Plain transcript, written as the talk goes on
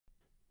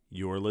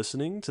You're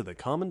listening to the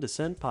Common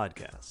Descent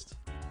Podcast.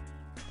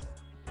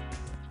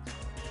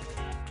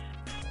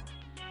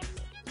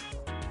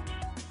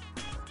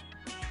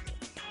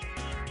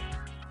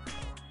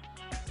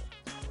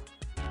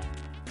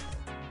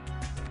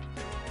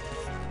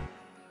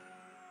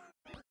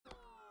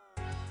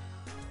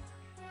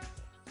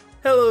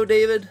 Hello,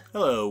 David.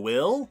 Hello,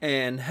 Will.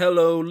 And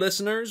hello,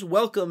 listeners.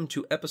 Welcome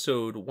to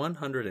episode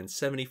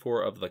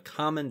 174 of the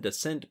Common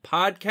Descent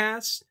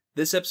Podcast.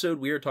 This episode,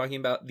 we are talking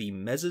about the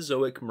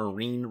Mesozoic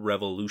Marine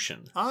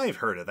Revolution. I've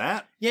heard of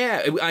that.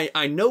 Yeah,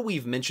 I know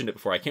we've mentioned it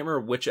before. I can't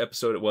remember which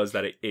episode it was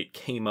that it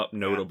came up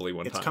notably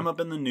one time. It's come up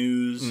in the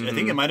news. Mm-hmm. I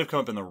think it might have come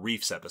up in the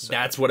Reefs episode.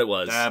 That's what it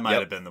was. That might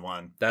have been the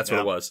one. That's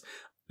what it was.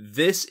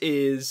 This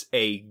is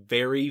a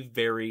very,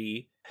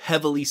 very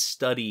heavily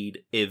studied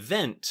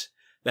event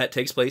that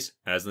takes place,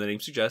 as the name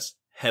suggests,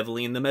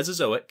 heavily in the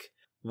Mesozoic,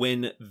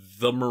 when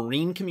the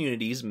marine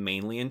communities,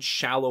 mainly in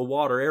shallow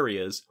water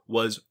areas,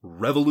 was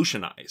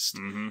revolutionized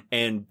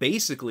and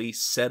basically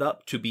set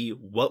up to be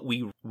what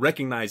we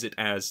recognize it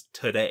as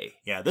today.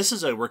 Yeah, this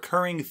is a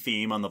recurring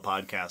theme on the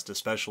podcast,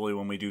 especially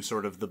when we do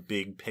sort of the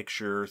big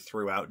picture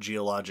throughout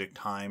geologic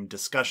time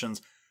discussions.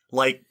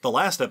 Like the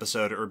last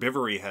episode,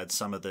 herbivory had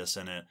some of this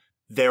in it.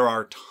 There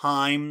are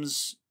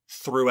times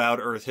throughout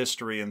Earth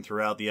history and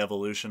throughout the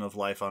evolution of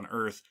life on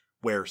Earth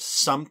where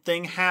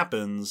something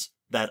happens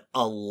that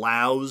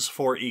allows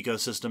for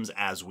ecosystems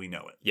as we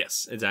know it.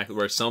 Yes, exactly.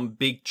 Where some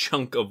big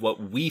chunk of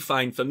what we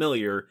find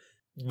familiar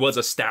was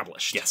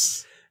established.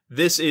 Yes.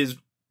 This is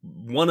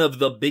one of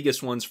the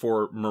biggest ones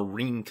for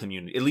marine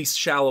community, at least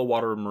shallow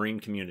water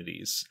marine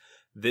communities.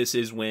 This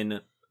is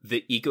when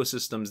the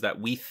ecosystems that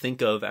we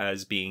think of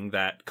as being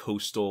that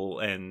coastal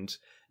and,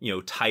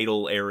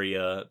 tidal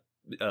area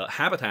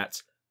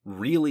habitats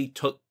really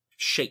took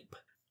shape.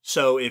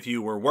 So if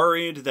you were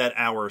worried that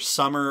our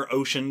summer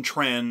ocean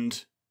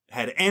trend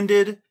had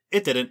ended,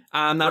 it didn't.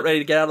 I'm not ready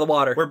to get out of the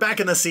water. We're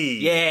back in the sea.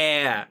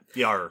 Yeah.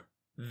 Yar.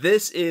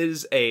 This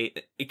is a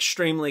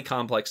extremely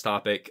complex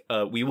topic.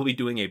 We will be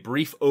doing a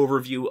brief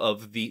overview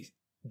of the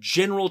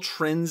general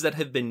trends that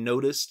have been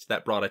noticed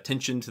that brought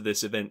attention to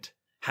this event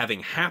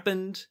having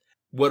happened.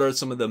 What are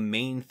some of the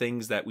main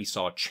things that we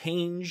saw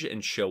change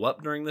and show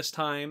up during this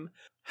time?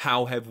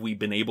 How have we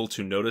been able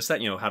to notice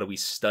that? How do we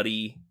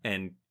study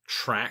and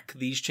track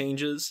these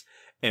changes?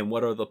 And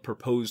what are the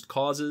proposed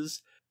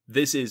causes?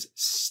 This is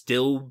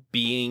still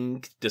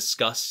being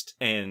discussed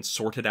and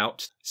sorted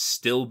out,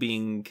 still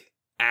being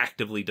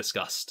actively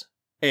discussed.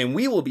 And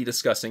we will be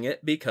discussing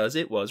it because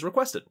it was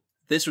requested.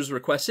 This was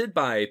requested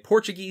by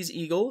Portuguese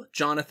Eagle,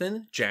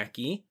 Jonathan,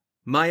 Jackie,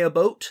 Maya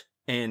Boat,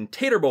 and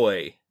Tater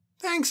Boy.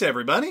 Thanks,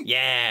 everybody.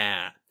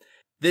 Yeah.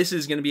 This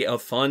is going to be a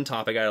fun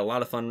topic. I had a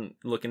lot of fun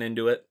looking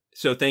into it.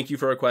 So thank you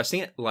for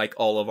requesting it. Like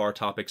all of our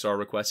topics are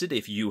requested.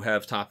 If you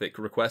have topic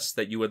requests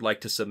that you would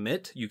like to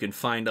submit, you can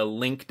find a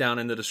link down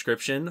in the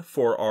description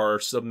for our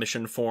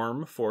submission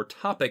form for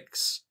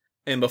topics.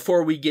 And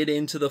before we get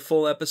into the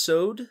full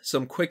episode,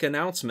 some quick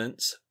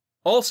announcements.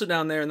 Also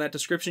down there in that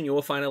description, you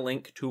will find a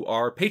link to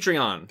our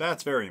Patreon.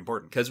 That's very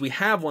important. Because we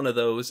have one of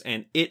those,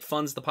 and it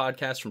funds the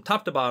podcast from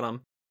top to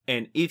bottom.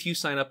 And if you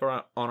sign up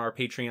on our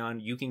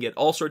Patreon, you can get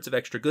all sorts of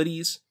extra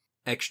goodies,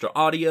 extra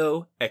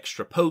audio,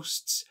 extra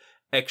posts,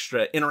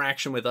 extra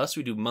interaction with us.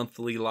 We do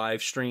monthly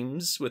live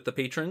streams with the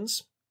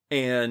patrons.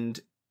 And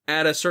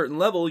at a certain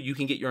level, you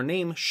can get your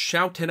name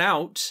shouted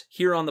out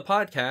here on the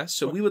podcast.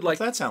 So what's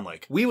that sound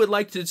like? We would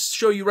like to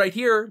show you right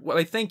here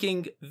by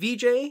thanking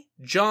VJ,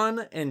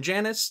 John, and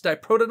Janice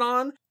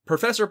Diprotodon,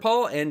 Professor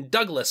Paul, and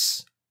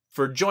Douglas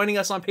for joining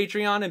us on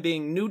Patreon and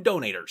being new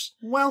donators.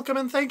 Welcome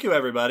and thank you,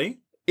 everybody.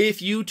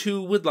 If you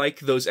too would like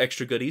those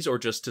extra goodies or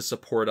just to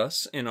support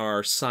us in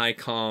our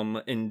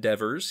SciComm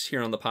endeavors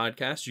here on the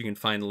podcast, you can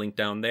find a link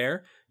down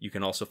there. You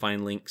can also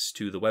find links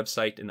to the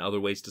website and other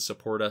ways to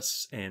support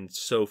us and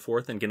so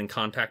forth and get in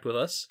contact with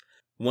us.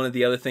 One of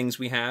the other things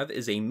we have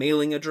is a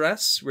mailing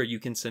address where you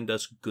can send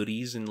us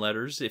goodies and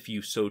letters if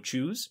you so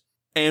choose.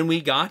 And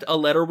we got a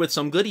letter with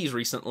some goodies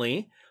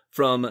recently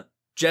from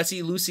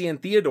Jesse, Lucy,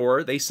 and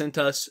Theodore. They sent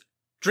us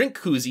drink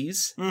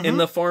koozies in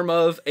the form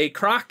of a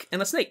croc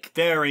and a snake.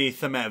 Very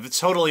thematic.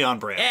 It's totally on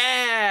brand.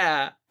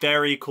 Yeah!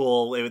 Very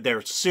cool.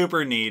 They're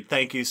super neat.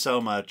 Thank you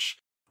so much.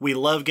 We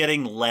love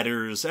getting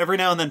letters. Every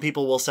now and then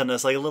people will send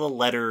us like a little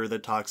letter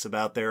that talks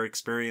about their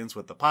experience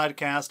with the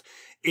podcast.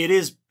 It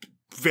is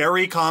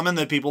very common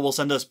that people will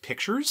send us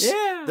pictures.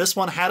 Yeah. This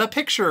one had a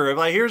picture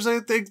of here's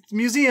a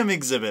museum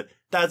exhibit.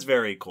 That's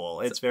very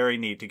cool. It's very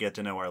neat to get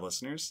to know our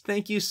listeners.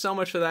 Thank you so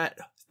much for that.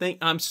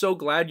 I'm so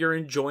glad you're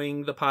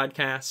enjoying the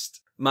podcast.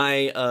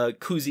 My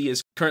koozie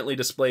is currently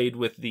displayed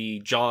with the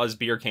Jaws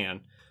beer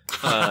can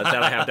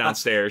that I have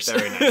downstairs.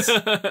 Very nice.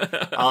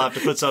 I'll have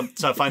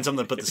to find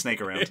something to put the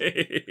snake around.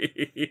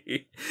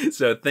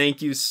 So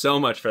thank you so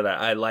much for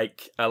that. I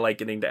like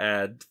getting to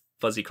add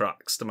fuzzy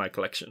crocs to my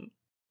collection.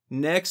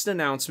 Next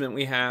announcement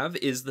we have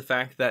is the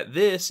fact that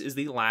this is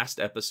the last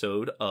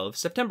episode of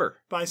September.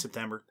 By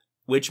September.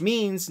 Which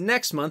means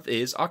next month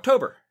is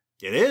October.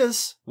 It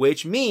is.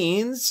 Which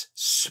means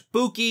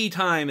spooky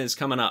time is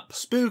coming up.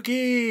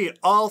 Spooky!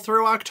 All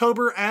through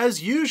October,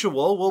 as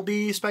usual, will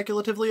be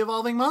speculatively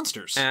evolving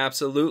monsters.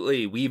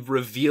 Absolutely. We've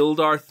revealed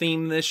our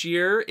theme this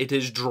year. It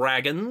is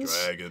dragons.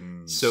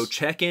 Dragons. So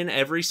check in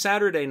every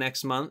Saturday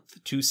next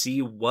month to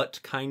see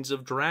what kinds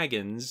of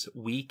dragons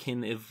we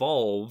can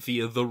evolve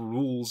via the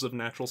rules of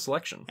natural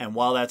selection. And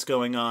while that's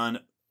going on,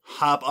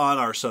 hop on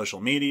our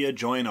social media,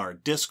 join our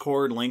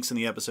Discord, links in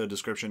the episode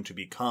description to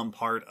become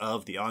part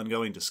of the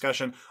ongoing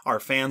discussion. Our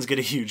fans get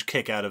a huge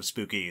kick out of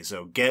spooky,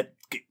 so get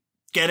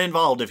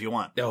involved if you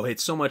want. Oh,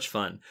 it's so much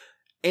fun.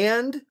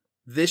 And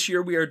this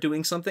year we are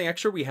doing something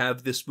extra. We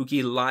have the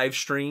spooky live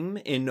stream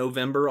in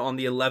November on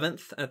the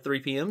 11th at 3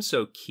 p.m.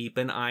 So keep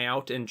an eye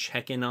out and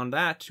check in on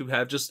that to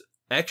have just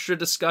extra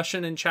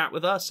discussion and chat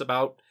with us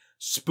about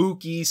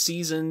spooky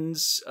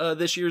seasons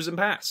this year's and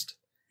past.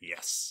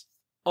 Yes.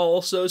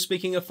 Also,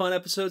 speaking of fun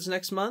episodes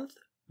next month,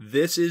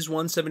 this is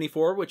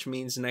 174, which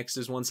means next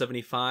is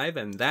 175,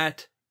 and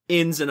that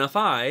ends in a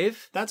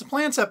 5. That's a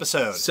plants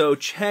episode. So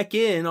check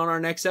in on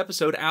our next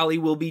episode. Allie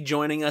will be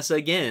joining us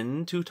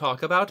again to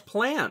talk about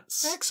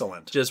plants.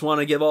 Excellent. Just want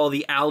to give all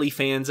the Allie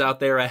fans out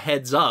there a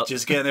heads up.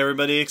 Just getting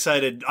everybody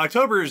excited.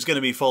 October is going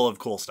to be full of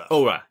cool stuff.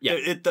 Oh, right.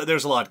 Yeah.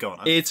 There's a lot going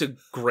on.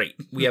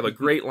 We have a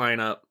great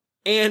lineup,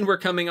 and we're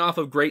coming off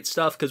of great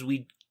stuff because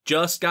we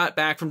just got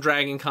back from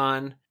Dragon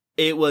Con.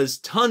 It was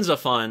tons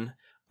of fun.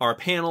 Our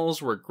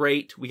panels were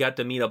great. We got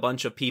to meet a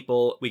bunch of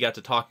people. We got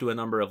to talk to a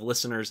number of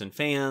listeners and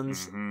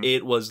fans. Mm-hmm.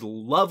 It was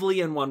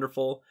lovely and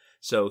wonderful.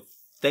 So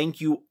thank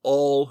you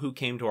all who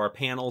came to our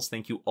panels.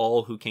 Thank you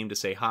all who came to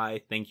say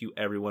hi. Thank you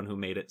everyone who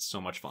made it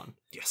so much fun.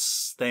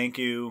 Yes, thank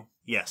you.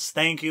 Yes,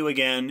 thank you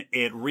again.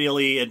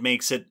 It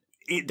makes it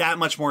that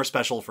much more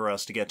special for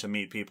us to get to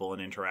meet people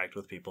and interact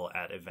with people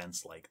at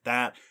events like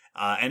that.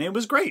 And it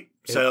was great.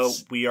 So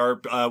we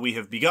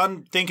have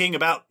begun thinking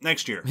about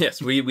next year. Yes,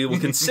 we will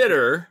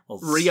consider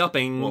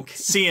re-upping. We'll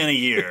see in a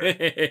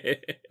year.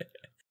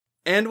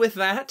 And with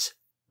that,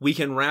 we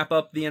can wrap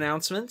up the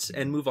announcements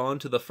and move on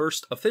to the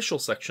first official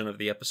section of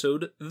the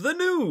episode, the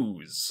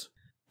news.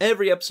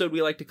 Every episode,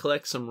 we like to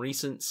collect some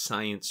recent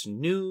science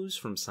news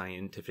from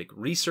scientific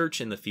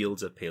research in the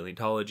fields of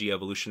paleontology,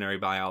 evolutionary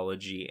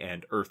biology,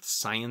 and earth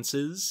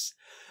sciences.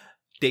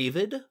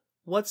 David,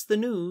 what's the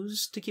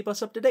news to keep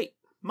us up to date?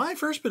 My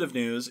first bit of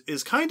news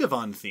is kind of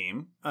on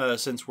theme,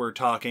 since we're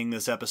talking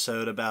this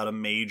episode about a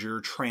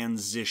major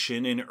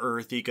transition in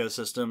Earth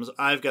ecosystems.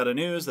 I've got a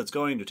news that's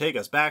going to take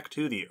us back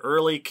to the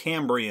early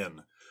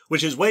Cambrian,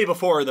 which is way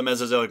before the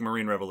Mesozoic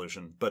Marine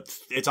Revolution, but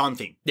it's on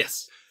theme.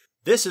 Yes.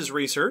 This is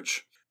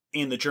research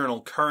in the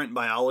journal Current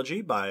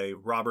Biology by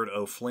Robert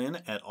O'Flynn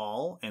et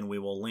al., and we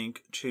will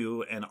link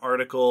to an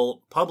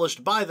article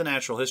published by the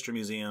Natural History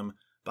Museum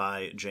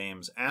by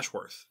James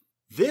Ashworth.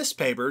 This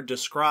paper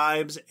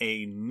describes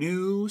a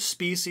new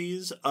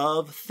species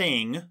of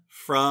thing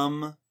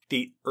from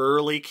the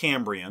early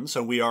Cambrian,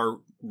 so we are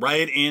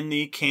right in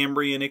the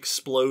Cambrian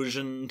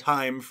explosion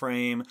time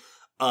frame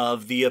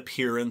of the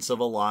appearance of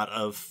a lot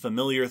of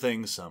familiar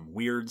things, some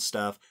weird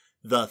stuff.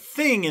 The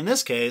thing in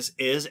this case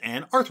is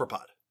an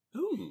arthropod.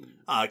 Ooh.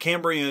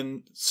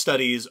 Cambrian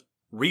studies,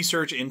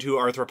 research into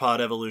arthropod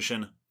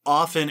evolution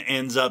often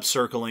ends up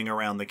circling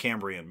around the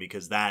Cambrian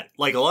because that,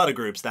 like a lot of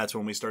groups, that's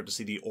when we start to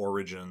see the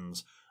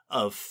origins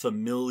of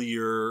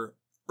familiar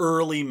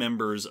early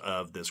members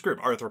of this group.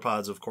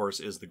 Arthropods, of course,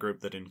 is the group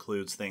that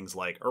includes things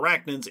like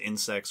arachnids,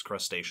 insects,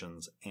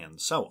 crustaceans,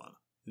 and so on.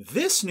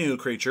 This new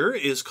creature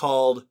is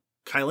called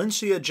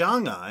Kailinsia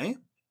jiangai,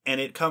 and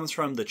it comes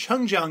from the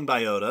Chengjiang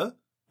biota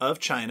of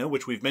China,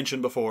 which we've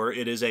mentioned before.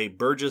 It is a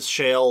Burgess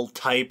Shale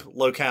type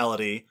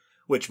locality,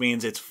 which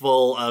means it's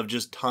full of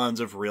just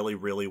tons of really,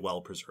 really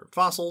well-preserved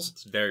fossils.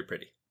 It's very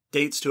pretty.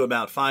 Dates to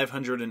about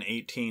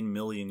 518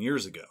 million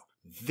years ago.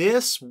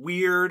 This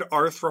weird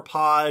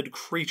arthropod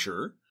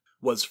creature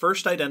was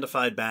first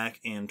identified back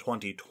in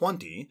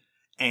 2020,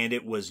 and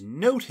it was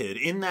noted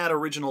in that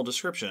original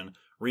description,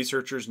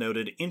 researchers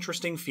noted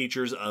interesting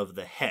features of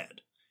the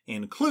head,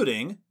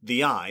 including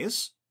the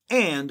eyes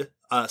and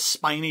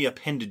spiny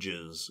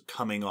appendages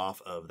coming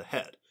off of the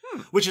head.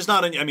 Which is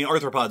not,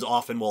 arthropods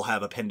often will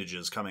have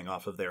appendages coming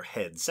off of their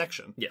head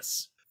section.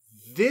 Yes.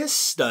 This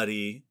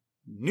study,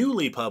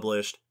 newly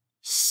published,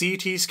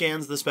 CT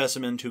scans the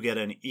specimen to get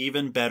an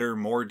even better,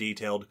 more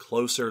detailed,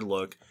 closer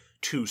look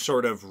to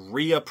sort of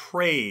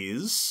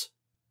reappraise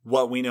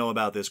what we know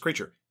about this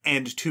creature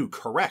and to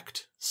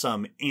correct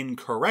some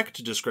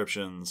incorrect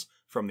descriptions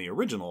from the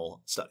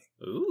original study.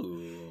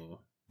 Ooh.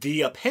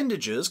 The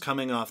appendages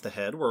coming off the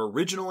head were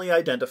originally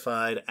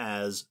identified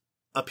as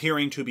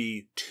appearing to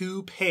be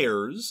two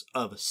pairs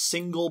of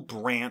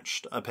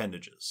single-branched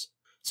appendages.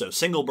 So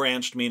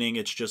single-branched meaning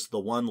it's just the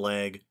one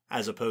leg,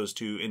 as opposed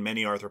to in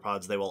many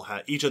arthropods they will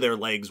have each of their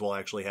legs will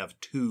actually have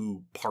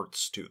two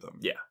parts to them.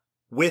 Yeah.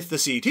 With the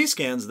CT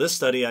scans, this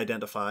study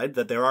identified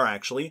that there are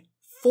actually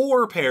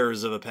 4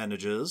 pairs of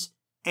appendages,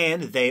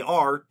 and they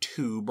are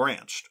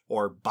two-branched,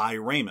 or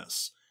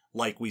biramous.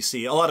 Like we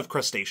see, a lot of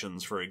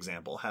crustaceans, for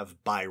example, have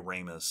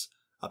biramous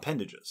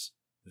appendages.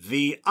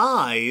 The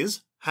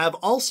eyes have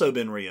also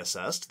been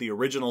reassessed. The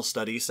original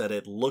study said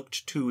it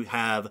looked to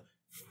have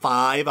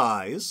 5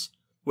 eyes,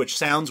 which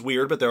sounds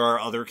weird, but there are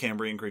other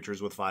Cambrian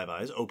creatures with 5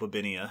 eyes.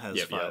 Opabinia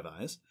has 5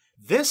 eyes.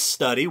 This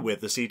study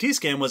with the CT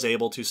scan was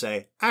able to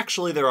say,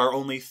 actually, there are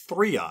only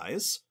 3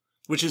 eyes,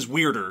 which is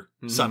weirder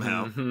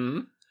somehow.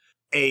 Mm-hmm.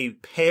 A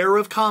pair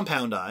of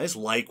compound eyes,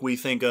 like we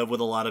think of with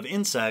a lot of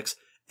insects,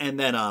 and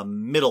then a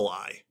middle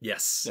eye.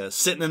 Yes.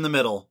 Sitting in the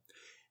middle.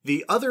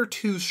 The other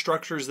 2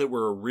 structures that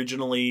were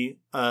originally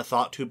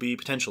thought to be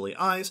potentially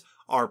eyes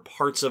are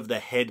parts of the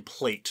head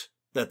plate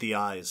that the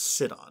eyes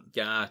sit on.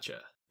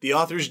 Gotcha. The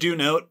authors do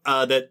note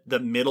that the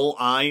middle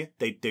eye,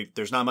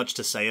 there's not much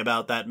to say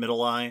about that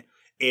middle eye.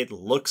 It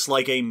looks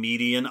like a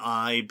median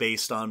eye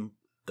based on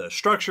the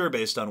structure,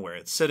 based on where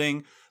it's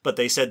sitting, but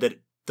they said that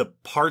the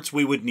parts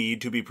we would need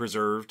to be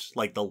preserved,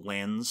 like the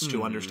lens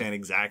to understand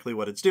exactly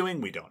what it's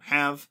doing, we don't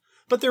have.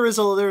 But there's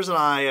an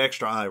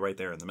extra eye right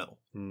there in the middle.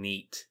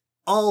 Neat.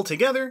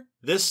 Altogether,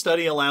 this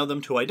study allowed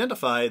them to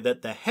identify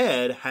that the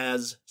head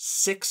has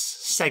 6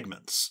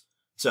 segments.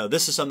 So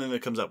this is something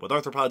that comes up with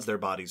arthropods. Their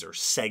bodies are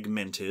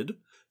segmented.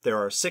 There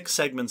are 6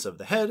 segments of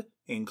the head,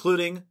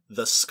 including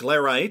the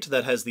sclerite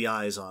that has the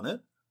eyes on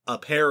it, a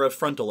pair of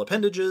frontal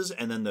appendages,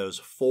 and then those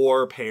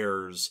 4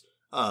 pairs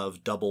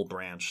of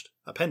double-branched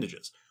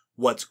appendages.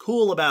 What's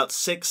cool about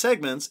 6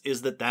 segments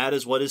is that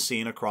is what is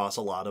seen across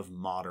a lot of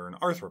modern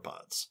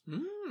arthropods.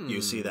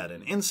 You see that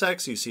in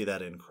insects, you see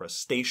that in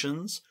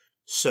crustaceans.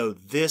 So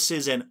this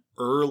is an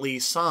early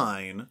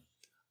sign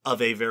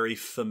of a very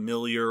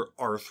familiar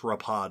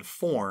arthropod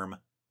form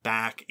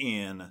back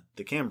in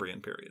the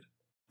Cambrian period.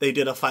 They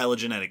did a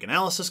phylogenetic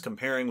analysis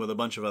comparing with a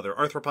bunch of other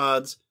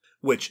arthropods,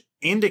 which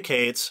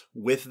indicates,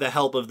 with the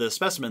help of this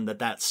specimen, that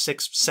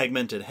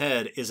 6-segmented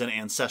head is an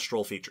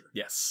ancestral feature.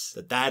 Yes.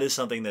 That is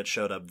something that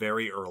showed up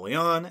very early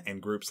on,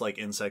 and groups like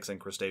insects and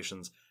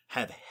crustaceans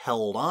have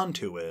held on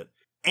to it.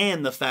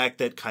 And the fact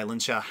that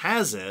Kailinsia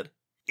has it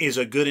is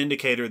a good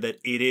indicator that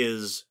it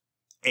is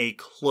a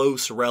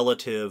close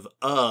relative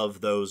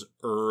of those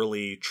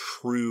early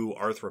true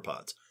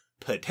arthropods.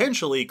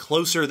 Potentially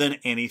closer than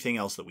anything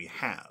else that we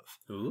have.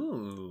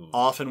 Ooh.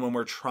 Often when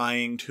we're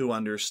trying to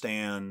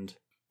understand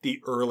the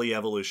early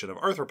evolution of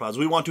arthropods,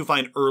 we want to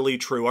find early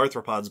true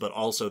arthropods, but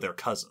also their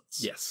cousins.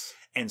 Yes.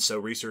 And so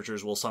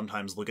researchers will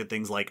sometimes look at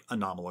things like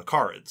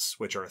anomalocarids,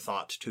 which are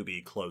thought to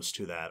be close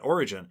to that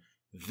origin.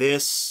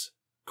 This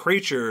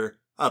creature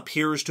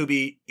appears to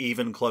be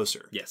even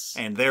closer. Yes.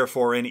 And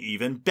therefore an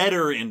even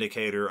better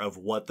indicator of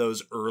what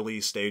those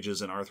early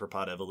stages in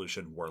arthropod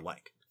evolution were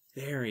like.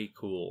 Very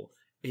cool.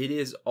 It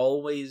is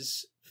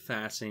always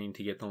fascinating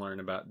to get to learn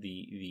about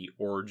the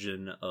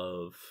origin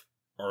of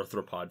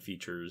arthropod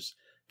features,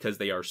 because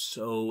they are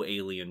so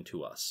alien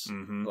to us.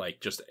 Mm-hmm. Like,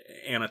 just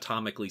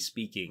anatomically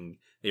speaking,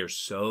 they are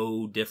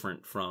so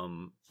different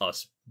from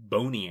us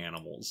bony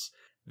animals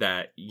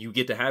that you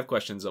get to have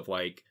questions of,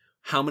 like,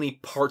 how many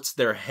parts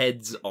their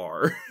heads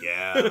are.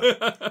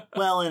 Yeah.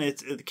 Well, and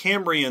the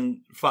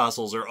Cambrian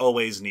fossils are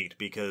always neat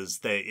because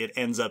it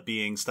ends up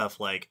being stuff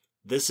like,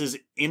 this is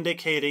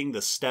indicating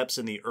the steps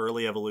in the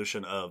early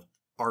evolution of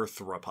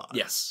arthropods.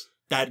 Yes.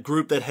 That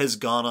group that has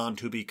gone on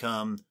to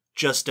become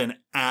just an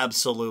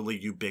absolutely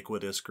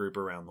ubiquitous group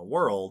around the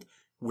world.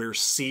 We're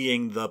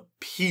seeing the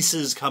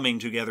pieces coming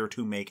together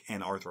to make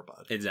an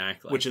arthropod.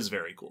 Exactly. Which is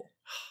very cool.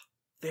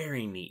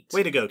 Very neat.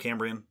 Way to go,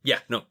 Cambrian. Yeah,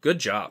 no, good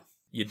job.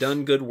 You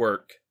done good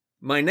work.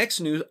 My next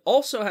news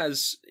also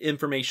has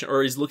information,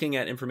 or is looking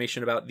at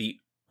information about the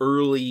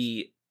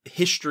early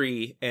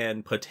history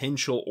and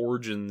potential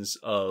origins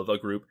of a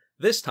group.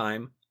 This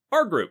time,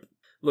 our group.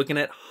 Looking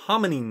at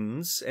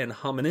hominins and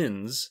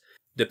hominins,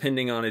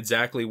 depending on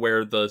exactly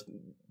where the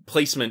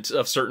placement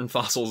of certain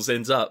fossils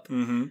ends up.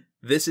 Mm-hmm.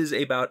 This is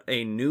about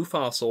a new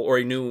fossil, or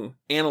a new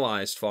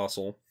analyzed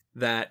fossil,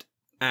 that,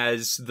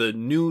 as the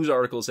news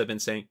articles have been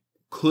saying,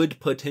 could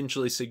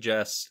potentially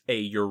suggest a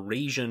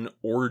Eurasian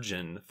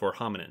origin for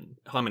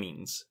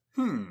hominins.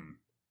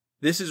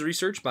 This is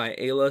research by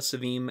Ayla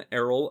Savim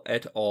Errol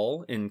et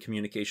al. In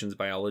Communications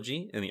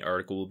Biology, and the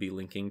article we'll be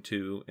linking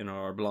to in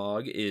our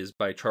blog is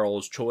by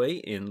Charles Choi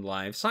in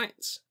Live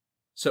Science.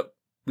 So,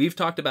 we've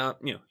talked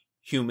about,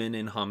 human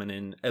and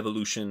hominin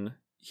evolution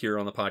here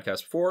on the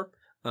podcast before.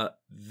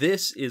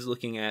 This is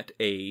looking at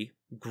a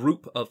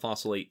group of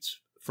fossilites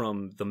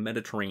from the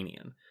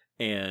Mediterranean,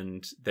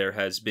 and there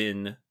has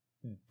been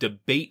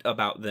debate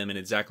about them and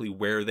exactly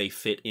where they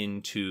fit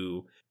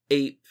into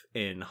ape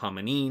and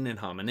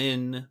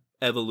hominin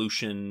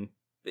evolution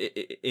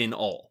in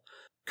all.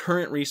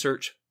 Current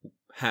research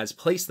has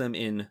placed them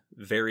in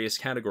various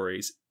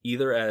categories,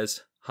 either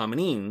as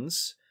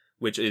hominins,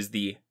 which is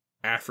the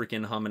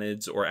African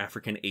hominids or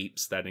African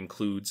apes that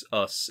includes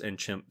us and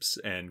chimps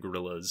and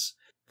gorillas,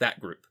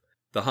 that group.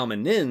 The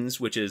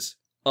hominins, which is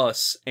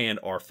us and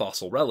our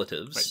fossil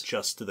relatives. Right,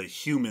 just the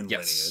human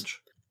lineage.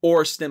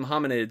 Or stem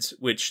hominids,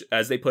 which,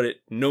 as they put it,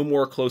 no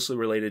more closely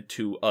related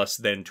to us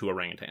than to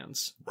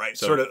orangutans. Right,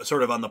 So,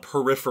 sort of on the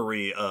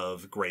periphery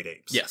of great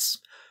apes. Yes.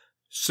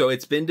 So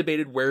it's been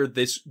debated where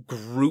this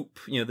group,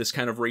 this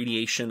kind of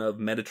radiation of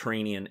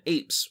Mediterranean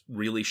apes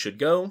really should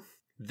go.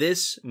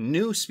 This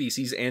new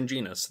species and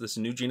genus, this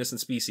new genus and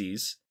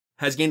species,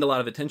 has gained a lot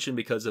of attention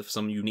because of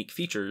some unique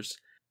features.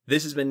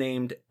 This has been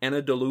named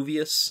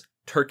Anadoluvius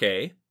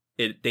turcae.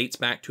 It dates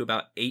back to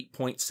about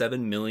 8.7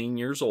 million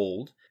years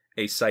old,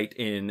 a site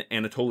in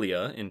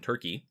Anatolia in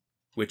Turkey,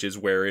 which is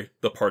where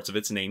the parts of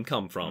its name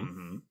come from.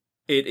 Mm-hmm.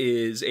 It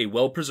is a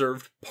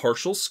well-preserved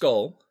partial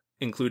skull,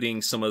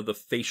 including some of the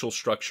facial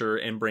structure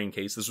and brain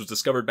case. This was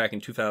discovered back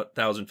in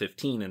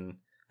 2015 and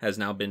has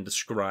now been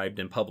described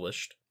and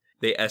published.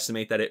 They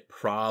estimate that it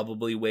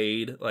probably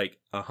weighed like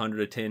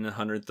 110,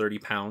 130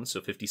 pounds,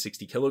 so 50,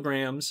 60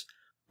 kilograms,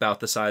 about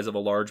the size of a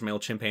large male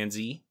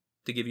chimpanzee,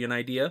 to give you an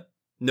idea.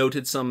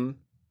 Noted some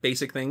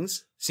basic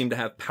things. Seemed to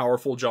have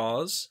powerful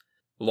jaws,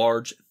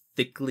 large,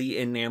 thickly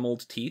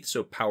enameled teeth,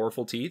 so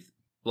powerful teeth,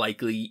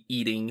 likely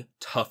eating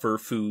tougher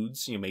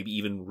foods, maybe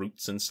even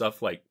roots and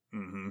stuff like.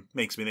 Mm-hmm.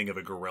 Makes me think of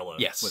a gorilla.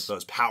 Yes. With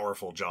those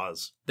powerful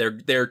jaws.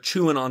 They're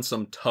chewing on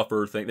some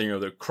tougher thing.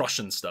 They're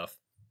crushing stuff.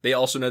 They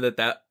also know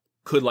that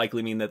could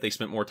likely mean that they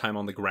spent more time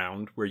on the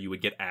ground where you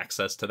would get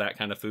access to that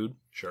kind of food.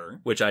 Sure.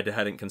 Which I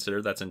hadn't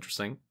considered. That's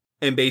interesting.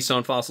 And based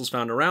on fossils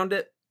found around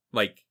it,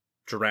 like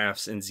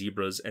giraffes and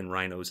zebras and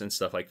rhinos and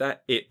stuff like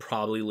that, it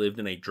probably lived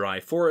in a dry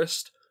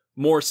forest,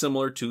 more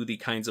similar to the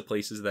kinds of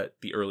places that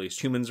the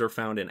earliest humans are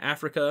found in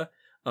Africa,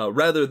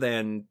 rather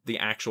than the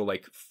actual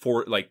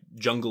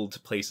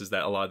jungled places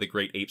that a lot of the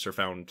great apes are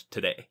found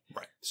today.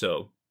 Right.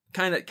 So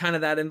kind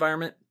of that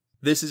environment.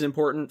 This is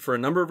important for a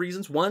number of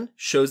reasons. One,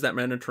 shows that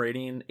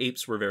Mediterranean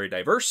apes were very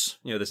diverse.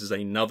 This is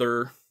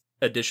another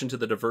addition to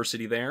the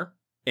diversity there.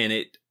 And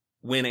it,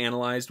 when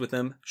analyzed with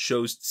them,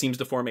 seems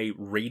to form a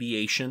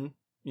radiation,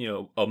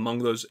 among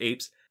those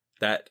apes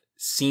that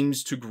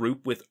seems to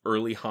group with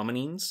early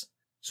hominins.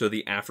 So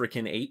the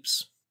African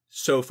apes.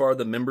 So far,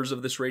 the members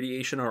of this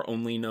radiation are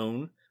only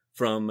known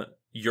from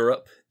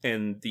Europe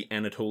and the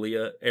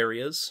Anatolia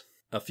areas.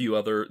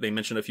 They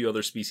mentioned a few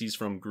other species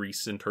from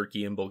Greece and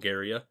Turkey and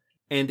Bulgaria.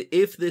 And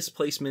if this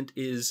placement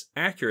is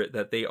accurate,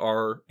 that they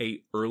are an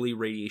early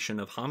radiation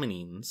of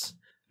hominins,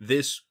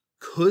 this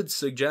could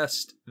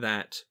suggest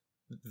that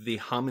the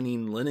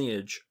hominin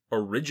lineage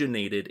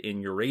originated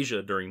in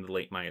Eurasia during the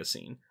late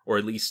Miocene, or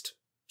at least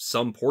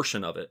some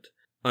portion of it.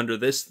 Under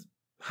this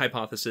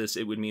hypothesis,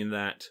 it would mean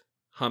that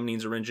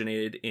hominins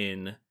originated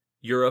in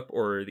Europe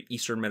or the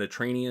Eastern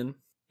Mediterranean,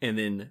 and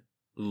then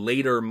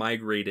later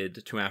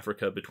migrated to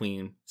Africa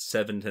between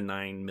 7 to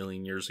 9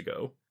 million years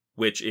ago,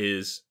 which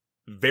is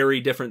very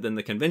different than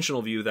the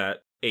conventional view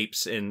that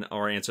apes and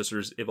our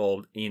ancestors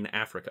evolved in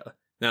Africa.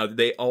 Now,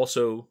 they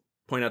also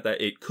point out that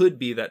it could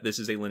be that this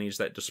is a lineage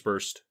that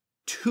dispersed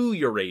to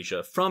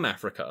Eurasia from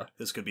Africa.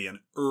 This could be a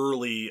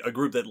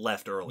group that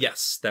left early.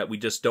 Yes, that we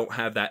just don't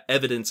have that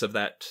evidence of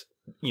that,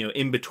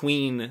 in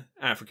between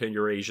Africa and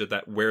Eurasia,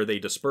 that where they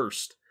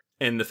dispersed.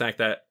 And the fact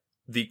that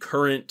the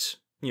current,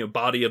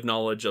 body of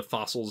knowledge of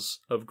fossils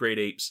of great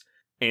apes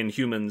and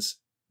humans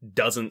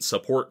doesn't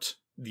support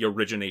the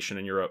origination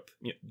in Europe.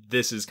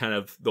 This is kind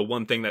of the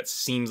one thing that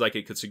seems like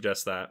it could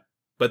suggest that.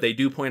 But they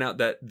do point out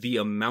that the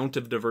amount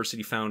of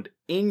diversity found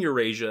in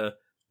Eurasia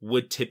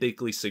would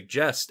typically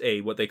suggest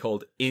what they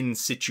called in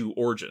situ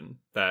origin.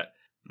 That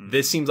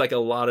this seems like a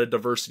lot of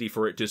diversity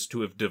for it just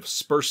to have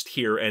dispersed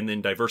here and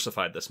then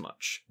diversified this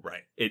much.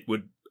 Right. It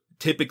would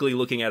typically,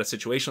 looking at a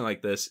situation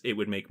like this, it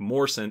would make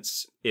more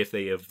sense if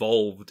they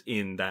evolved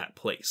in that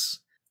place.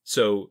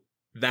 So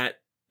that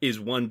is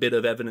one bit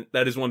of evidence.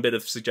 That is one bit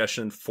of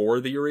suggestion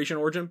for the Eurasian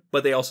origin,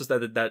 but they also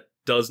said that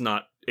does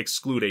not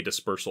exclude a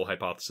dispersal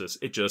hypothesis.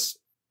 It just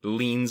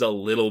leans a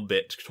little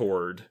bit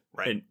toward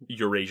an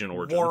Eurasian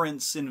origin.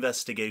 Warrants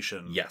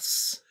investigation.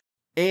 Yes.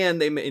 And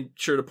they made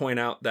sure to point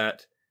out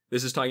that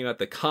this is talking about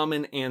the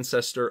common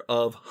ancestor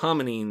of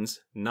hominins,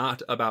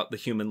 not about the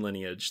human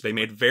lineage. They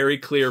made very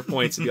clear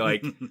points to be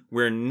like,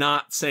 we're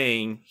not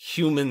saying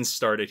humans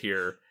started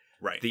here.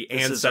 Right. The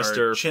this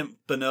ancestor. Is our chimp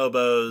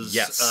bonobos,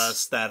 Yes.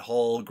 us, that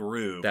whole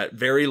group. That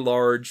very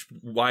large,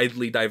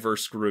 widely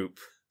diverse group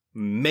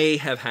may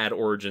have had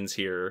origins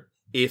here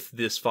if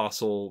this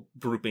fossil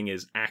grouping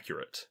is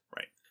accurate.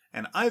 Right.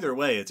 And either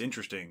way, it's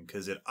interesting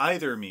because it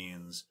either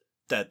means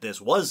that this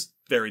was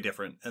very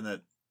different and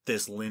that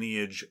this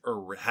lineage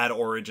had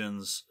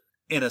origins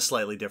in a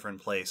slightly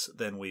different place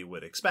than we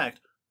would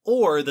expect,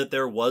 or that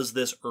there was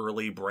this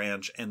early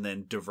branch and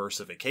then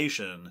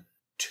diversification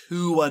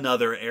to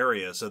another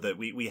area so that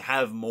we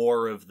have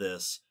more of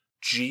this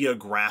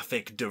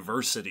geographic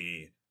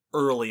diversity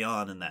early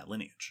on in that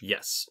lineage.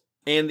 Yes.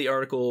 And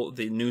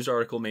the news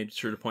article made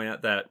sure to point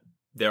out that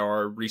there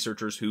are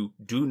researchers who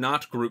do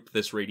not group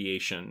this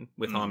radiation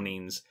with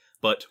hominins,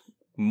 but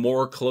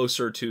more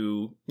closer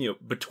to,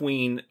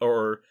 between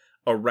or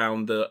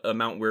around the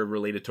amount we're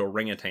related to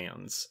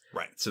orangutans.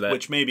 Right. So that,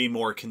 which may be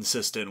more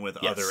consistent with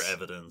other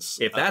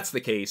evidence. If that's the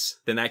case,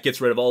 then that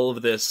gets rid of all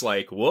of this,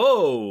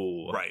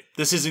 whoa. Right.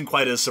 This isn't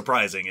quite as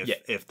surprising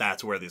if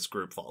that's where this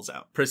group falls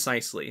out.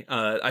 Precisely.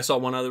 I saw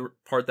one other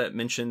part that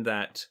mentioned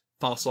that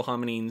fossil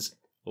hominins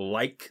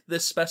like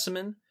this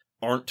specimen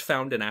aren't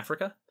found in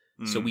Africa.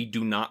 So we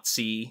do not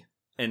see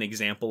an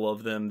example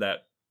of them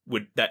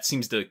that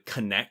seems to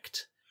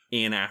connect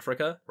in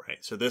Africa.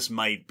 Right. So this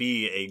might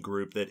be a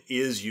group that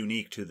is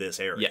unique to this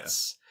area.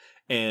 Yes.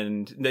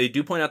 And they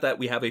do point out that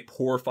we have a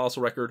poor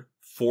fossil record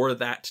for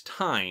that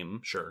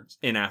time Sure.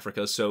 in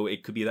Africa. So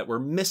it could be that we're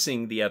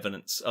missing the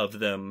evidence of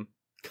them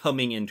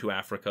coming into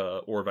Africa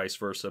or vice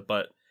versa,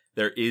 but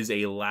there is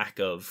a lack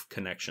of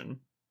connection.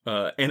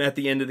 And at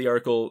the end of the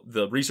article,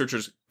 the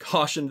researchers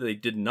cautioned they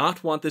did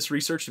not want this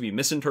research to be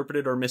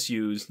misinterpreted or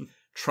misused,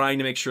 trying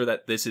to make sure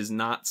that this is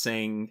not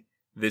saying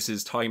this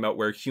is talking about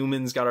where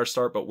humans got our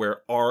start, but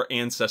where our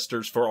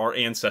ancestors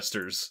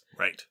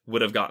Right.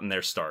 would have gotten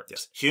their start.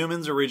 Yes.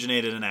 Humans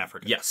originated in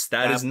Africa. Yes,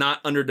 that is not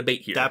under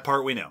debate here. That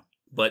part we know.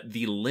 But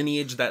the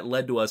lineage that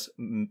led to us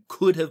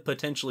could have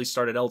potentially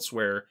started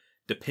elsewhere,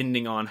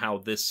 depending on how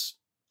this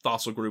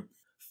fossil group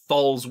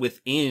falls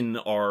within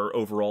our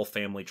overall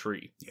family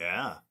tree.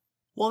 Yeah.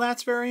 Well,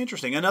 that's very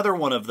interesting. Another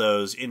one of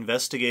those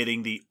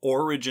investigating the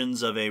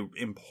origins of a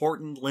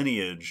important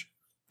lineage.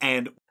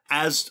 And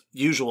as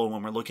usual,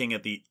 when we're looking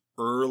at the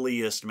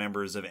earliest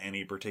members of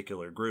any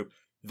particular group,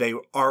 they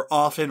are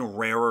often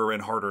rarer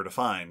and harder to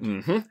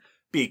find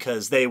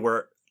because they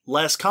were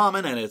less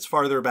common and it's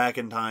farther back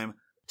in time.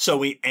 So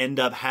we end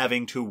up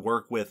having to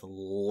work with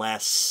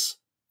less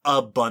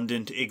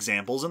abundant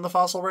examples in the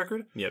fossil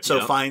record.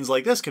 Finds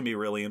like this can be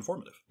really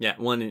informative. Yeah,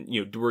 one,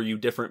 were you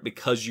different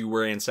because you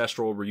were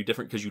ancestral? Were you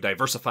different because you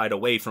diversified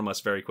away from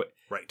us very quick?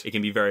 Right. It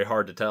can be very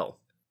hard to tell.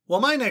 Well,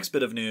 my next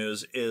bit of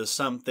news is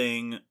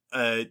something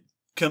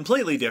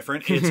completely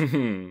different. It's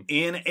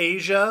in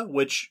Asia,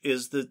 which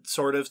is the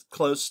sort of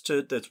close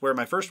to, that's where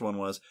my first one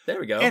was. There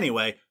we go.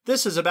 Anyway,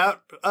 this is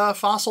about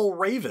fossil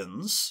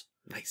ravens.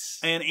 Nice.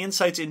 And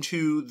insights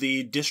into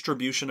the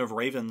distribution of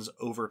ravens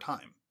over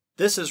time.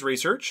 This is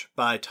research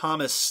by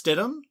Thomas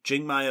Stidham,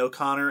 Jingmai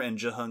O'Connor, and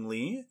Jihung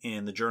Lee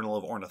in the Journal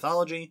of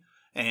Ornithology.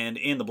 And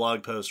in the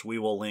blog post, we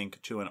will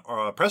link to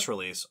a press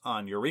release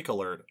on Eureka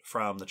Alert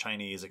from the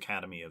Chinese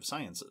Academy of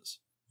Sciences.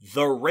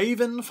 The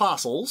raven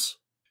fossils.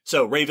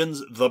 So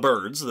ravens, the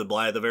birds,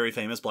 the very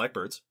famous black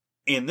birds.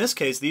 In this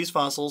case, these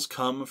fossils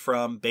come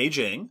from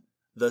Beijing.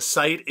 The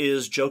site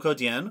is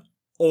Zhoukoudian,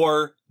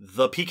 or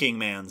the Peking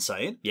Man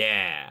site.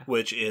 Yeah.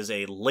 Which is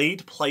a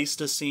late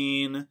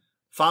Pleistocene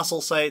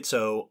fossil site,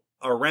 so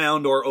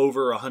around or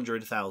over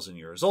 100,000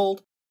 years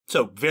old.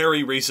 So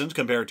very recent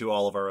compared to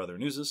all of our other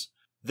newses.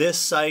 This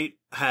site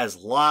has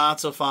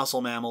lots of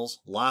fossil mammals,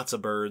 lots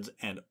of birds,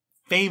 and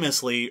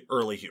famously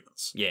early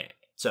humans. Yeah.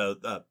 So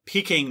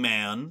Peking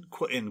Man,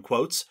 in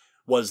quotes,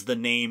 was the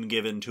name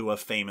given to a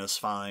famous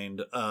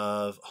find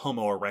of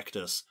Homo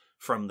erectus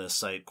from this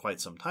site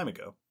quite some time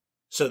ago.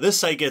 So this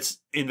site gets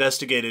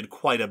investigated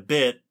quite a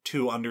bit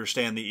to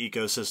understand the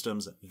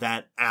ecosystems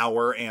that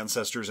our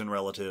ancestors and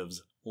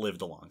relatives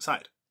lived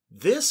alongside.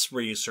 This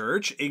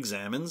research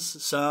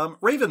examines some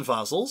raven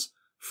fossils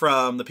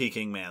from the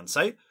Peking Man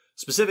site,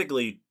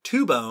 specifically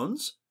two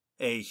bones,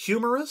 a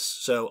humerus,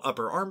 so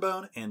upper arm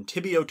bone, and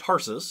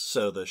tibiotarsus,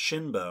 so the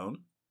shin bone,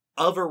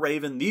 of a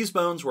raven. These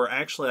bones were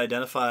actually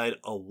identified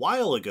a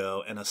while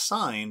ago and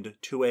assigned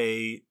to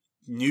a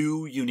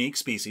new unique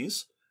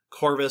species,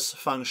 Corvus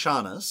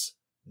functionis.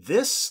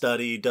 This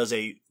study does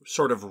a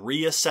sort of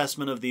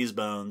reassessment of these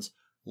bones.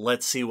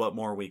 Let's see what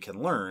more we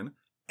can learn.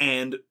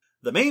 And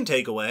the main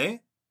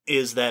takeaway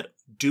is that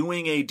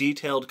doing a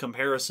detailed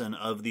comparison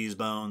of these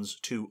bones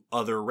to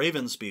other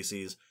raven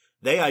species,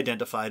 they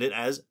identified it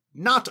as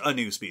not a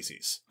new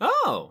species.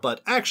 Oh.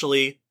 But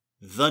actually,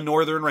 the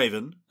northern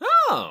raven,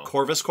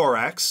 Corvus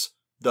corax,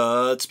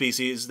 the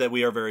species that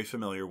we are very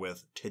familiar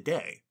with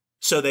today.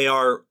 So they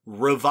are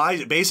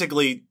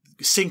basically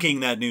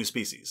sinking that new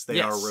species. They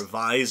are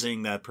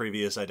revising that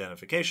previous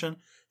identification.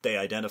 They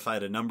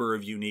identified a number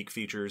of unique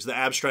features. The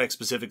abstract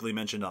specifically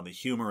mentioned on the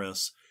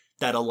humerus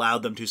that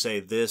allowed them to say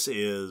this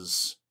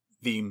is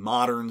the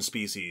modern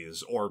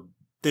species, or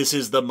this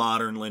is the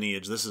modern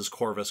lineage. This is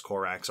Corvus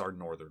corax, our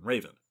northern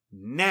raven.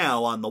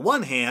 Now, on the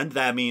one hand,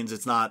 that means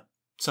it's not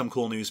some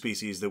cool new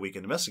species that we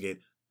can investigate.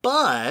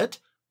 But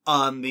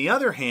on the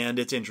other hand,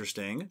 it's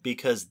interesting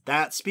because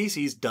that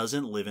species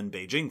doesn't live in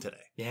Beijing today.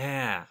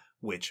 Yeah.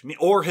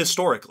 Or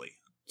historically.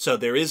 So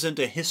there isn't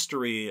a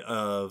history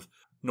of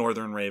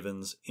northern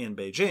ravens in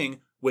Beijing,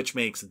 which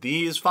makes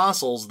these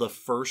fossils the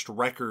first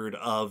record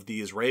of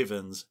these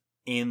ravens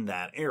in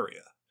that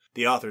area.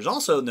 The authors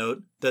also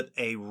note that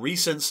a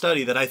recent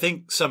study that I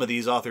think some of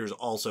these authors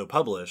also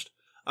published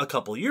a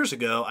couple years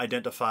ago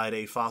identified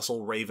a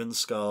fossil raven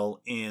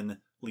skull in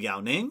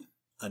Liaoning,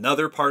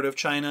 another part of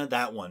China,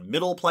 that one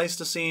Middle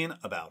Pleistocene,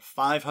 about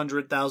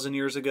 500,000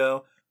 years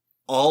ago.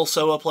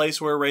 Also a place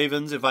where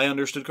ravens, if I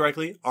understood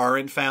correctly,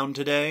 aren't found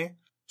today.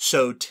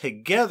 So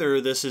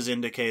together, this is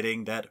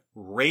indicating that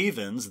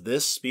ravens,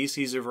 this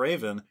species of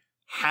raven,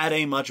 had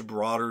a much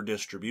broader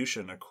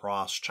distribution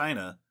across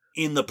China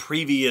in the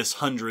previous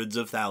hundreds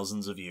of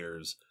thousands of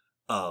years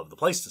of the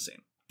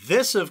Pleistocene.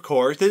 This, of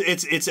course,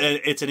 it's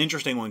an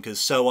interesting one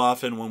because so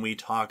often when we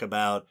talk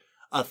about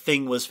a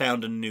thing was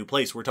found in a new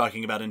place, we're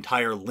talking about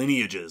entire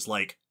lineages,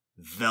 like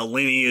the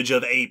lineage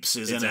of apes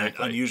is in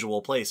Exactly. an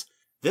unusual place.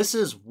 This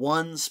is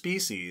one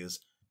species,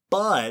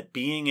 but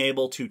being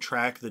able to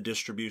track the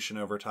distribution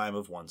over time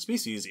of one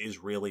species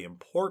is really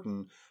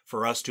important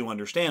for us to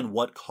understand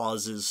what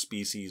causes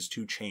species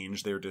to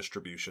change their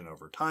distribution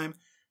over time,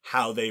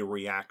 how they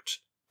react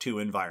to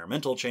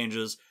environmental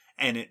changes,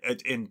 and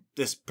in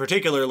this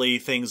particularly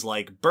things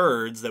like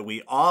birds that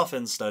we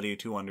often study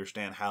to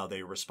understand how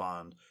they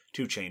respond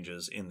to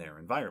changes in their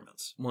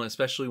environments. Well,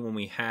 especially when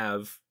we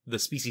have the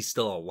species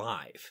still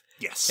alive.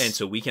 Yes. And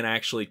so we can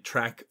actually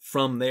track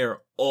from there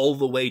all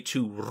the way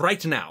to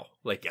right now,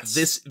 like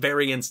this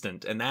very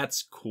instant, and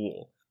that's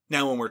cool.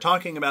 Now, when we're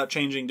talking about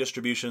changing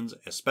distributions,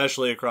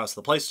 especially across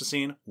the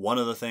Pleistocene, one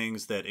of the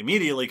things that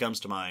immediately comes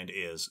to mind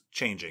is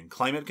changing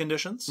climate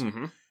conditions.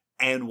 Mm-hmm.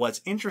 And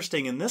what's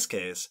interesting in this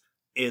case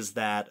is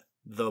that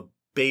the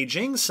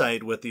Beijing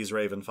site with these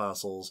raven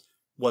fossils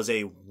was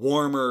a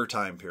warmer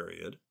time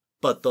period,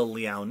 but the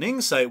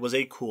Liaoning site was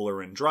a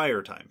cooler and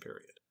drier time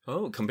period.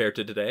 Oh, compared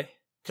to today?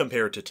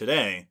 Compared to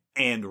today.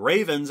 And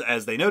ravens,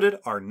 as they noted,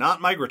 are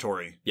not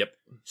migratory. Yep.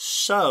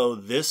 So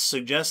this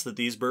suggests that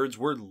these birds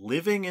were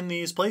living in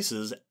these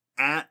places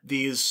at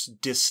these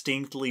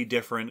distinctly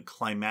different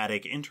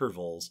climatic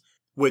intervals,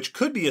 which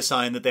could be a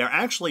sign that they're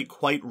actually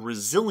quite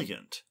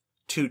resilient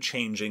to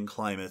changing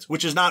climates,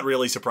 which is not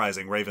really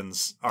surprising.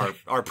 Ravens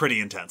are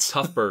pretty intense.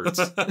 Tough birds.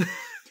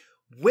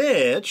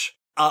 Which,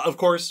 of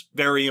course,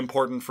 very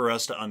important for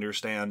us to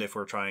understand if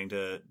we're trying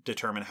to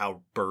determine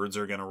how birds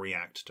are going to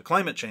react to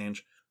climate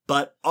change.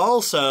 But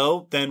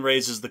also then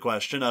raises the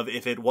question of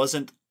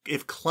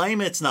if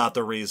climate's not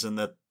the reason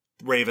that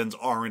ravens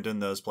aren't in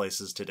those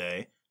places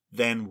today,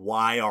 then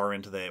why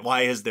aren't they?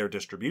 Why has their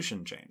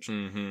distribution changed?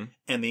 Mm-hmm.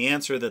 And the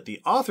answer that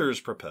the authors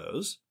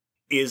propose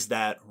is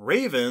that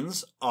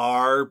ravens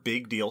are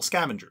big deal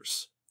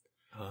scavengers.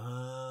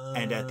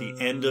 And at the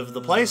end of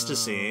the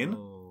Pleistocene,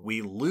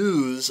 we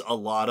lose a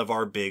lot of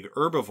our big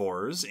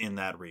herbivores in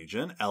that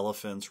region,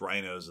 elephants,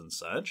 rhinos, and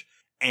such.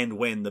 And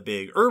when the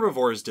big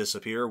herbivores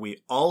disappear,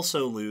 we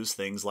also lose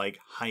things like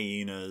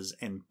hyenas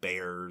and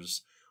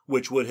bears,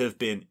 which would have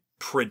been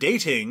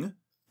predating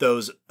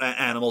those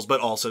animals, but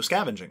also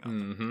scavenging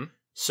them. Mm-hmm.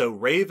 So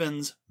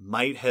ravens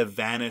might have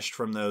vanished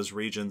from those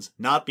regions,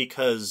 not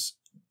because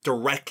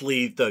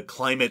directly the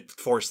climate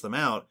forced them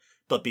out,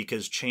 but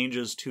because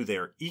changes to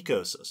their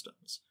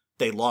ecosystems.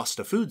 They lost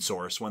a food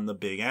source when the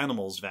big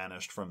animals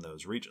vanished from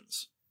those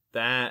regions.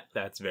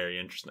 That's very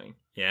interesting.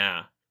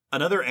 Yeah.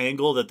 Another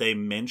angle that they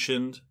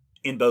mentioned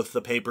in both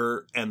the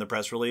paper and the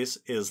press release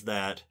is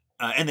that,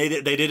 and they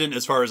didn't,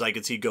 as far as I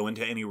could see, go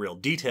into any real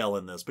detail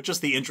in this, but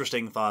just the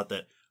interesting thought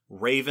that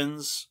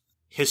ravens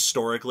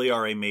historically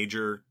are a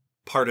major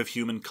part of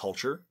human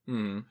culture.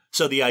 Mm.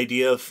 So the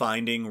idea of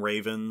finding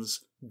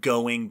ravens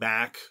going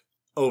back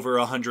over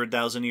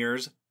 100,000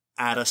 years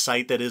at a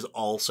site that is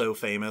also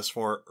famous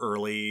for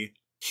early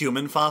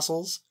human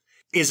fossils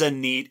is a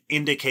neat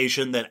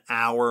indication that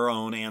our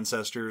own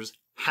ancestors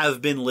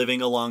have been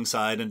living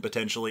alongside and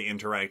potentially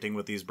interacting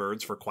with these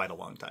birds for quite a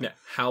long time. Yeah.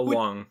 How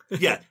long?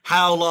 Yeah.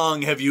 How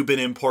long have you been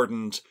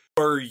important?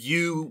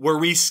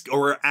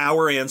 Were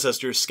our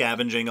ancestors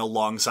scavenging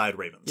alongside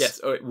ravens?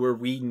 Yes. Were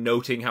we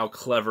noting how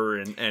clever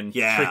and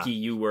tricky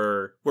you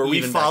were? Were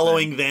we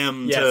following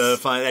them to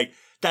find, like,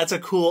 that's a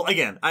cool,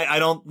 again, I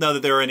don't know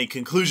that there are any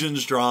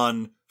conclusions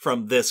drawn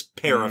from this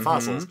pair of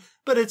fossils,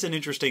 but it's an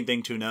interesting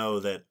thing to know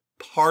that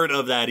part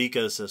of that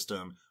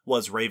ecosystem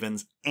was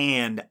ravens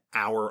and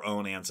our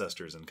own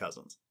ancestors and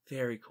cousins.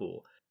 Very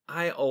cool.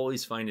 I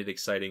always find it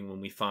exciting when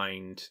we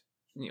find,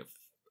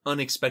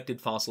 unexpected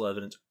fossil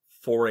evidence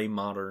for a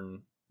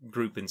modern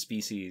group and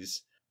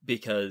species,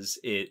 because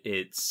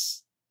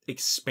it's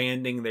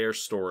expanding their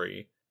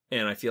story.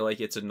 And I feel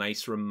like it's a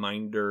nice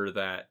reminder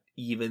that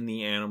even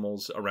the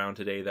animals around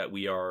today that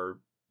we are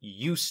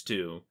used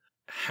to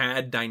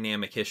had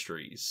dynamic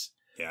histories.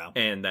 Yeah.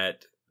 And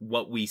that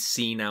what we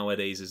see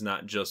nowadays is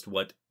not just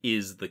what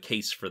is the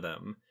case for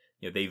them.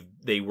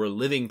 They were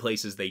living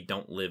places they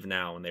don't live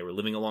now, and they were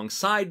living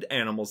alongside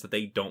animals that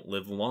they don't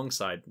live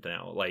alongside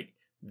now. Like,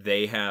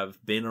 they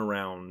have been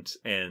around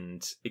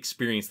and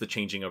experienced the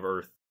changing of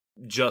Earth,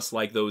 just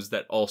like those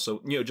that also,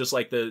 just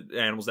like the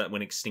animals that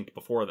went extinct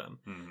before them.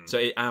 Mm-hmm. So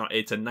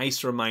it's a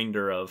nice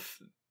reminder of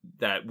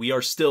that we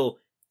are still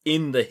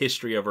in the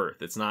history of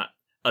Earth. It's not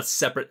a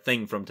separate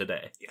thing from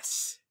today.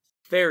 Yes.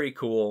 Very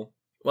cool.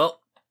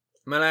 Well,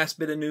 my last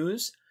bit of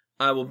news,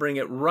 I will bring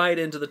it right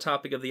into the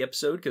topic of the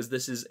episode, because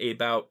this is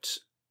about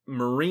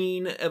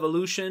marine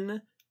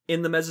evolution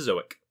in the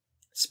Mesozoic.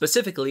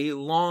 Specifically,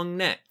 long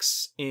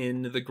necks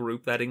in the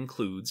group that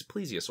includes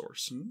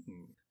plesiosaurs.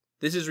 Mm.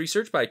 This is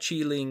research by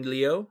Chi-Ling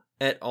Liu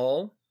et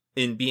al.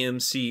 In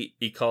BMC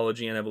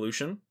Ecology and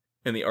Evolution,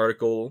 and the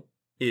article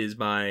is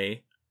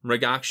by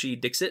Mrigakshi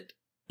Dixit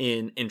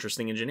in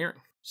Interesting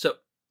Engineering. So,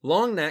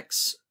 long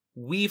necks,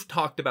 we've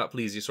talked about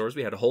plesiosaurs.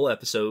 We had a whole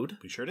episode.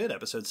 We sure did,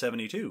 episode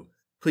 72.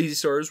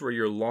 Plesiosaurs were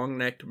your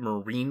long-necked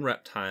marine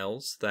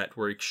reptiles that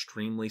were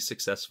extremely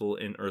successful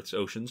in Earth's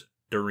oceans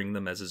during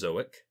the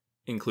Mesozoic.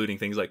 including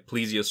things like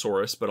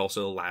Plesiosaurus, but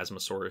also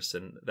Elasmosaurus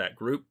and that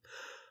group.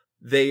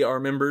 They are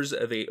members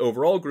of a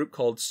overall group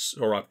called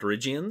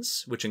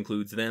Sauropterygians, which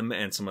includes them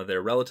and some of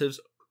their relatives,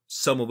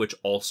 some of which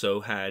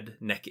also had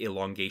neck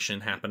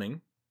elongation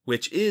happening,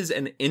 which is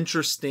an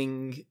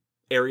interesting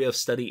area of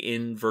study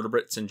in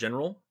vertebrates in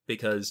general,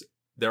 because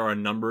there are a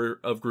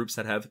number of groups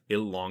that have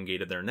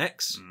elongated their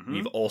necks. Mm-hmm.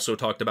 We've also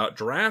talked about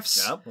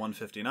giraffes. Yep,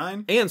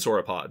 159. And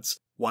sauropods.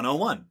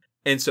 101.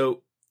 And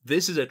so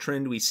this is a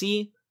trend we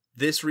see.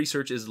 This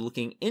research is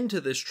looking into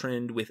this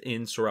trend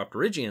within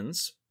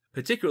Sauropterygians,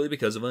 particularly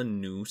because of a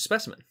new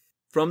specimen.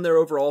 From their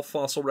overall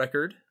fossil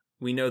record,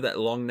 we know that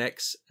long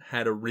necks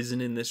had arisen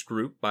in this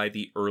group by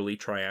the early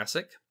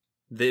Triassic.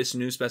 This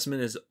new specimen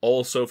is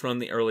also from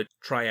the early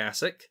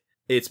Triassic.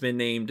 It's been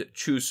named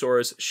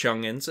Chusaurus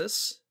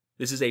xiangensis.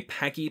 This is a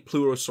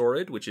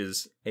pachypleurosaurid, which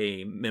is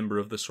a member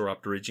of the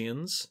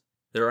Sauropterygians.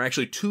 There are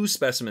actually 2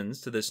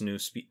 specimens to this new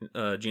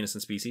genus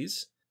and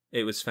species.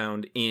 It was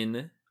found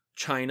in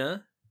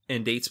China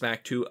and dates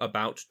back to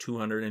about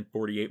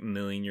 248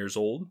 million years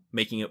old,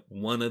 making it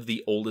one of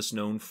the oldest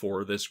known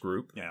for this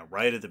group. Yeah,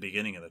 right at the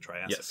beginning of the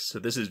Triassic. Yes, so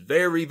this is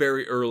very,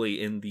 very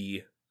early in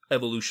the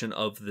evolution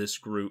of this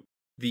group.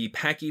 The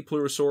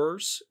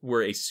pachypleurosaurs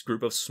were a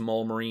group of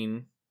small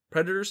marine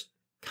predators,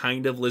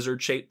 kind of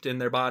lizard-shaped in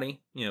their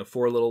body,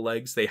 4 little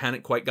legs. They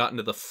hadn't quite gotten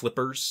to the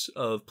flippers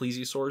of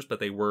plesiosaurs, but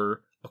they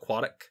were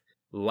aquatic.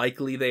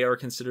 Likely they are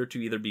considered to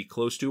either be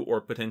close to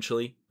or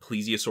potentially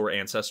plesiosaur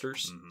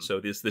ancestors. Mm-hmm. So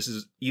this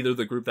is either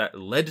the group that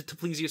led to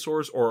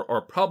plesiosaurs or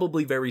are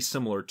probably very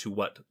similar to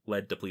what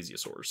led to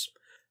plesiosaurs.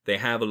 They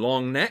have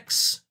long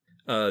necks.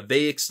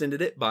 They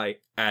extended it by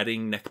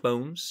adding neck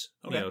bones.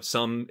 Okay.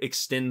 Some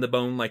extend the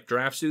bone like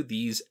giraffes do.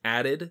 These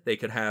added, they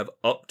could have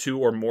up to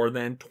or more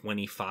than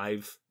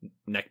 25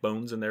 neck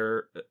bones in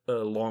their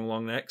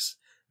long necks.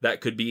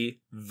 That could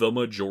be the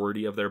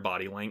majority of their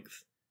body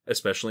length,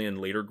 especially in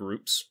later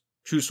groups.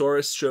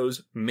 Chusaurus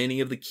shows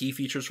many of the key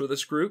features for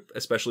this group,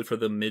 especially for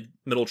the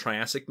middle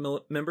Triassic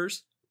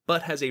members,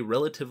 but has a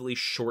relatively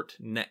short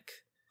neck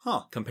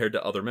compared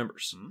to other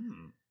members.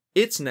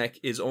 Its neck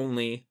is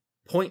only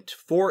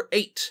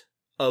 0.48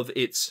 of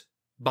its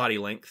body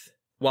length,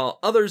 while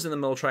others in the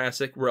middle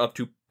Triassic were up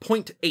to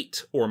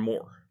 0.8 or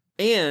more,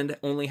 and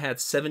only had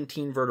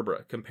 17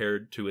 vertebrae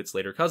compared to its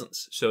later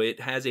cousins. So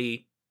it has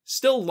a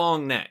still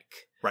long neck.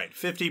 Right,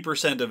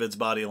 50% of its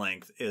body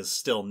length is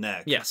still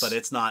neck, yes, but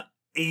it's not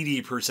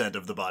 80%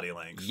 of the body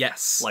length.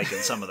 Yes. Like in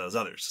some of those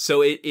others.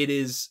 So it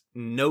is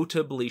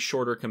notably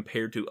shorter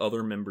compared to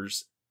other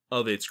members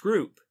of its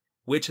group,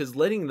 which is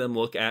letting them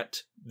look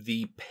at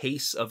the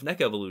pace of neck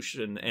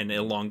evolution and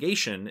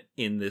elongation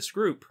in this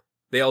group.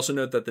 They also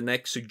note that the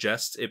neck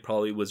suggests it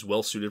probably was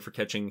well suited for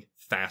catching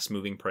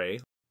fast-moving prey.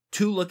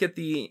 To look at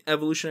the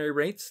evolutionary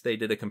rates, they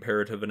did a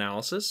comparative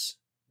analysis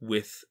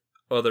with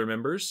other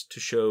members to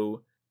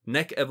show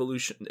neck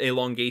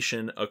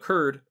elongation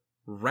occurred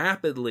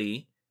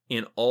rapidly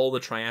in all the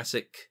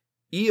Triassic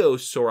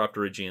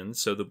Eosauropterygians,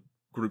 so the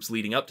groups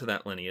leading up to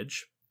that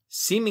lineage,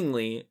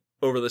 seemingly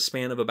over the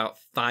span of about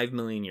 5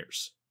 million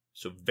years.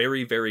 So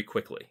very, very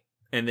quickly.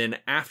 And then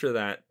after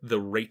that, the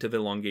rate of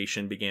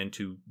elongation began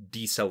to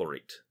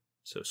decelerate.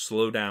 So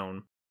slow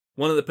down.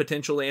 One of the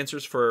potential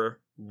answers for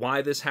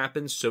why this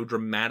happened so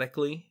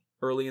dramatically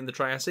early in the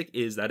Triassic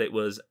is that it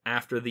was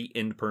after the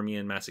end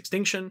Permian mass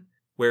extinction,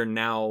 where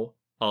now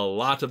a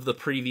lot of the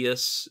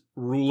previous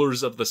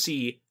rulers of the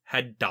sea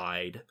had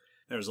died.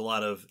 There's a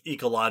lot of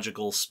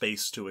ecological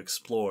space to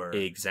explore.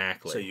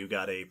 Exactly. So you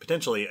got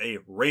potentially a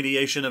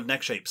radiation of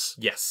neck shapes.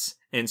 Yes.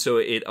 And so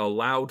it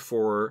allowed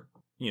for,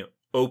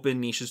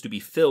 open niches to be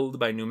filled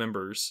by new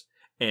members.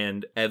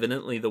 And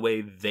evidently the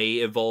way they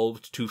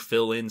evolved to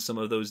fill in some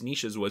of those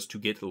niches was to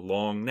get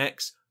long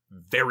necks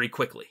very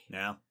quickly.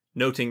 Yeah.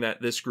 Noting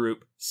that this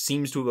group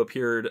seems to have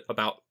appeared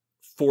about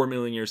 4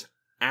 million years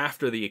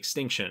after the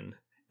extinction,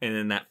 and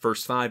in that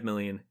first 5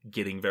 million,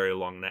 getting very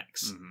long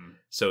necks. Mm-hmm.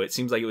 So it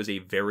seems like it was a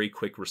very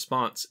quick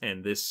response,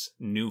 and this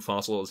new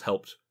fossil has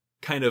helped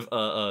kind of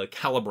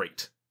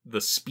calibrate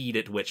the speed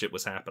at which it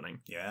was happening.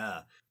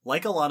 Yeah.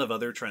 Like a lot of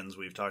other trends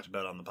we've talked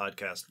about on the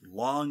podcast,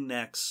 long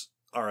necks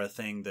are a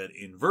thing that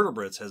in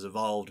vertebrates has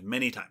evolved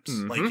many times.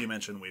 Mm-hmm. Like you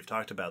mentioned, we've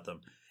talked about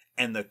them.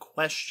 And the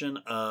question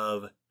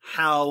of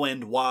how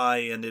and why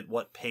and at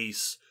what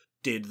pace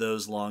did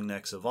those long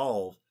necks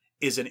evolve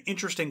is an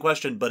interesting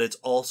question, but it's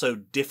also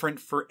different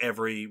for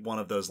every one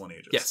of those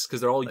lineages. Yes, because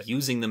they're all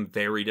using them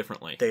very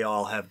differently. They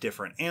all have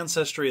different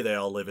ancestry. They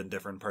all live in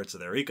different parts of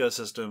their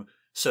ecosystem.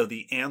 So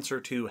the answer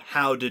to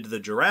how did the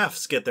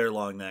giraffes get their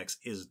long necks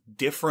is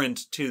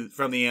different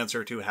from the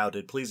answer to how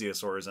did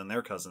plesiosaurs and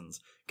their cousins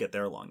get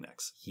their long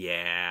necks.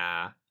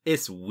 Yeah,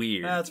 it's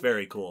weird. That's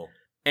very cool.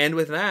 And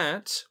with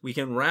that, we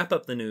can wrap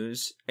up the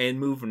news and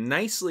move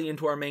nicely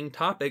into our main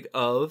topic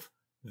of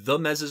the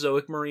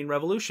Mesozoic Marine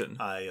Revolution.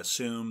 I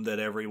assume that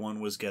everyone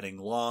was getting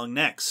long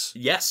necks.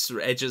 Yes,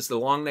 edges, the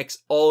long necks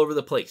all over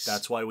the place.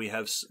 That's why we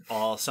have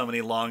so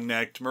many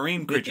long-necked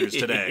marine creatures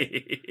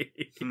today.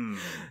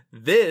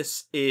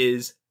 This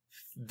is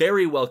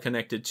very well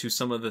connected to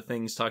some of the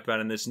things talked about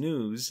in this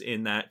news,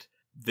 in that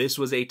this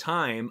was a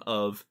time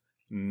of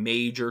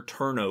major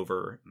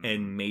turnover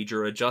and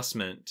major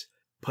adjustment,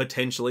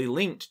 potentially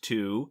linked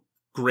to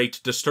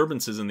great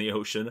disturbances in the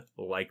ocean,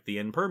 like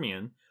the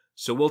Permian.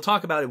 So we'll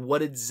talk about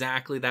what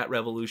exactly that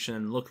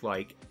revolution looked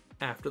like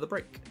after the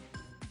break.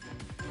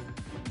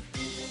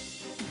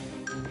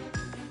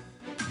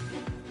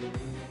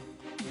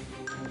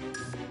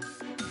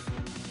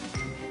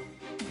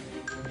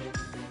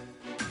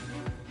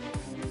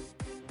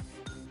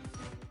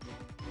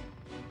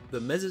 The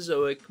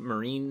Mesozoic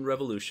Marine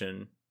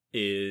Revolution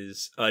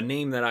is a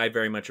name that I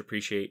very much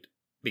appreciate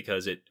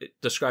because it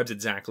describes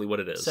exactly what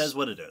it is. Says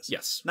what it is.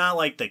 Yes. Not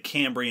like the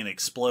Cambrian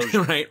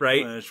explosion.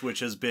 right.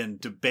 Which has been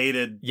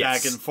debated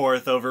Yes. back and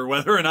forth over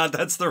whether or not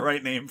that's the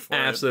right name for it.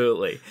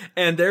 Absolutely.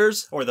 And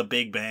there's, Or the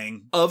Big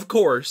Bang. of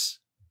course,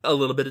 a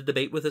little bit of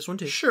debate with this one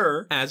too.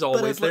 Sure. As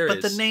always, there is.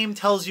 But the name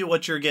tells you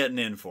what you're getting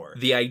in for.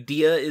 The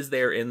idea is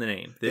there in the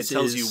name. It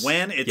tells you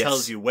when, it Yes.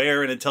 tells you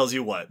where, and it tells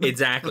you what.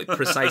 Exactly,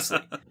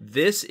 precisely.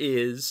 This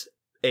is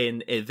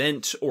an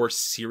event or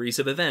series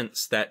of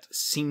events that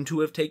seem to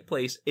have taken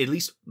place, at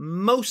least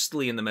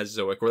mostly in the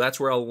Mesozoic, where that's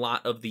where a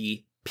lot of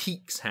the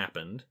peaks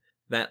happened,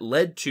 that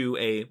led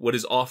to what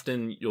is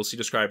often, you'll see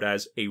described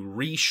as a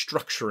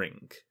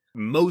restructuring,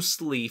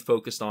 mostly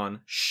focused on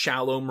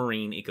shallow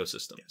marine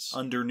ecosystems. Yes.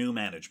 Under new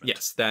management.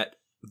 Yes, that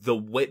the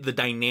way, the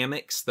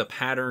dynamics, the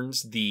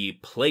patterns, the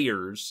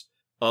players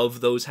of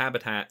those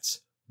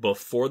habitats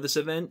before this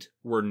event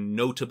were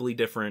notably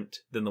different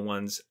than the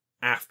ones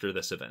after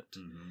this event.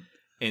 Mm-hmm.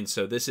 And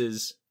so this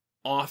is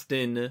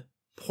often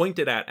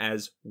pointed at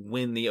as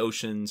when the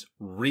oceans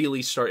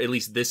really start, at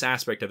least this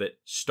aspect of it,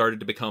 started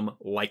to become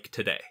like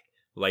today.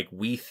 Like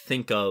we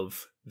think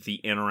of the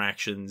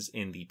interactions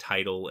in the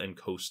tidal and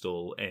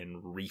coastal and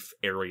reef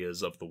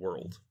areas of the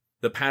world.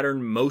 The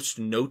pattern most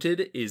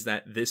noted is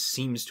that this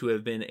seems to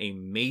have been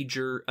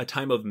a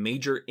time of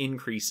major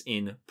increase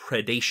in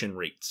predation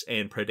rates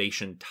and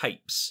predation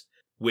types,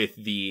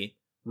 with the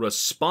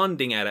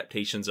responding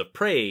adaptations of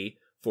prey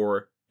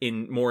for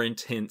more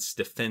intense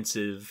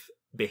defensive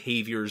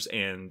behaviors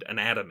and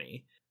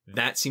anatomy.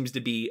 That seems to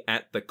be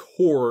at the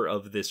core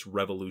of this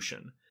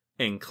revolution.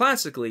 And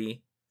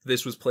classically,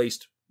 this was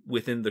placed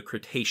within the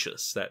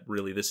Cretaceous, that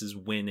really this is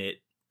when it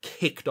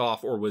kicked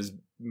off or was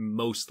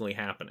mostly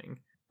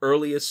happening.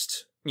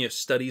 Earliest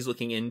studies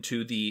looking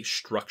into the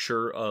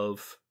structure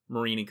of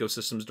marine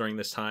ecosystems during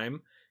this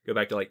time go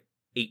back to like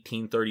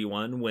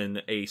 1831,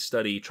 when a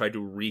study tried to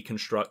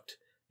reconstruct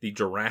the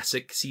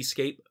Jurassic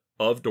seascape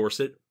of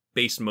Dorset,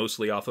 based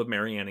mostly off of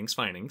Mary Anning's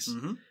findings.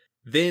 Mm-hmm.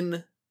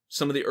 Then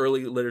some of the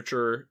early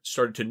literature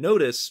started to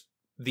notice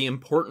the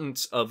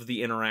importance of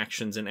the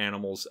interactions in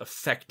animals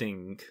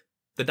affecting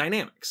the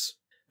dynamics.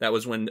 That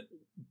was when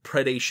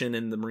predation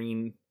in the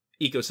marine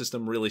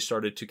ecosystem really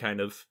started to kind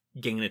of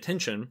gain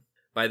attention.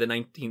 By the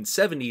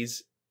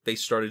 1970s, they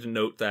started to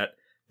note that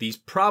these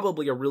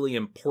probably are really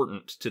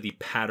important to the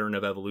pattern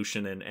of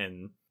evolution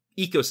and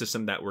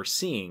ecosystem that we're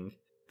seeing.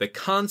 The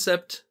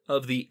concept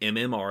of the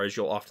MMR, as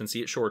you'll often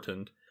see it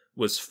shortened,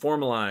 was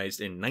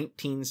formalized in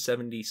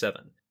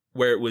 1977,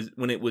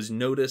 when it was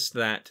noticed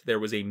that there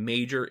was a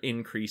major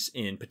increase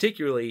in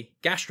particularly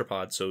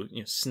gastropods, so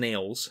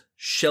snails,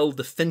 shell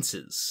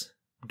defenses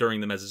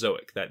during the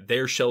Mesozoic, that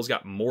their shells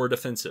got more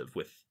defensive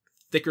with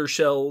thicker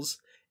shells,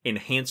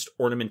 enhanced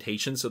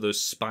ornamentation, so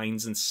those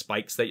spines and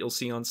spikes that you'll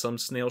see on some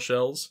snail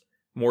shells,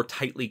 more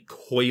tightly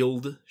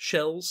coiled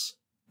shells,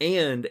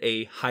 and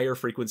a higher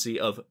frequency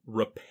of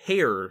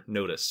repair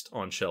noticed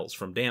on shells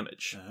from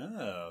damage.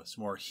 Oh, it's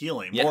more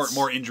healing. Yes.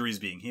 More injuries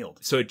being healed.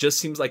 So it just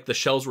seems like the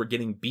shells were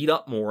getting beat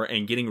up more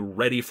and getting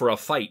ready for a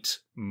fight,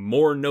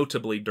 more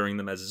notably during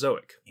the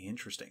Mesozoic.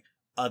 Interesting.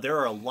 There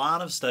are a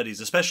lot of studies,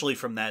 especially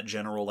from that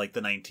general, like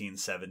the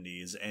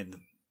 1970s and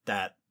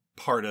that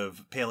part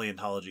of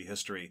paleontology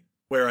history,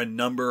 where a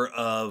number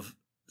of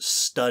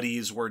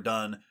studies were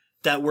done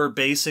that were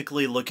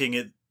basically looking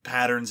at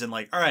patterns and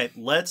like, all right,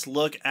 let's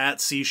look at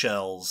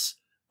seashells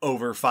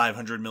over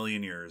 500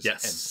 million years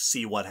Yes. and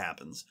see what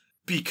happens.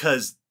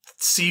 Because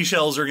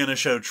seashells are going to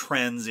show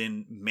trends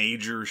in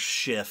major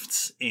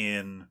shifts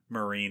in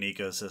marine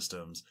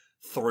ecosystems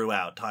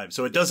throughout time.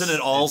 So it doesn't at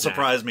all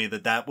surprise me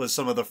that that was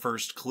some of the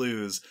first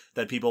clues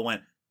that people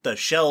went, the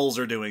shells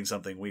are doing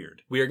something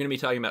weird. We are going to be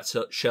talking about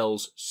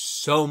shells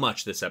so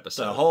much this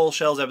episode. The whole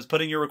shells episode.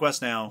 Put in your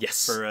request now.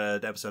 Yes. For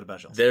an episode about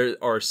shells. There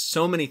are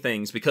so many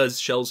things, because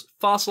shells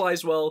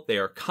fossilize well, they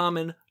are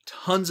common,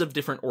 tons of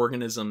different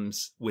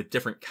organisms with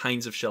different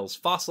kinds of shells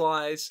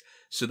fossilize,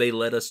 so they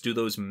let us do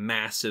those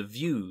massive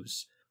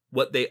views.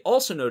 What they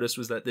also noticed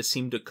was that this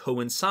seemed to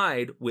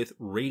coincide with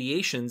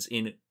radiations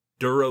in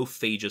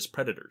durophagous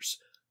predators,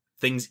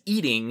 things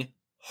eating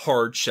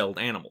hard-shelled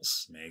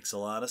animals. Makes a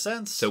lot of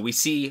sense. So we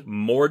see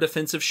more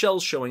defensive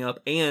shells showing up,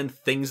 and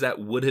things that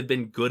would have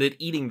been good at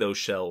eating those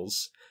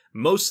shells,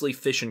 mostly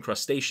fish and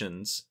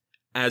crustaceans,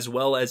 as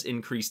well as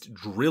increased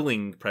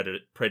drilling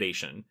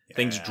predation,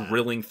 things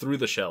drilling through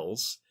the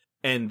shells.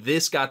 And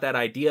this got that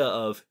idea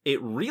of, it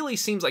really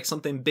seems like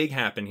something big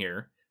happened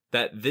here,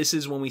 that this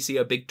is when we see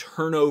a big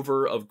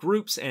turnover of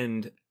groups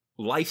and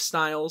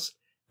lifestyles.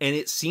 And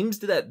it seems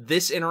that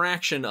this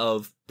interaction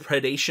of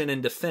predation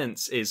and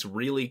defense is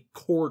really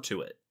core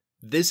to it.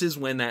 This is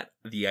when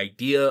the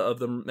idea of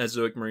the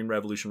Mesozoic Marine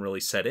Revolution really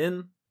set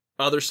in.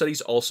 Other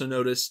studies also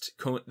noticed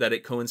that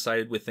it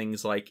coincided with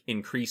things like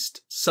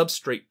increased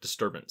substrate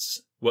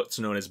disturbance, what's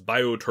known as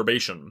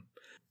bioturbation.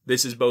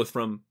 This is both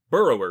from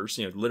burrowers,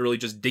 literally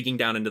just digging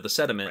down into the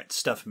sediment. Right,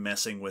 stuff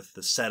messing with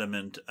the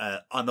sediment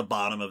on the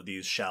bottom of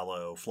these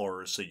shallow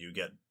floors, so you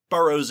get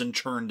burrows and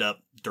churned up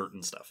dirt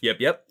and stuff.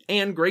 Yep.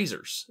 And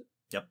grazers.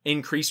 Yep.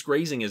 Increased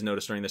grazing is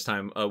noticed during this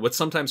time. What's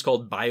sometimes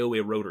called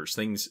bioeroders,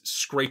 things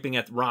scraping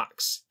at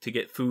rocks to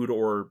get food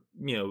or,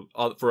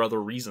 for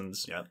other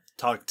reasons. Yeah.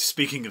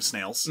 Speaking of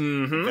snails,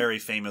 very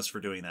famous for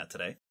doing that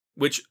today.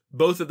 Which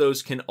both of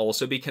those can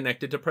also be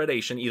connected to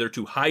predation, either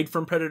to hide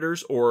from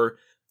predators or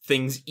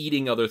things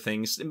eating other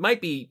things. It might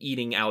be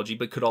eating algae,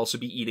 but could also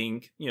be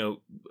eating,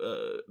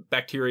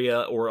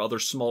 bacteria or other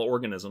small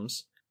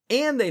organisms.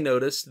 And they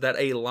noticed that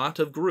a lot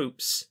of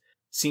groups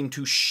seem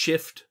to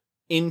shift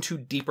into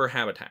deeper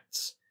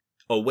habitats,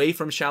 away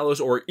from shallows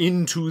or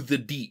into the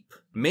deep.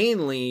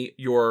 Mainly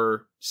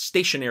your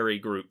stationary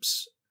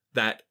groups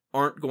that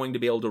aren't going to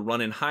be able to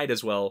run and hide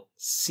as well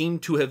seem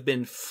to have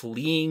been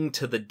fleeing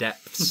to the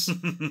depths,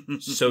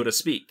 so to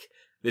speak.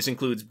 This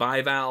includes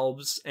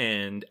bivalves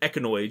and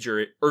echinoids,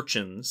 or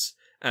urchins,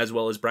 as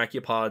well as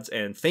brachiopods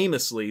and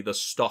famously the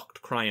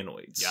stalked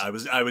crinoids. Yeah,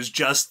 I was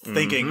just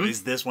thinking,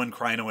 is this one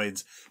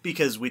crinoids?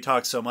 Because we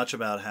talked so much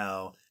about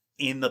how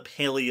in the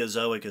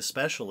Paleozoic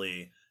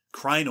especially,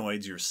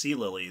 crinoids, your sea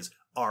lilies,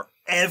 are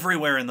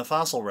everywhere in the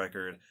fossil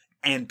record,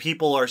 and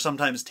people are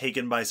sometimes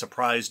taken by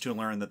surprise to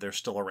learn that they're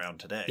still around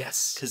today.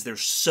 Yes. Because they're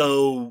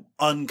so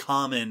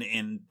uncommon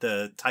in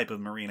the type of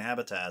marine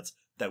habitats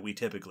that we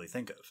typically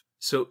think of.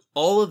 So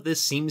all of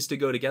this seems to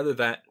go together,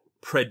 that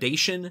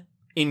predation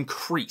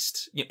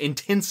increased,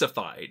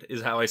 intensified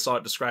is how I saw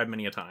it described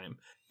many a time.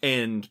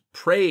 And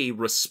prey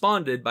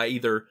responded by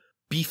either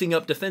beefing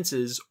up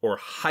defenses or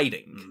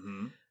hiding.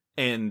 Mm-hmm.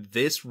 And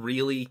this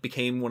really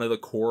became one of the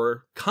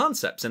core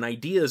concepts and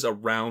ideas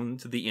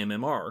around the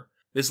MMR.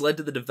 This led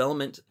to the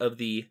development of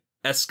the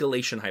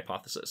escalation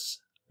hypothesis.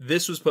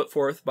 This was put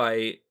forth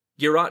by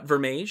Gerard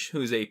Vermeij,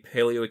 who's a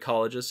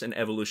paleoecologist and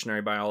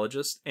evolutionary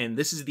biologist, and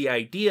this is the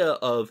idea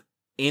of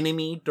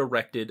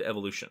enemy-directed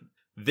evolution.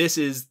 This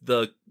is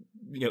the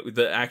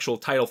actual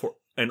title for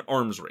an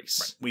arms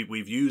race. Right.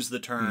 We've used the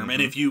term,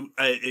 and if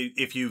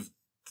you've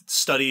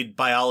studied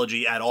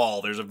biology at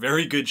all, there's a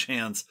very good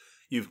chance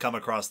you've come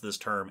across this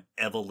term,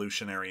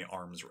 evolutionary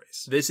arms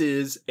race. This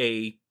is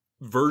a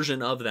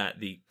version of that.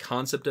 The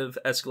concept of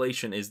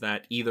escalation is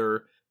that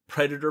either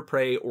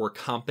predator-prey or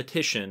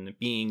competition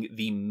being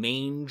the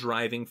main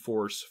driving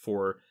force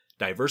for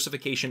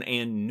diversification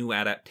and new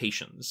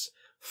adaptations,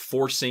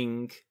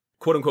 forcing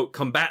quote-unquote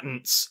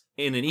combatants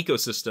in an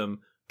ecosystem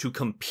to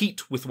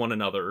compete with one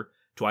another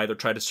to either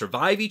try to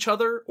survive each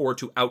other or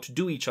to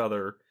outdo each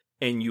other,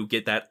 and you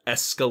get that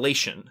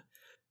escalation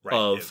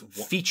of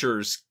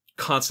features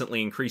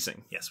constantly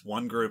increasing. Yes,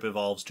 one group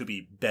evolves to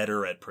be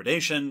better at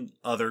predation,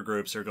 other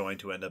groups are going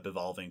to end up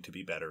evolving to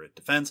be better at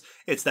defense.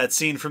 It's that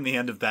scene from the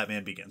end of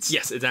Batman Begins.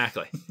 Yes,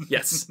 exactly.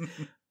 Yes.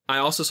 I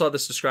also saw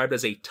this described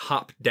as a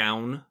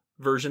top-down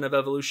version of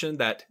evolution,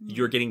 that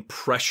you're getting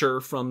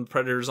pressure from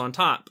predators on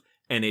top,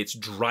 and it's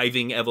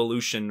driving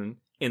evolution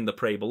in the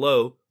prey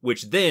below,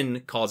 which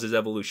then causes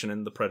evolution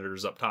in the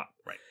predators up top.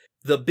 Right.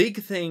 The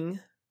big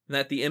thing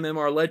that the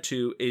MMR led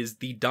to is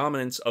the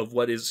dominance of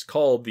what is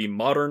called the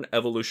modern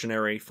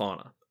evolutionary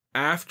fauna.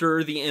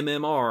 After the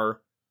MMR,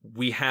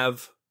 we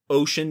have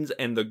oceans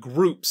and the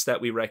groups that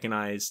we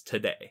recognize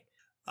today.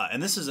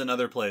 And this is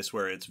another place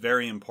where it's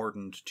very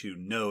important to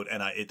note,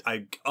 and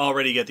I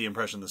already get the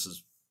impression this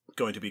is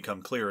going to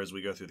become clear as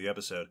we go through the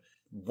episode.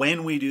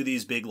 When we do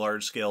these big,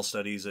 large-scale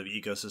studies of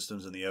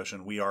ecosystems in the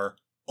ocean, we are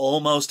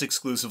almost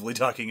exclusively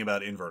talking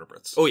about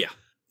invertebrates. Oh, yeah.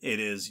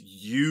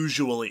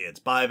 It's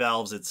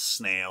bivalves, it's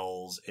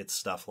snails, it's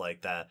stuff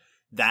like that.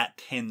 That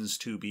tends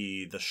to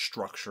be the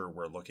structure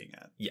we're looking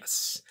at.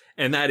 Yes.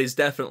 And that is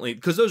definitely,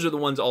 because those are the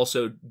ones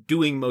also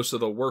doing most of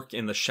the work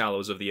in the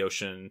shallows of the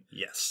ocean.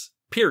 Yes.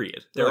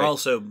 Period. They're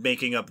also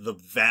making up the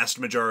vast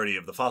majority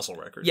of the fossil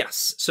record.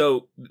 Yes.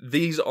 So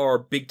these are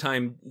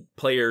big-time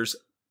players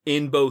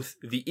in both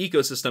the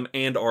ecosystem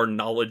and our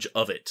knowledge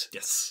of it.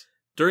 Yes.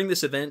 During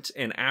this event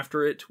and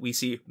after it, we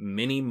see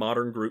many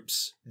modern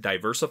groups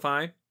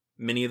diversify.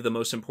 Many of the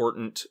most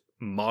important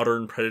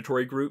modern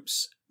predatory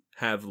groups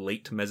have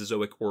late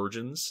Mesozoic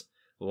origins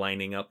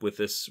lining up with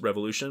this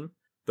revolution.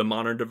 The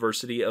modern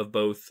diversity of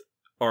both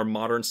our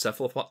modern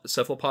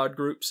cephalopod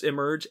groups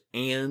emerge,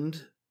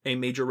 and a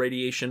major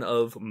radiation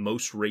of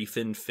most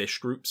ray-fin fish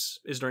groups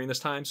is during this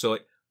time. So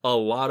a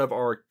lot of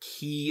our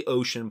key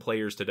ocean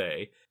players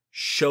today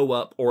show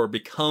up or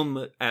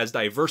become as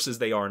diverse as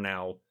they are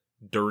now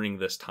during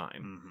this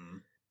time. Mm-hmm.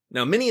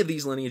 Now, many of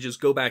these lineages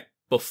go back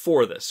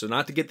before this, so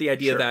not to get the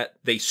idea that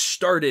they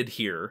started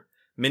here.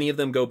 Many of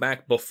them go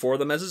back before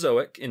the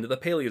Mesozoic into the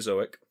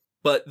Paleozoic.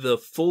 But the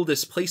full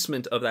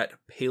displacement of that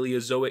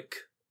Paleozoic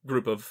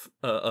group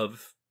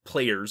of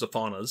players, of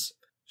faunas,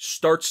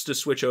 starts to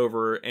switch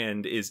over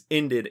and is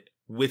ended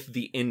with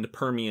the end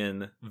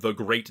Permian, the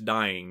Great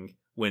Dying,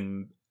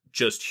 when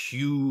just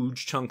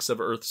huge chunks of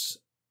Earth's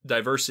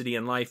diversity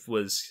and life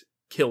was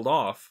killed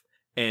off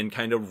and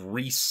kind of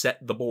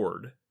reset the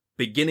board,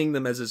 beginning the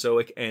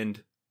Mesozoic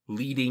and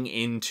leading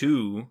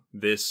into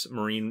this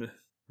marine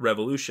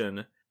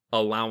revolution,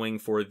 allowing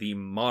for the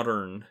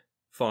modern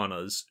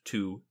faunas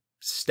to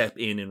step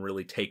in and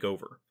really take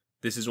over.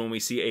 This is when we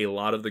see a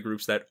lot of the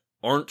groups that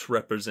aren't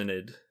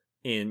represented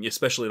in,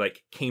 especially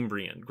like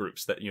Cambrian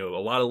groups that, a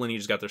lot of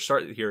lineages got their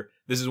start here.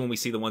 This is when we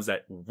see the ones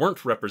that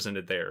weren't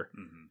represented there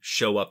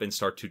show up and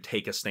start to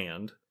take a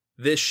stand.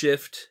 This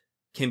shift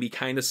can be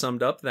kind of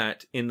summed up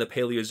that in the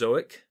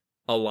Paleozoic,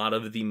 a lot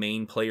of the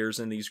main players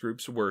in these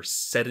groups were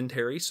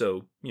sedentary,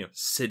 so,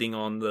 sitting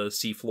on the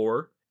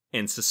seafloor,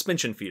 and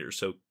suspension feeders,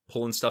 so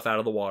pulling stuff out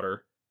of the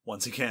water.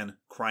 Once again,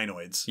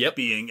 crinoids Yep.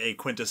 being a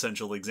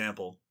quintessential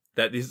example.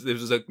 That is, there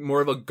was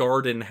more of a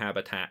garden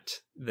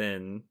habitat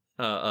than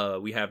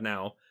we have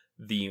now.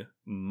 The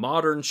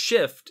modern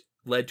shift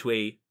led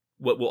to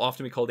what will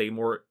often be called a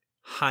more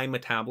high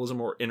metabolism,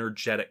 more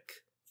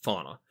energetic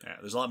fauna. Yeah,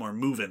 there's a lot more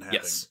moving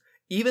happening. Yes.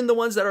 Even the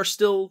ones that are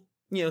still,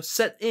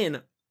 set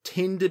in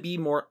tend to be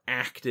more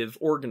active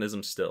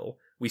organisms still.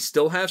 We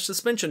still have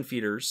suspension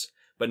feeders,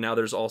 but now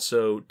there's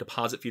also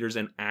deposit feeders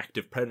and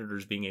active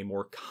predators being a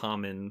more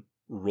common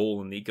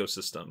role in the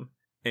ecosystem.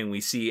 And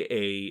we see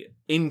a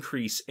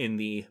increase in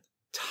the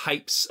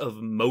types of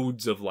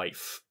modes of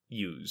life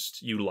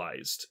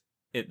utilized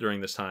during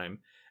this time.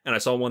 And I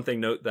saw one thing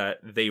note that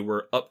they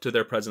were up to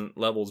their present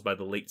levels by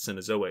the late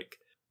Cenozoic,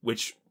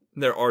 which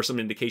there are some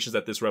indications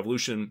that this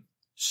revolution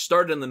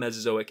started in the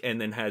Mesozoic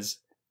and then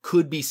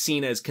could be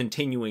seen as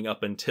continuing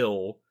up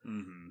until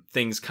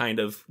things kind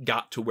of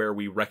got to where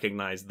we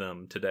recognize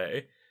them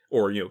today,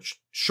 or,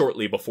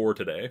 shortly before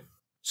today.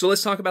 So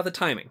let's talk about the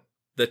timing.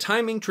 The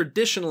timing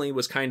traditionally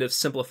was kind of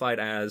simplified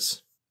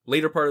as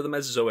later part of the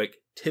Mesozoic,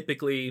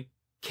 typically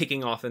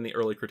kicking off in the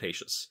early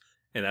Cretaceous.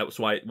 And that was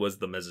why it was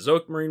the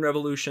Mesozoic Marine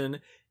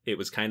Revolution. It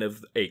was kind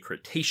of a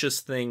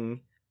Cretaceous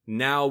thing.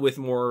 Now with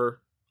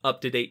more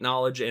up-to-date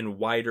knowledge and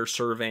wider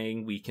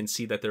surveying, we can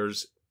see that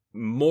there's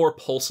more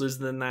pulses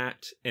than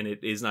that, and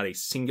it is not a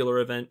singular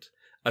event.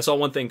 I saw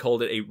one thing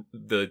called it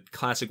the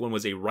classic one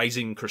was a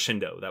rising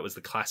crescendo. That was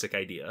the classic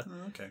idea.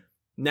 Oh, okay.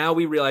 Now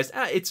we realize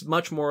it's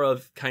much more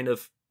of kind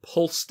of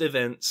pulsed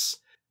events,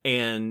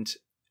 and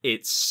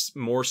it's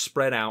more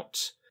spread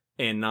out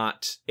and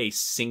not a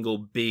single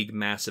big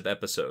massive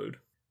episode.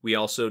 We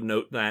also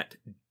note that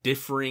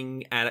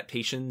differing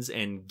adaptations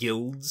and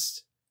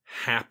guilds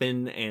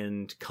happen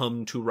and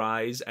come to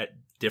rise at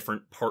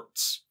different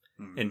parts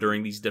and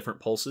during these different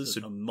pulses.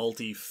 So a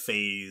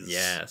multi-phase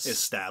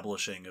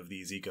establishing of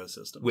these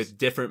ecosystems. With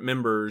different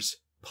members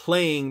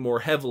playing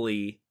more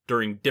heavily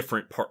during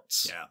different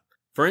parts. Yeah.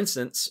 For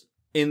instance,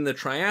 in the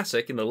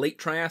late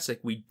Triassic,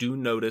 we do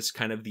notice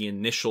kind of the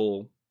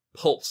initial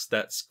pulse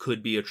that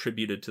could be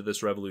attributed to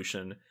this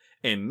revolution.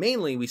 And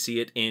mainly we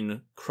see it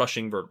in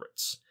crushing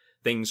vertebrates.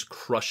 Things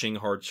crushing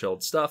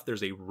hard-shelled stuff.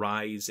 There's a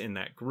rise in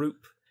that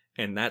group.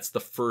 And that's the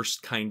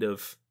first kind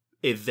of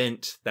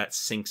event that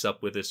syncs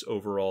up with this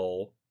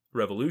overall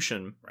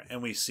revolution. Right.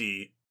 And we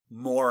see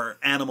more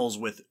animals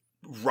with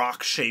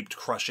rock-shaped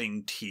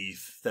crushing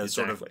teeth, those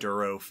sort of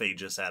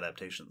durophagous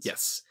adaptations.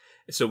 Yes.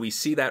 So we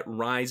see that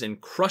rise in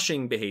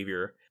crushing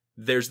behavior.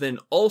 There's then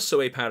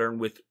also a pattern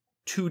with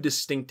two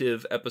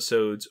distinctive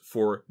episodes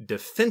for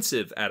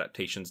defensive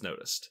adaptations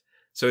noticed.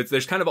 So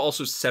there's kind of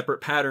also separate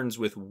patterns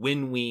with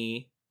when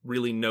we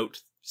really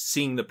note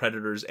seeing the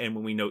predators and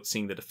when we note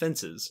seeing the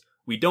defenses.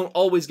 We don't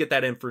always get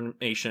that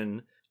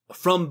information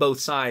from both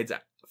sides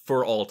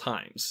for all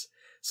times.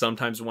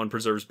 Sometimes one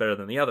preserves better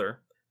than the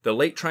other. The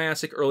late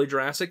Triassic, early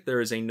Jurassic, there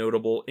is a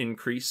notable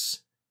increase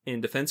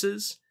in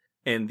defenses,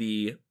 and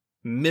the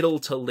middle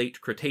to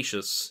late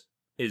Cretaceous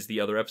is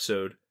the other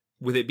episode,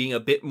 with it being a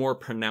bit more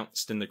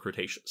pronounced in the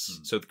Cretaceous.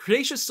 So the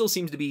Cretaceous still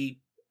seems to be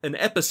an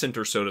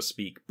epicenter, so to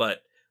speak,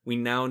 but we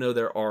now know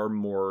there are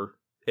more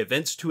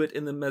events to it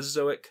in the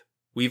Mesozoic.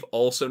 We've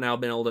also now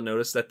been able to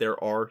notice that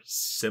there are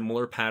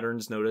similar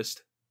patterns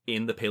noticed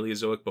in the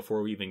Paleozoic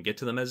before we even get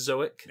to the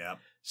Mesozoic. Yeah.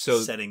 So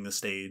setting the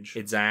stage.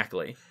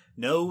 Exactly.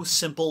 No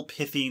simple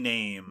pithy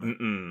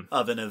name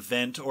of an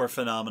event or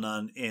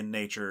phenomenon in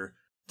nature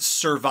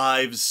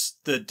survives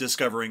the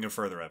discovering of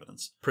further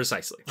evidence.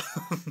 Precisely.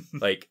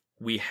 Like,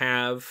 we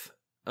have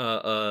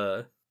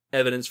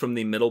evidence from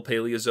the Middle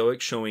Paleozoic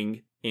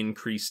showing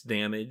increased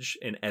damage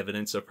and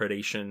evidence of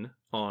predation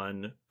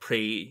on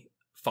prey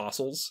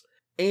fossils.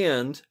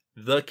 And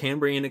the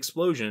Cambrian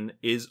explosion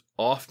is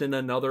often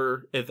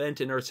another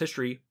event in Earth's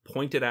history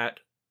pointed at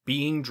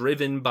being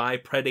driven by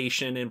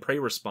predation and prey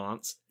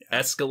response,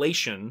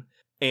 escalation,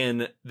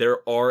 and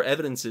there are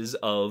evidences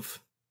of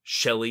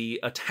shelly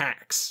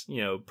attacks,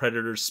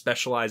 predators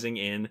specializing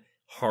in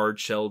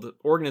hard-shelled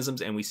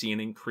organisms, and we see an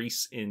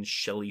increase in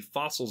shelly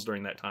fossils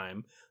during that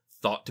time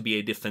thought to be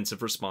a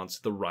defensive response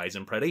to the rise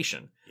in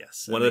predation.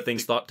 Yes. One of the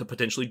things thought to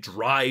potentially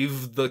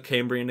drive the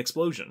Cambrian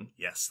explosion.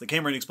 Yes, the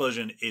Cambrian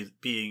explosion is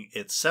being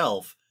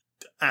itself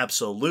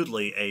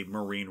absolutely a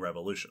marine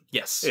revolution.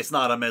 Yes. It's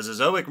not a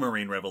Mesozoic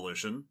marine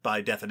revolution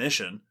by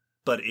definition,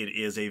 but it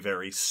is a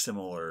very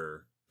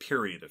similar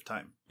period of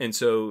time. And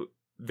so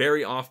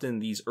very often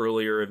these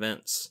earlier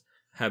events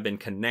have been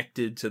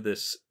connected to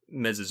this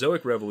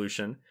Mesozoic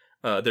revolution.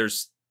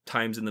 There's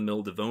times in the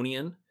Middle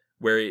Devonian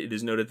where it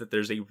is noted that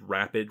there's a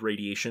rapid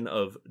radiation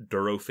of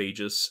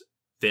durophagous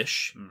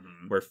fish,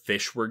 where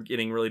fish were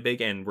getting really big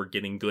and were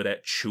getting good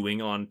at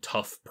chewing on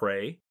tough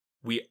prey.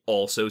 We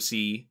also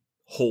see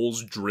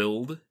holes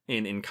drilled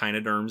in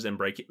echinoderms and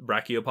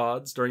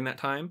brachiopods during that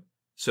time.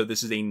 So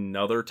this is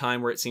another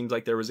time where it seems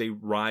like there was a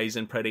rise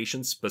in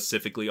predation,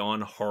 specifically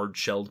on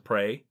hard-shelled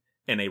prey,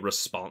 and a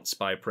response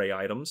by prey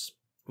items,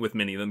 with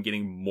many of them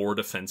getting more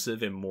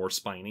defensive and more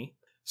spiny.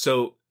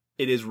 So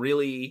it is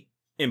really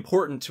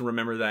important to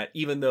remember that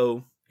even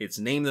though it's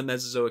named the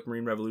Mesozoic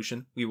Marine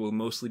Revolution, we will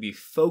mostly be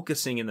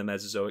focusing in the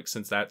Mesozoic,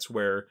 since that's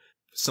where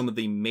some of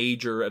the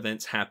major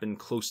events happen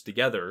close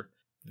together.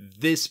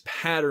 This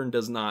pattern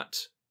does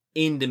not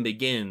end and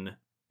begin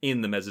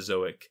in the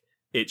Mesozoic.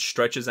 It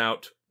stretches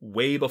out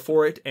way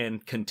before it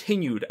and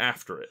continued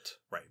after it.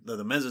 Right.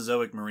 The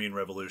Mesozoic Marine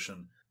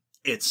Revolution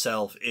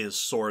itself is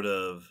sort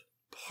of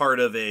part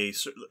of a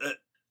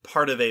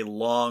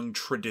long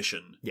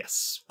tradition.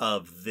 Yes.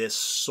 Of this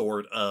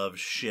sort of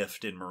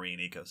shift in marine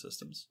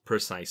ecosystems.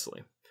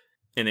 Precisely.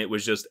 And it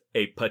was just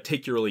a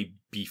particularly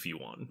beefy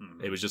one.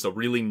 It was just a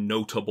really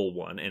notable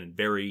one and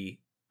very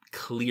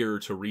clear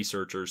to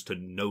researchers to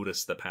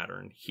notice the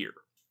pattern here.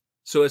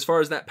 So as far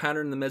as that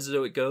pattern in the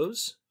Mesozoic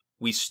goes,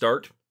 we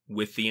start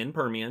with the end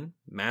Permian.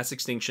 Mass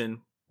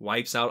extinction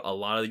wipes out a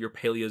lot of your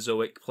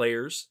Paleozoic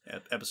players.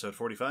 At episode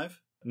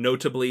 45?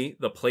 Notably,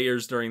 the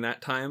players during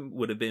that time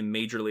would have been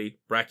majorly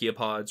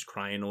brachiopods,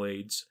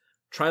 crinoids,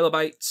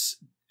 trilobites,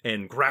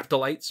 and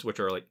graptolites, which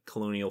are like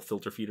colonial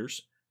filter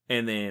feeders.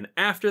 And then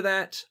after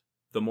that,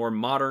 the more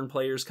modern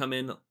players come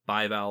in: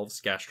 bivalves,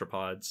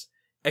 gastropods,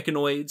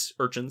 echinoids,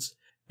 urchins,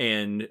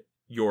 and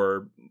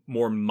your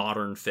more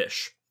modern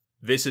fish.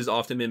 This has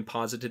often been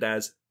posited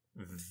as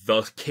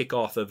the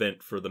kickoff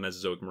event for the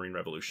Mesozoic Marine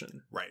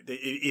Revolution. Right.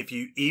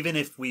 Even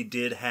if we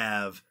did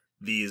have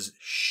these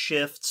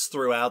shifts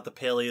throughout the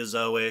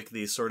Paleozoic,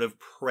 these sort of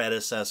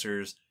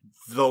predecessors,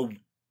 the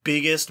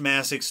biggest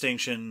mass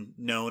extinction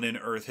known in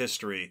Earth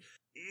history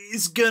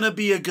is gonna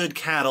be a good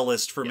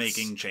catalyst for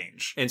making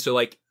change. And so,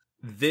 like,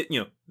 the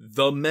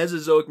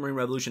Mesozoic Marine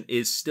Revolution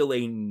is still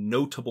a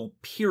notable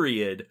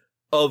period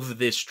of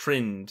this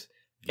trend.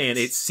 Yes. And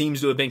it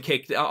seems to have been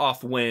kicked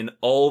off when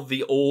all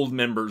the old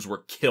members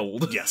were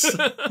killed. Yes.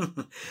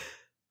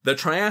 The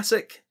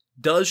Triassic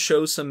does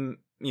show some,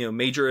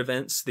 major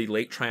events. The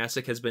late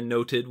Triassic has been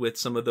noted with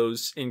some of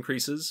those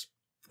increases.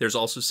 There's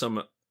also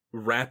some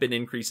rapid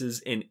increases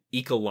in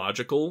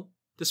ecological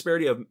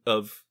disparity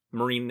of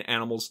marine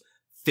animals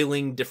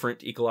filling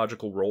different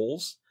ecological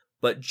roles.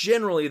 But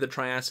generally, the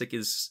Triassic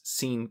is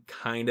seen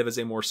kind of as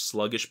a more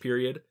sluggish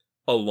period,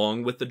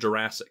 along with the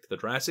Jurassic. The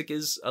Jurassic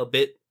is a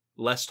bit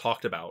less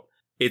talked about.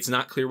 It's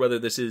not clear whether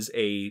this is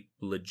a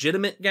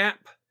legitimate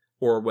gap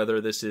or whether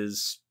this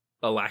is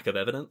a lack of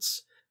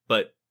evidence,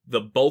 but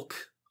the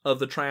bulk of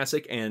the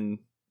Triassic and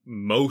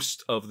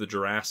most of the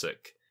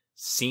Jurassic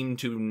seem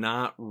to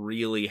not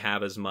really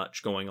have as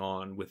much going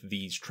on with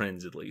these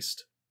trends, at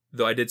least.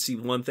 Though I did see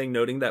one thing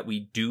noting that we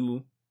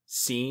do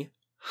see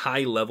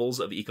high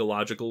levels of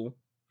ecological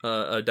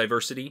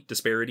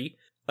disparity,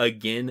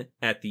 again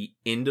at the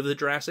end of the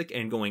Jurassic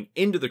and going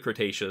into the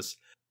Cretaceous.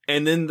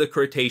 And then the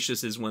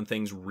Cretaceous is when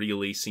things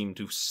really seem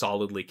to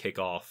solidly kick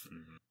off,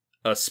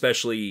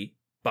 especially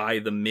by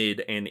the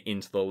mid and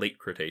into the late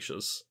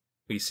Cretaceous.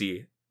 We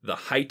see the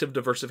height of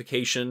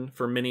diversification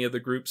for many of the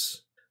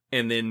groups,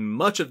 and then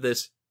much of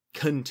this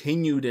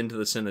continued into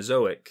the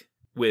Cenozoic,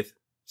 with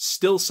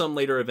still some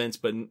later events,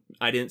 but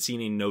I didn't see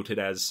any noted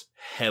as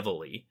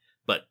heavily.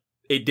 But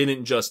it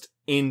didn't just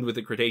end with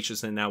the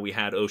Cretaceous and now we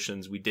had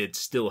oceans. We did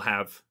still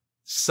have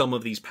some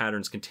of these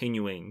patterns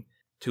continuing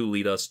to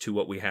lead us to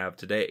what we have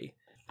today.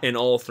 And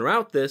all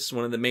throughout this,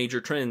 one of the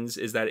major trends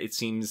is that it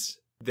seems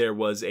there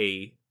was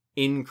a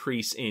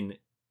increase in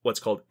what's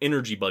called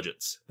energy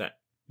budgets, that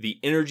the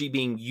energy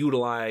being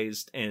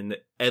utilized and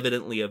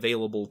evidently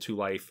available to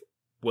life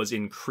was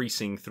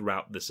increasing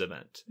throughout this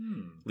event,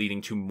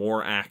 leading to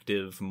more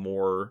active,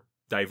 more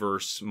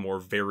diverse, more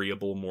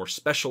variable, more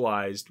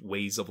specialized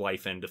ways of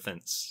life and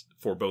defense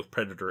for both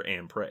predator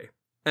and prey.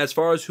 As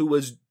far as who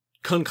was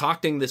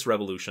concocting this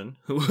revolution,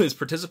 who was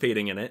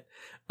participating in it,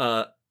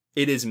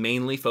 it is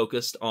mainly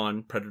focused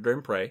on predator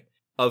and prey.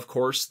 Of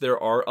course, there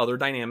are other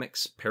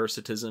dynamics,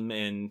 parasitism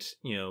and,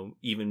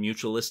 even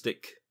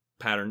mutualistic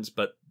patterns,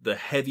 but the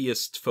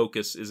heaviest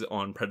focus is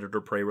on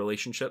predator-prey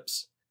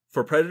relationships.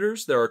 For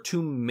predators, there are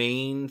two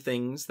main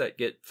things that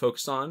get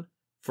focused on.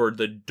 For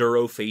the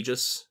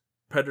durophagous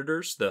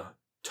predators, the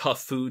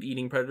tough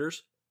food-eating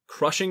predators,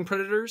 crushing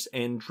predators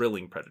and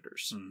drilling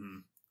predators.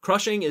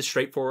 Crushing is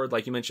straightforward,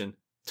 like you mentioned.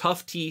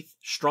 tough teeth,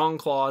 strong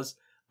claws.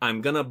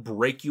 I'm gonna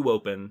break you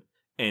open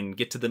and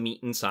get to the meat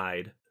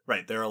inside.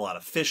 Right, there are a lot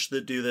of fish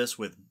that do this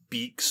with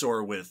beaks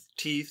or with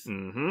teeth.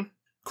 Mm-hmm.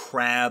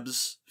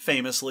 Crabs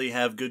famously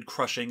have good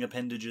crushing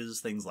appendages,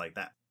 things like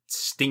that.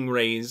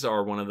 Stingrays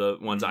are one of the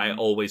ones I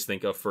always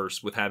think of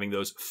first, with having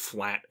those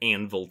flat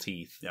anvil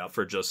teeth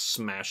for just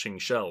smashing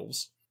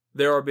shells.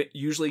 There are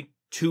usually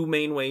two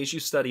main ways you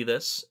study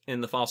this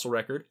in the fossil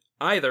record.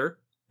 Either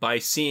by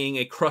seeing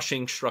a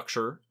crushing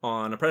structure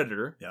on a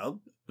predator,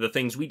 the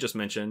things we just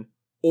mentioned,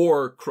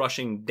 or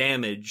crushing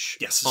damage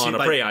on a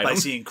prey item. By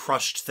seeing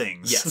crushed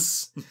things.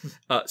 Yes.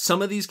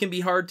 Some of these can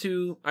be hard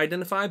to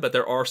identify, but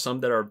there are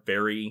some that are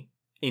very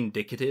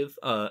indicative.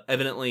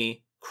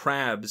 Evidently,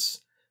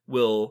 crabs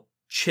will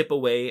chip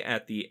away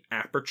at the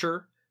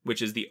aperture,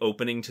 which is the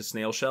opening to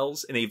snail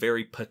shells, in a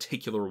very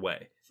particular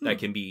way that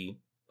can be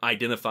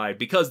identified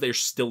because they're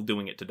still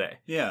doing it today.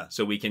 Yeah.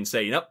 So we can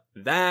say, yep,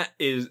 that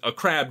is a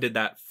crab did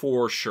that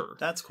for sure.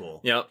 That's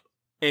cool. Yep.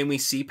 And we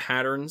see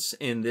patterns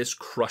in this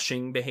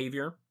crushing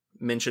behavior.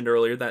 Mentioned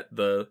earlier that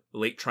the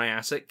late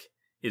Triassic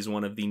is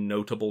one of the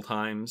notable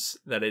times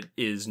that it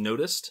is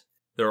noticed.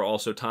 There are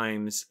also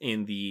times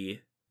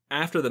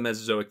after the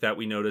Mesozoic that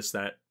we notice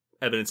that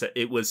evidence that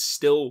it was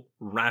still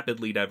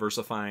rapidly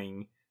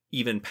diversifying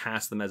even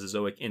past the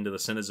Mesozoic into the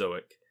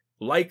Cenozoic,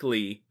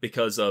 likely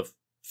because of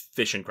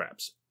fish and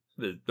crabs.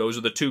 Those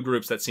are the two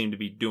groups that seem to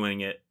be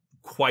doing it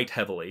quite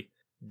heavily.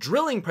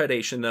 Drilling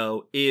predation,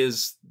 though,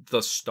 is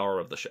the star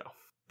of the show.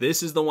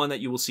 This is the one that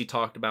you will see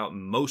talked about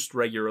most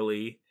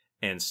regularly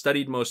and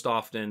studied most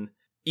often,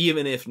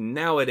 even if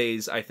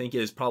nowadays I think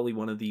it is probably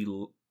one of the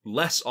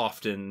less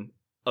often,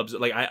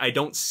 I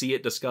don't see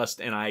it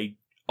discussed, and I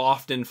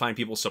often find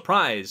people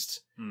surprised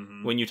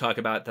when you talk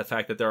about the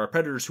fact that there are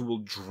predators who will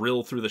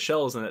drill through the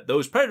shells, and that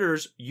those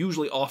predators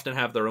usually often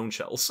have their own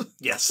shells.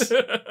 Yes.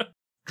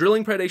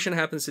 Drilling predation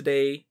happens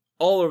today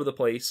all over the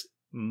place,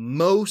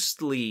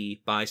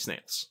 mostly by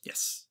snails.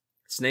 Yes.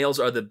 Snails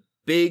are the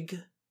big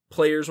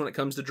players when it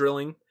comes to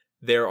drilling.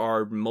 There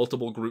are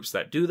multiple groups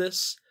that do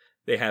this.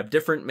 They have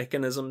different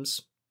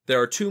mechanisms. There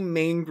are two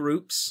main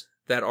groups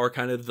that are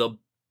kind of the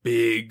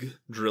big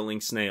drilling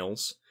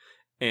snails,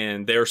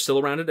 and they're still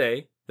around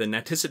today. The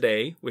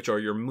Naticidae, which are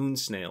your moon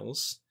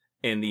snails,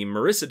 and the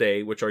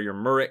Muricidae, which are your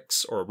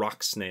murex or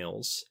rock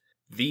snails.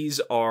 These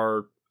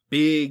are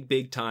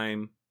big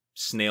time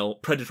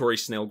predatory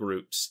snail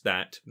groups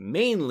that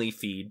mainly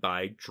feed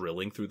by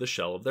drilling through the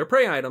shell of their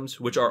prey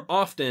items, which are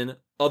often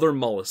other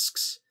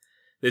mollusks.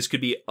 This could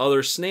be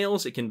other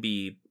snails. It can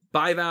be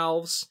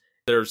bivalves.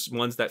 There's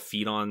ones that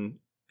feed on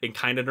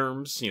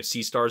echinoderms,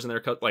 sea stars in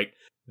their cut.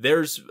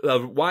 There's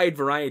a wide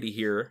variety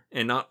here,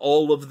 and not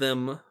all of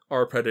them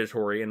are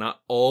predatory, and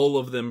not all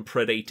of them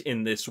predate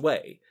in this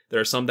way. There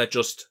are some that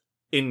just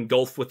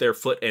engulf with their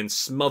foot and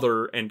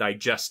smother and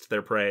digest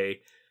their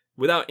prey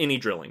without any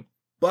drilling.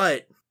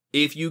 But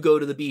if you go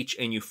to the beach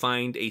and you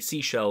find a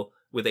seashell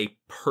with a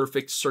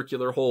perfect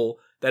circular hole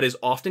that is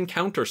often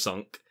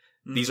countersunk,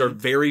 these are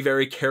very,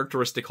 very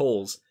characteristic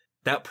holes,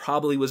 that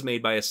probably was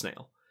made by a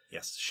snail.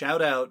 Yes.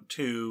 Shout out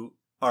to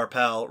our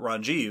pal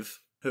Ranjiv,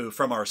 who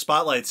from our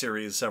Spotlight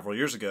series several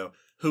years ago,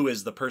 who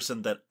is the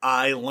person that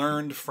I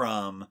learned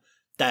from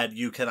that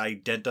you can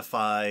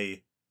identify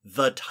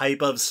the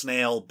type of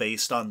snail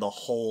based on the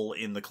hole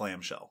in the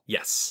clamshell.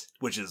 Yes.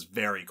 Which is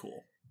very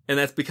cool. And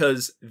that's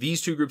because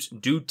these two groups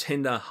do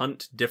tend to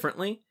hunt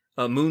differently.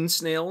 Moon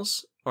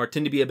snails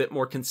tend to be a bit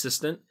more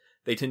consistent.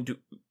 They tend to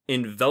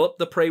envelop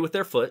the prey with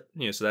their foot,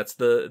 so that's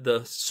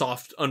the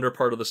soft under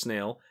part of the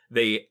snail.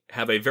 They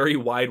have a very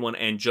wide one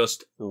and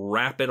just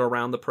wrap it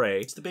around the prey.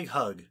 It's the big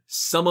hug.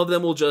 Some of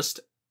them will just,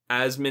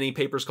 as many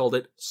papers called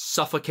it,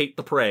 suffocate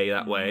the prey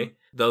that way.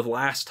 The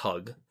last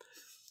hug.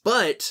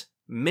 But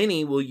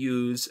many will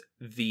use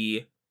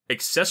the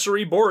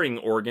accessory boring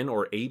organ,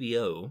 or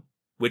ABO,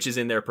 which is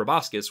in their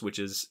proboscis, which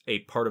is a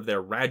part of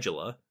their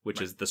radula, which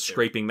is the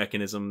scraping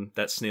mechanism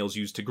that snails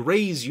use to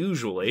graze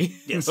usually.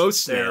 Yes,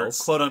 most snails.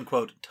 Their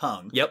quote-unquote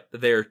tongue. Yep,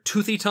 their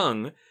toothy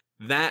tongue.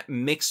 That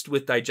mixed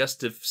with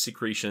digestive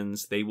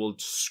secretions, they will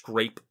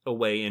scrape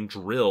away and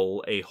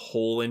drill a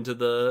hole into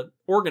the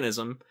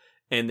organism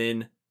and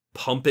then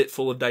pump it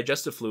full of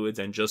digestive fluids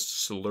and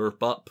just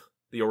slurp up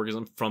the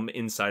organism from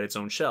inside its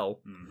own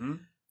shell.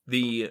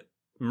 The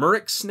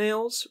murex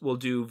snails will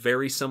do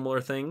very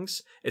similar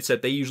things,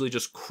 except they usually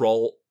just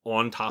crawl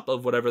on top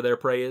of whatever their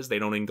prey is. They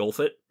don't engulf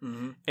it.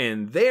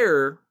 And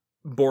their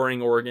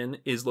boring organ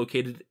is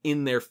located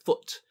in their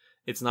foot.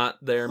 It's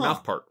not their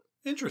mouth part.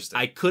 Interesting.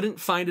 I couldn't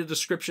find a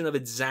description of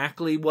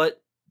exactly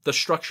what the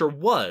structure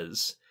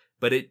was,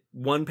 but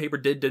one paper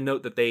did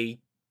denote that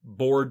they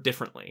bore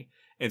differently.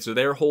 And so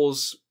their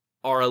holes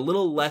are a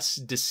little less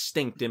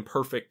distinct and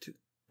perfect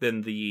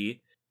than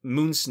the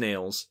moon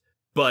snails,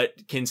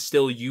 but can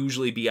still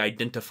usually be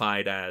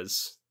identified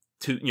as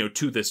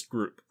to this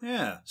group.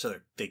 Yeah, so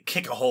they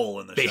kick a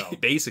hole in the shell.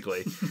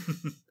 Basically.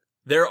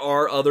 There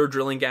are other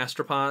drilling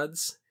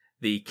gastropods.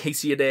 The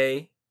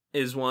Casiidae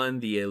is one.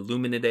 The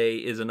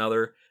Illuminidae is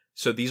another.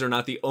 So these are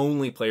not the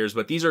only players,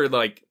 but these are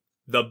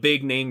the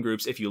big name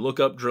groups, if you look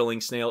up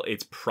drilling snail,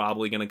 it's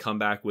probably going to come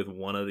back with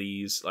one of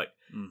these. Like,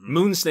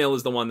 moon snail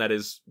is the one that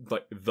is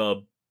like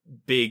the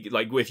big,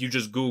 like if you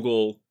just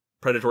Google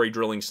predatory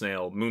drilling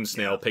snail, moon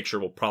snail picture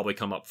will probably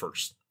come up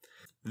first.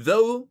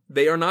 Though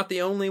they are not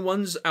the only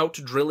ones out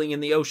drilling in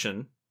the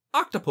ocean,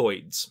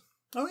 octopoids.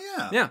 Oh,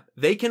 yeah. Yeah,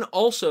 they can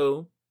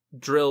also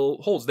drill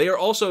holes. They are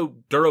also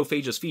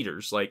durophagous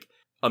feeders, like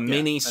a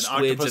mini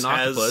squids and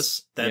octopus.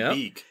 Has that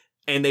beak.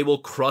 And they will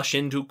crush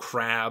into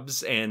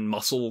crabs and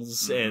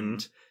mussels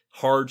and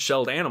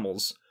hard-shelled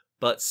animals.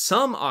 But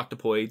some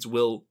octopoids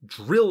will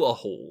drill a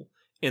hole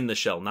in the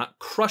shell, not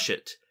crush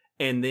it,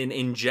 and then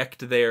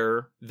inject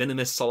their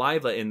venomous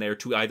saliva in there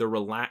to either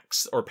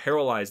relax or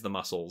paralyze the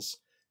muscles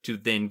to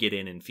then get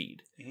in and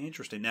feed.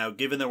 Interesting. Now,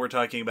 given that we're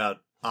talking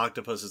about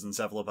octopuses and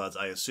cephalopods,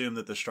 I assume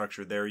that the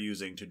structure they're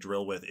using to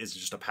drill with is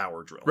just a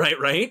power drill.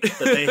 Right. That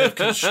they have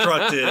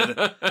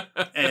constructed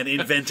and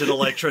invented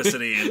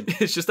electricity. And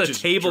it's just a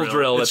table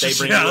drill that they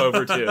bring you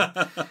over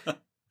to.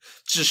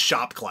 It's just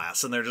shop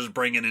class, and they're just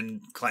bringing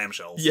in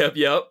clamshells.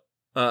 Yep.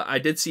 I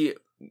did see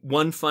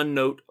one fun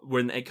note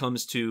when it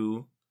comes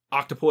to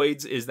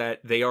octopoids is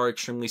that they are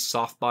extremely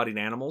soft-bodied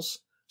animals.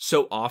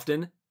 So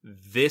often,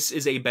 this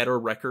is a better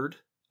record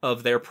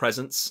of their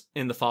presence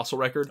in the fossil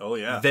record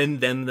than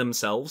them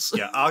themselves.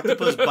 Yeah,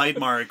 octopus bite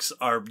marks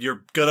are,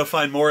 you're gonna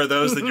find more of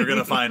those than you're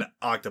gonna find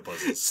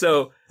octopuses.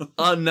 So,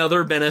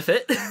 another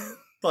benefit.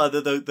 Well,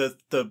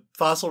 the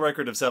fossil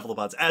record of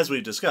cephalopods, as we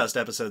discussed,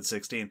 episode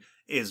 16,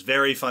 is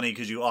very funny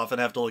because you often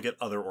have to look at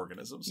other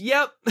organisms.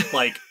 Yep.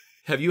 Like,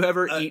 have you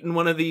ever eaten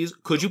one of these?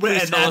 Could you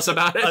please tell us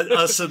about it?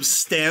 A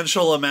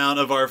substantial amount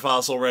of our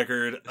fossil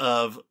record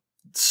of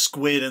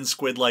squid and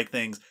squid-like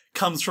things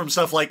comes from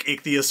stuff like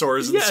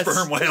ichthyosaurs and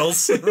sperm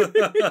whales.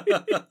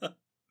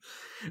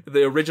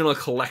 The original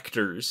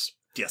collectors.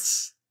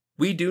 Yes.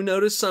 We do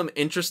notice some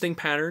interesting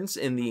patterns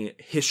in the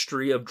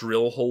history of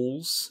drill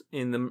holes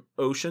in the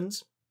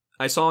oceans.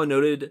 I saw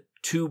noted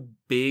 2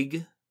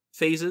 big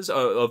phases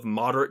of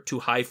moderate to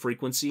high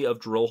frequency of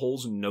drill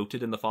holes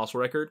noted in the fossil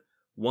record.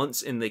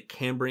 Once in the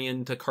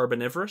Cambrian to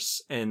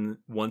Carboniferous, and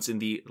once in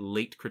the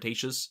late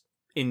Cretaceous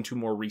into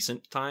more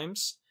recent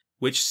times,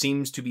 which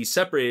seems to be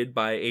separated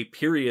by a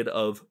period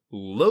of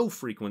low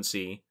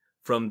frequency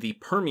from the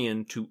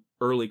Permian to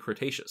early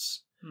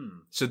Cretaceous.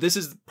 So this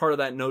is part of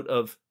that note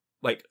of,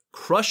 like,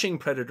 crushing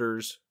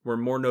predators were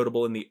more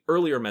notable in the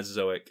earlier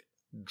Mesozoic.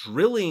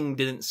 Drilling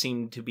didn't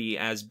seem to be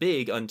as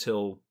big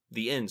until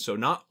the end. So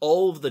not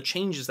all of the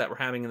changes that we're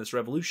having in this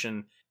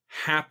revolution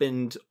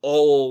happened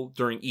all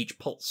during each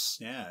pulse.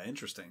 Yeah,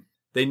 interesting.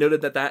 They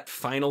noted that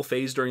final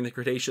phase during the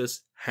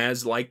Cretaceous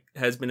has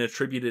been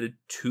attributed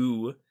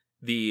to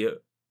the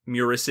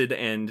Muricid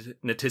and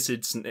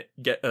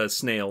Cnidicid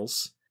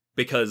snails,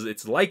 because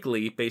it's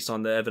likely, based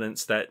on the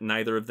evidence, that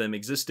neither of them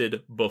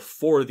existed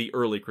before the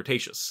early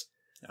Cretaceous.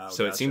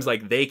 So it seems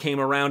like they came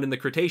around in the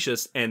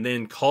Cretaceous and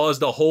then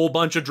caused a whole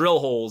bunch of drill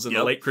holes in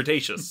the late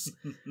Cretaceous.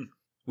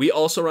 We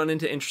also run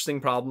into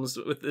interesting problems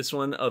with this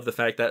one of the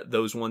fact that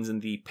those ones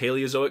in the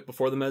Paleozoic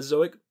before the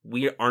Mesozoic,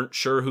 we aren't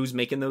sure who's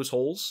making those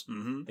holes.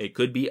 It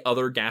could be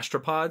other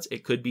gastropods.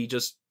 It could be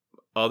just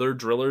other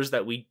drillers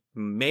that we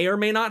may or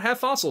may not have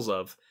fossils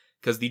of,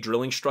 because the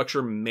drilling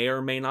structure may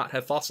or may not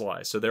have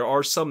fossilized. So there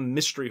are some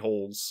mystery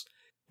holes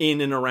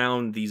in and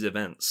around these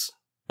events.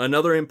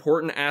 Another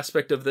important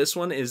aspect of this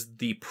one is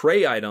the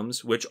prey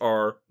items, which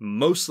are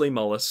mostly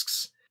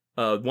mollusks.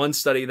 One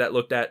study that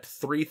looked at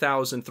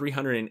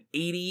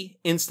 3,380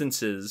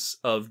 instances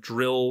of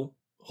drill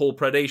hole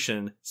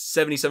predation,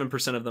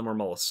 77% of them are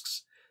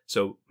mollusks.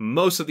 So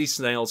most of these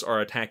snails are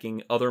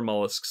attacking other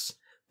mollusks,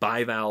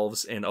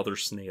 bivalves, and other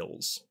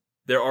snails.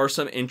 There are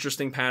some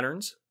interesting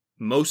patterns.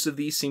 Most of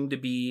these seem to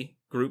be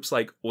groups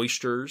like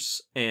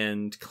oysters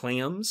and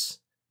clams,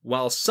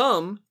 while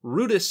some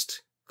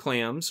rudist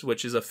clams,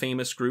 which is a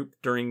famous group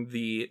during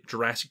the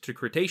Jurassic to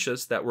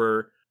Cretaceous, that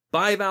were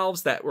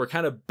bivalves that were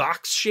kind of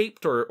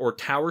box-shaped or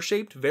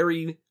tower-shaped,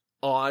 very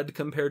odd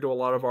compared to a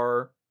lot of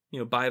our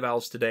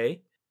bivalves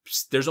today.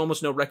 There's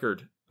almost no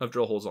record of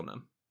drill holes on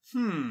them.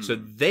 So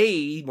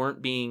they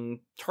weren't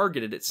being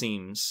targeted, it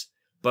seems.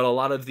 But a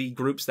lot of the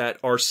groups that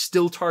are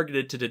still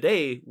targeted to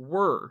today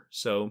were.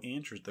 So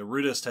interesting. The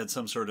rudist had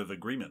some sort of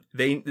agreement.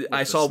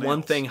 I saw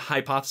one thing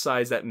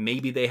hypothesize that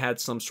maybe they had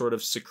some sort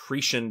of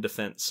secretion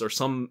defense or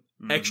some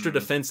extra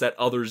defense that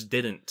others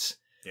didn't.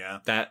 Yeah.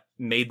 That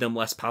made them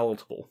less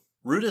palatable.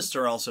 Rudists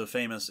are also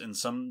famous in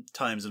some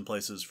times and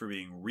places for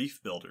being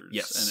reef builders.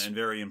 Yes. And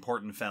very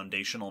important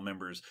foundational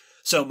members.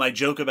 So my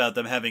joke about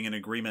them having an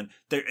agreement,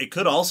 it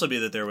could also be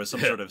that there was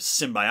some sort of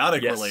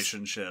symbiotic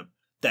relationship,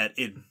 that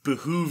it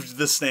behooved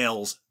the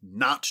snails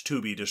not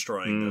to be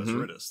destroying those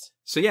rudists.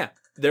 So yeah,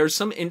 there's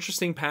some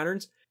interesting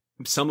patterns,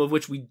 some of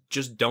which we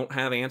just don't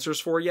have answers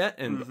for yet,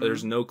 and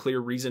there's no clear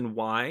reason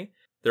why.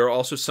 There are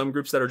also some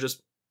groups that are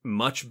just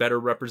much better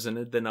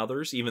represented than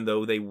others, even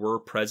though they were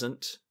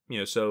present.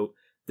 So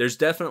there's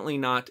definitely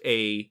not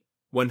a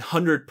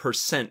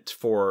 100%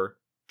 for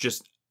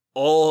just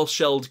all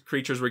shelled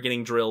creatures were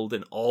getting drilled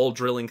and all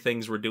drilling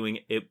things were doing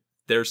it.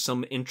 there's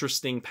some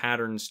interesting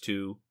patterns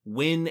to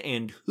when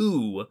and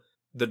who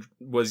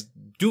was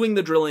doing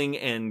the drilling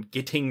and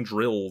getting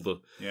drilled.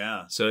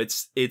 Yeah. So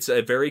it's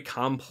a very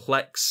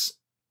complex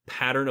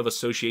pattern of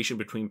association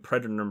between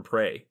predator and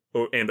prey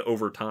and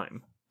over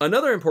time.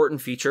 Another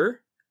important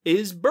feature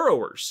is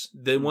burrowers,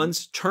 the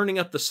ones turning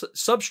up the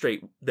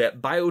substrate.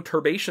 That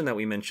bioturbation that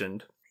we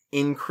mentioned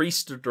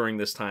increased during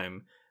this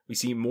time. We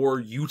see more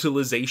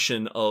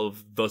utilization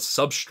of the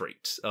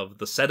substrate, of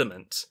the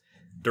sediment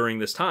during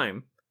this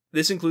time.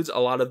 This includes a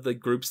lot of the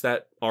groups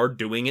that are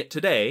doing it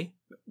today.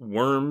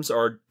 Worms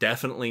are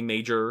definitely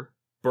major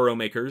burrow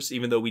makers,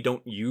 even though we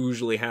don't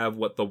usually have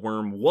what the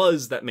worm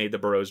was that made the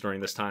burrows during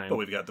this time. But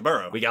we've got the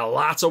burrow. We got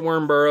lots of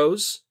worm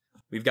burrows.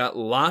 We've got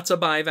lots of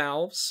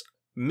bivalves.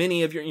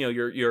 Many of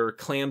your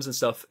clams and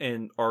stuff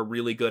are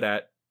really good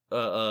at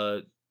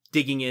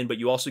digging in, but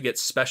you also get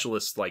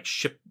specialists like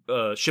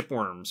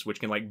shipworms, which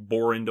can like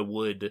bore into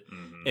wood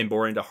and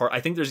bore into hard. I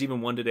think there's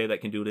even one today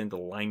that can do it into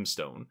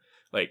limestone.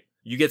 Like,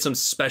 you get some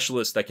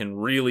specialists that can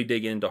really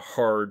dig into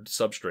hard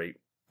substrate.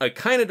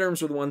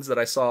 Echinoderms were the ones that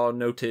I saw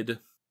noted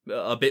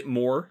a bit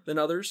more than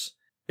others,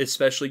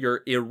 especially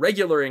your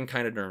irregular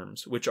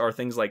echinoderms, which are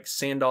things like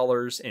sand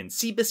dollars and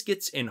sea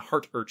biscuits and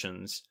heart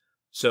urchins.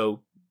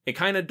 So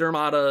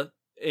echinodermata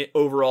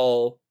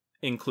overall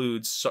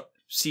includes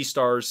sea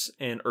stars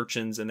and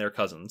urchins and their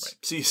cousins.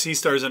 Right. Sea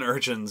stars and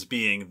urchins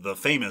being the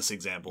famous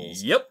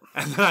examples. Yep.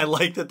 And then I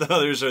like that the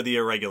others are the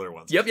irregular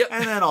ones. Yep.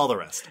 And then all the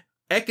rest.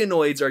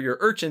 Echinoids are your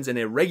urchins, and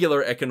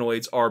irregular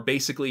echinoids are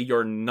basically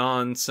your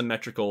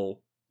non-spherical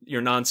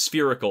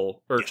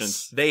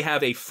urchins. Yes. They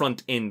have a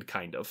front end,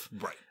 kind of.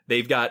 Right.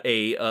 They've got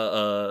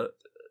a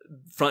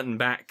front and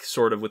back,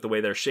 sort of, with the way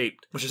they're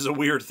shaped. Which is a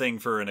weird thing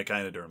for an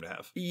echinoderm to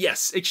have.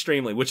 Yes,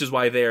 extremely, which is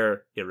why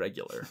they're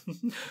irregular.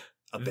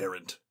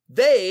 Aberrant.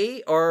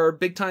 They are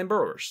big-time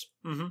burrowers.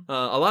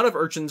 A lot of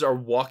urchins are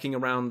walking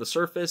around the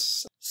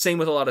surface. Same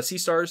with a lot of sea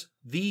stars.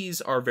 These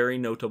are very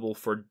notable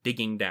for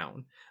digging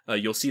down.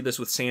 You'll see this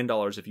with sand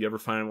dollars. If you ever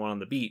find one on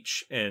the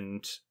beach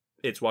and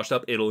it's washed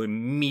up, it'll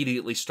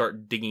immediately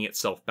start digging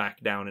itself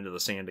back down into the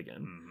sand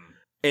again.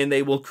 And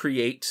they will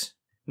create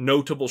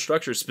notable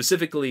structures,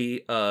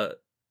 specifically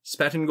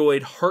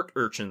spatangoid heart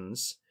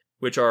urchins,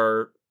 which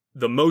are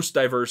the most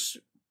diverse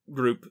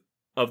group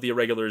of the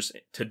irregulars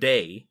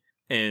today,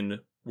 and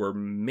were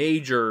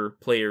major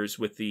players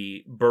with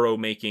the burrow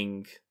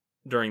making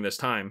during this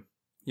time.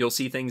 You'll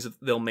see things,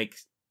 they'll make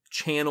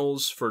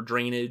channels for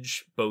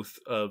drainage, both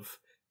of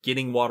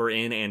getting water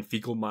in and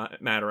fecal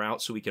matter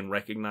out, so we can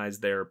recognize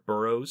their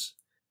burrows.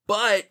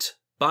 But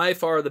by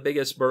far the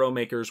biggest burrow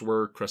makers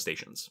were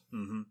crustaceans.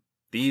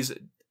 These,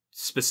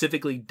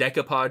 specifically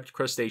decapod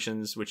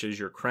crustaceans, which is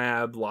your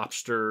crab,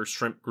 lobster,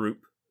 shrimp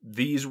group,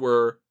 these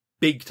were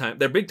big time.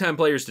 They're big time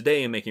players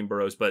today in making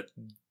burrows, but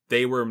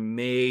they were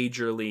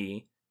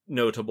majorly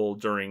notable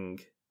during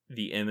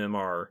the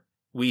MMR.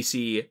 We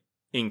see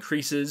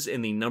increases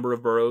in the number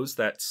of burrows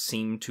that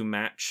seem to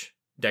match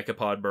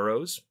decapod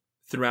burrows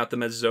throughout the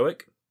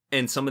Mesozoic,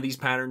 and some of these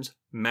patterns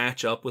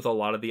match up with a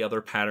lot of the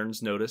other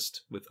patterns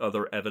noticed with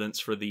other evidence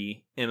for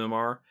the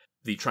MMR.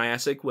 The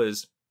Triassic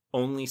was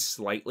only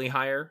slightly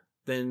higher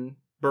than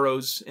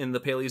burrows in the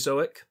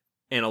Paleozoic,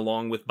 and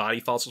along with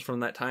body fossils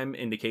from that time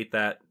indicate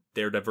that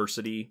their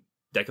diversity,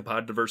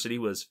 decapod diversity,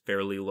 was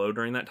fairly low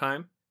during that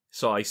time.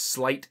 Saw a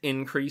slight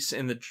increase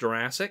in the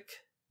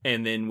Jurassic,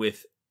 and then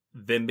with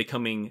them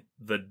becoming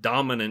the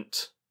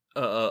dominant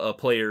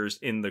players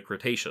in the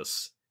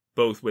Cretaceous,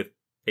 both with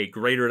a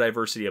greater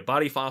diversity of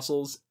body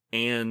fossils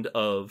and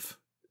of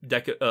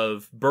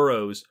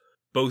burrows,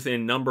 both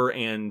in number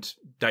and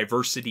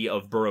diversity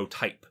of burrow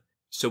type.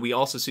 So we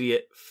also see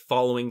it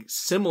following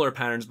similar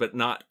patterns, but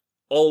not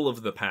all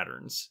of the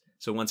patterns.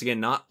 So once again,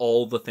 not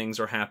all the things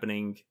are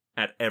happening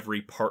at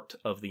every part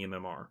of the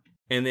MMR.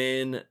 And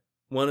then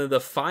one of the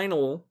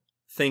final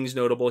things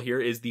notable here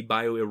is the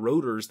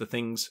bioeroders, the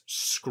things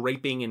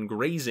scraping and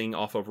grazing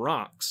off of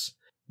rocks.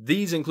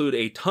 These include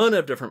a ton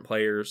of different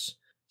players.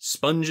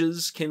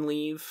 Sponges can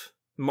leave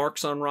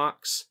marks on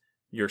rocks.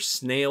 Your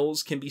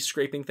snails can be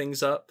scraping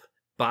things up.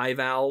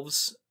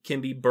 Bivalves can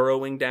be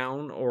burrowing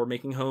down or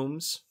making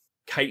homes.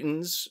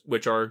 Chitons,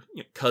 which are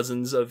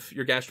cousins of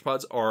your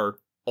gastropods, are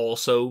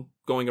also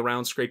going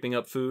around scraping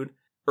up food.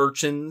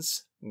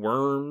 Urchins,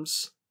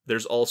 worms.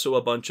 There's also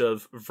a bunch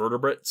of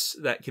vertebrates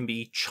that can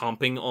be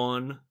chomping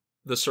on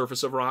the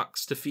surface of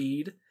rocks to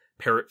feed.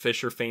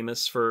 Parrotfish are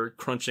famous for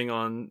crunching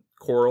on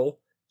coral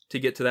to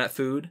get to that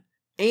food.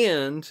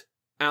 And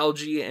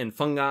algae and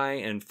fungi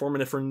and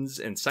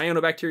foraminifers and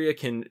cyanobacteria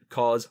can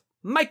cause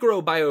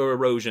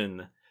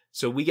microbioerosion.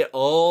 So we get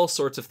all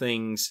sorts of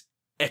things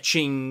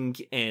etching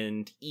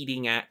and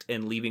eating at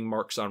and leaving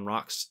marks on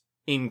rocks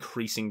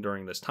increasing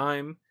during this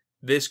time.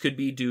 This could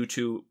be due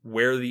to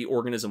where the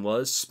organism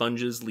was.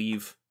 Sponges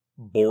leave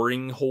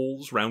boring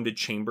holes, rounded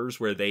chambers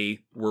where they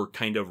were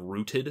kind of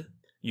rooted.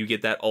 You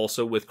get that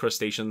also with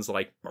crustaceans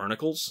like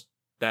barnacles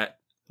that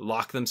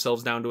lock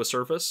themselves down to a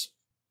surface.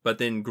 But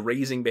then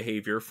grazing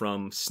behavior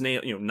from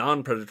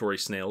non-predatory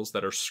snails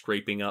that are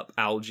scraping up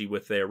algae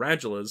with their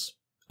radulas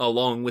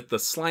along with the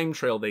slime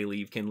trail they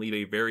leave, can leave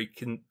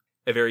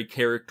a very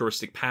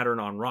characteristic pattern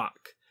on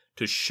rock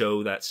to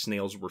show that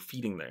snails were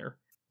feeding there.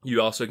 You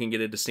also can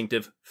get a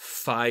distinctive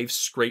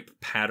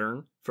 5-scrape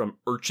pattern from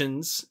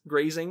urchins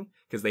grazing,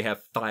 because they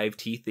have 5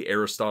 teeth, the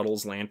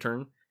Aristotle's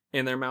lantern,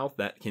 in their mouth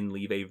that can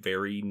leave a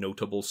very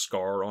notable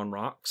scar on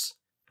rocks.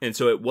 And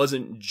so it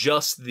wasn't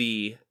just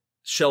the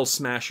shell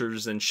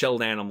smashers and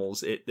shelled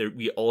animals.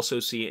 We also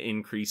see an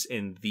increase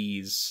in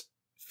these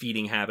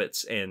feeding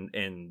habits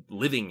and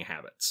living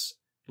habits,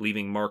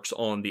 leaving marks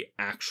on the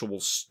actual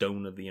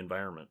stone of the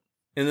environment.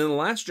 And then the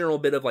last general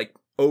bit of like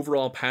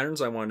overall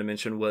patterns I wanted to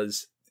mention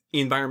was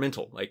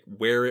environmental, like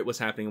where it was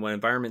happening, what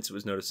environments it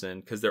was noticed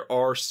in, because there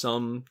are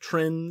some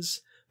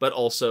trends, but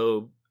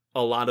also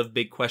a lot of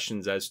big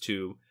questions as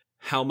to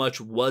how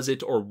much was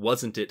it or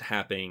wasn't it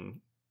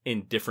happening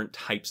in different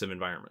types of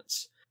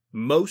environments.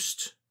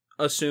 Most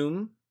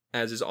assume,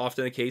 as is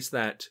often the case,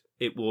 that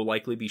it will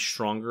likely be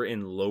stronger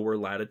in lower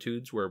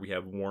latitudes where we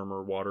have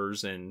warmer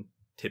waters and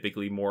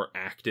typically more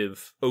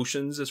active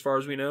oceans as far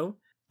as we know.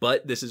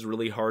 But this is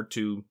really hard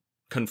to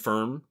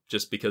confirm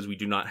just because we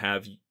do not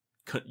have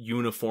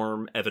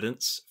uniform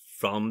evidence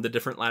from the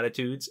different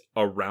latitudes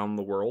around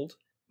the world.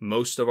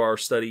 Most of our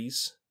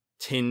studies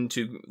tend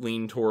to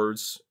lean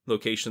towards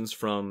locations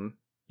from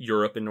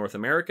Europe and North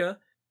America,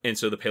 and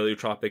so the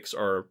paleotropics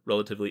are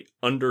relatively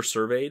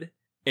undersurveyed,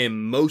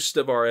 and most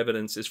of our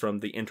evidence is from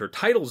the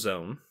intertidal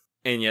zone,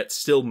 and yet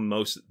still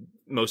most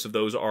of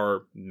those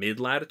are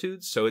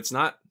mid-latitudes, so it's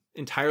not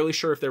entirely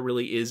sure if there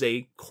really is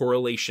a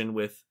correlation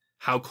with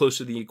how close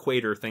to the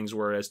equator things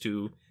were as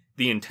to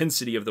the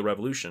intensity of the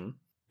revolution.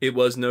 It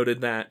was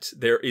noted that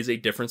there is a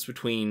difference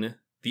between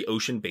the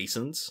ocean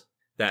basins,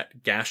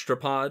 that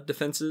gastropod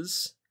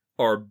defenses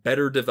are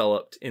better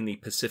developed in the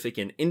Pacific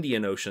and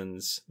Indian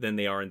Oceans than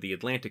they are in the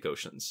Atlantic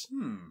Oceans.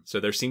 So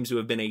there seems to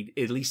have been a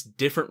at least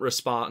different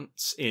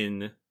response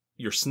in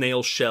your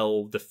snail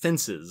shell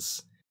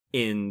defenses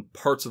in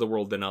parts of the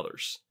world than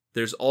others.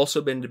 There's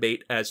also been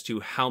debate as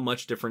to how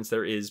much difference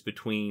there is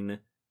between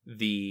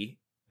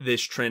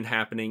this trend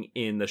happening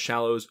in the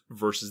shallows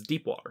versus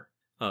deep water.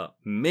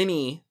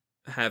 Many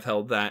have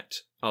held that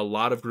a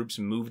lot of groups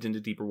moved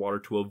into deeper water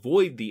to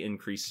avoid the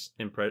increase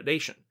in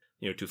predation,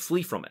 to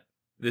flee from it.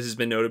 This has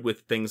been noted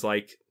with things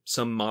like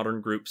some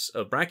modern groups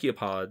of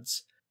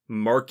brachiopods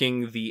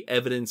marking the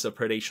evidence of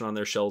predation on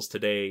their shells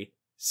today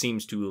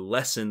seems to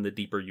lessen the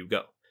deeper you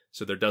go.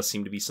 So there does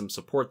seem to be some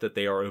support that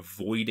they are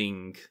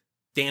avoiding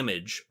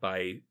damage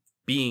by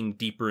being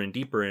deeper and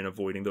deeper and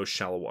avoiding those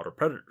shallow water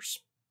predators.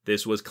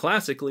 This was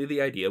classically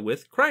the idea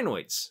with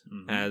crinoids,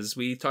 as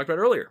we talked about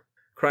earlier.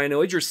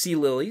 Crinoids, or sea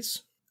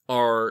lilies,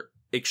 are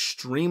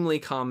extremely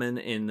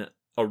common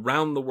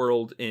around the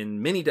world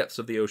in many depths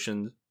of the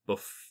ocean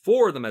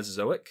before the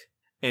Mesozoic,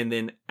 and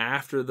then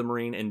after the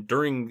Marine and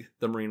during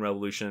the Marine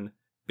Revolution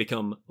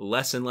become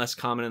less and less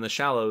common in the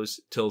shallows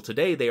till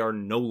today they are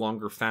no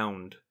longer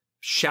found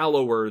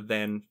shallower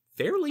than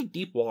fairly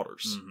deep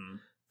waters.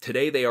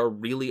 Today they are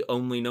really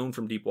only known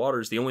from deep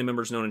waters. The only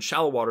members known in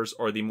shallow waters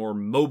are the more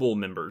mobile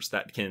members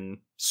that can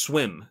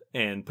swim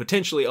and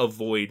potentially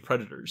avoid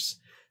predators.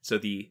 So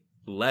the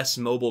less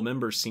mobile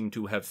members seem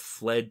to have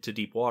fled to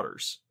deep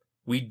waters.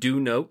 We do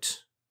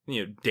note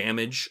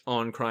damage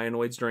on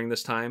crinoids during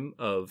this time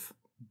of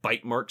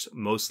bite marks,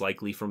 most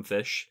likely from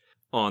fish,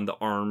 on the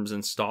arms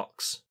and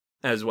stalks,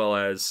 as well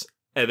as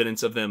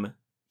evidence of them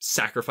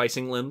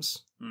sacrificing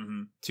limbs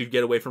to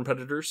get away from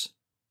predators.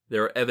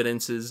 There are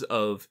evidences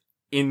of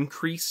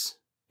increase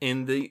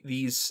in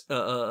these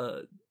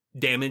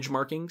damage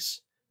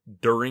markings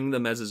during the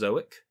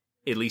Mesozoic,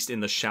 at least in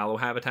the shallow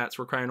habitats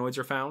where crinoids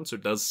are found. So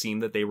it does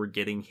seem that they were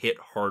getting hit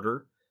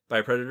harder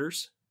by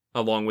predators,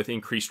 along with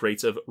increased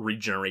rates of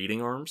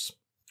regenerating arms.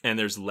 And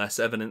there's less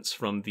evidence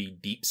from the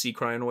deep sea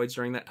crinoids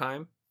during that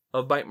time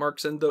of bite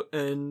marks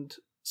and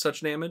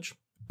such damage.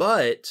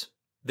 But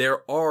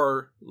there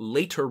are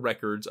later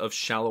records of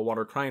shallow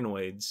water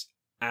crinoids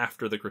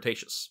after the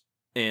Cretaceous.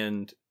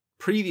 And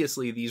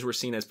previously, these were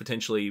seen as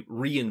potentially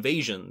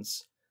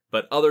reinvasions,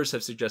 but others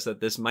have suggested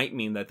that this might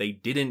mean that they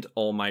didn't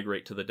all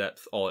migrate to the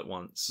depth all at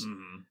once.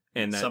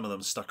 And that some of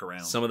them stuck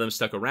around.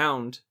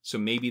 So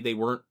maybe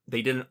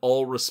they didn't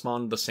all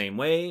respond the same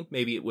way.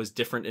 Maybe it was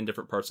different in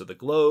different parts of the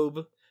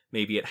globe.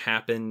 Maybe it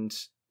happened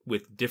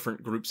with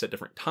different groups at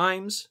different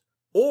times.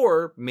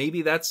 Or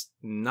maybe that's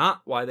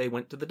not why they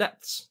went to the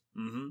depths.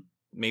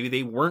 Maybe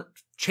they weren't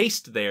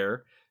chased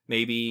there.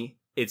 Maybe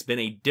it's been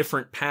a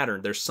different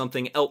pattern. There's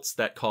something else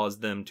that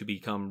caused them to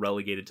become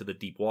relegated to the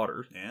deep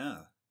water. Yeah.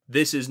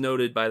 This is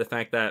noted by the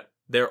fact that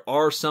there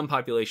are some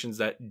populations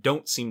that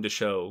don't seem to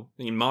show,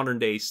 in modern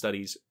day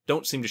studies,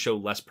 don't seem to show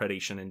less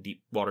predation in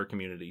deep water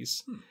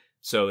communities.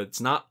 So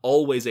it's not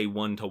always a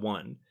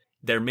one-to-one.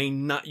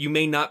 You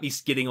may not be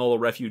getting all the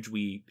refuge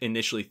we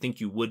initially think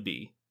you would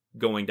be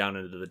going down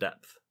into the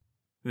depth.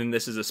 And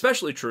this is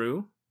especially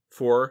true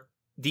for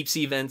deep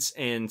sea vents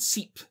and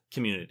seep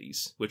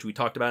communities, which we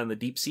talked about in the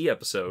deep sea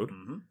episode.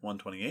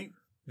 128.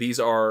 These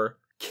are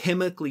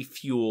chemically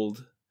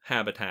fueled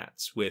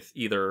habitats with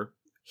either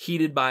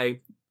heated by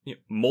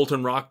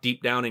molten rock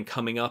deep down and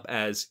coming up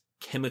as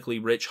chemically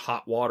rich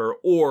hot water,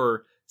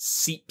 or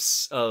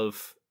seeps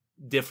of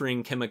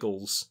differing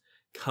chemicals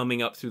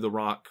coming up through the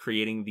rock,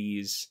 creating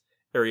these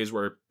areas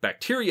where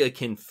bacteria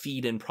can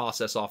feed and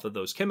process off of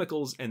those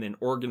chemicals, and then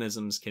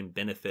organisms can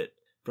benefit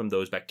from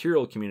those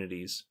bacterial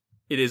communities.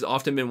 It has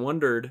often been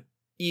wondered,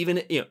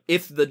 even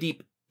if the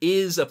deep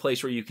is a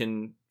place where you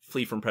can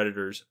flee from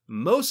predators,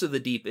 most of the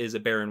deep is a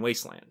barren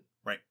wasteland.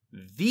 Right.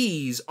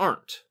 These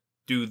aren't.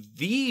 Do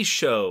these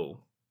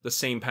show the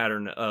same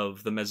pattern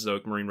of the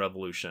Mesozoic Marine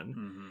Revolution?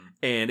 Mm-hmm.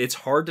 And it's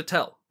hard to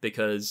tell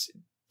because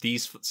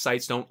these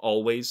sites don't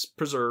always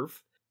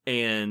preserve,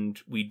 and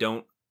we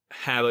don't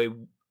have a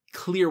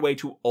clear way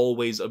to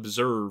always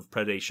observe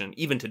predation,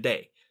 even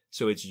today.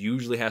 So it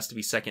usually has to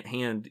be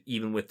secondhand,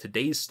 even with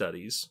today's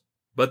studies.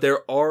 But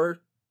there are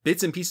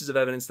bits and pieces of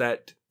evidence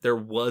that there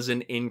was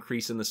an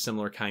increase in the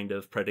similar kind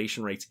of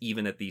predation rates,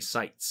 even at these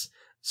sites.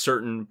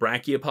 Certain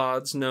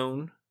brachiopods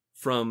known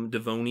from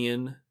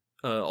Devonian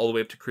all the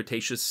way up to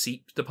Cretaceous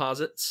seep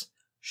deposits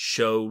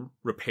show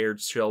repaired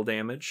shell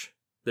damage.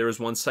 There was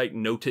one site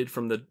noted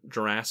from the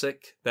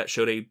Jurassic that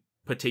showed a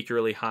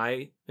particularly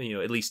high,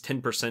 at least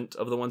 10%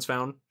 of the ones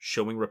found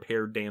showing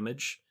repaired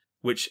damage,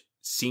 which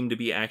seemed to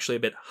be actually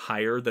a bit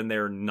higher than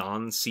their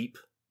non-seep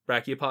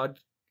brachiopod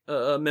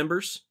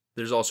members.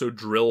 There's also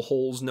drill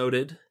holes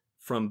noted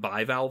from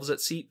bivalves at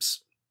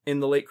seeps in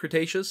the late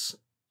Cretaceous.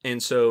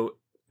 And so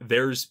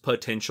there's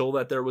potential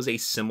that there was a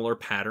similar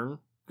pattern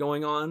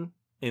going on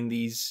in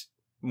these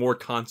more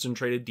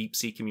concentrated deep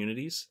sea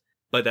communities.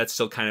 But that's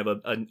still kind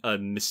of a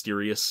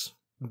mysterious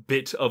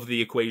bit of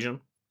the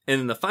equation. And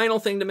then the final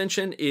thing to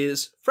mention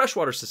is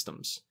freshwater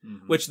systems,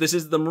 which this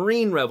is the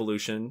Marine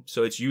Revolution,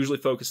 so it's usually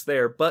focused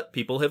there, but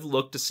people have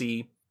looked to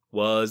see,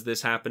 was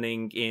this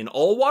happening in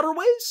all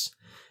waterways?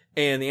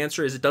 And the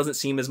answer is it doesn't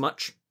seem as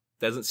much.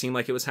 Doesn't seem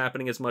like it was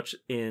happening as much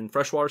in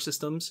freshwater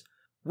systems,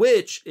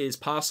 which is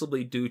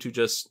possibly due to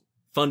just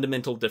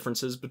fundamental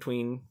differences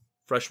between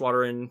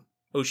freshwater and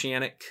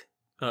oceanic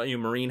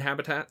marine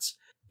habitats.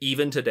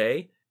 Even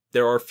today,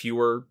 there are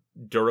fewer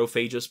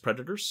durophagous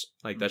predators.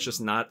 Like, that's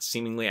just not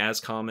seemingly as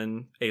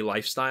common a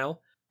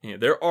lifestyle.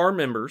 There are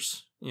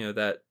members,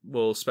 that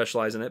will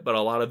specialize in it, but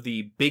a lot of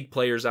the big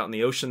players out in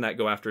the ocean that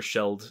go after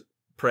shelled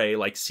prey,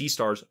 like sea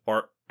stars,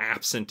 are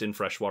absent in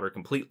freshwater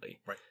completely.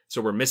 Right.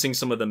 So we're missing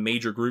some of the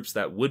major groups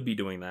that would be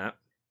doing that.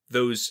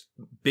 Those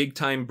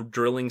big-time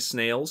drilling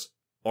snails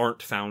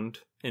aren't found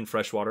in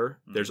freshwater.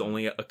 There's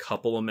only a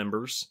couple of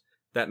members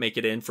that make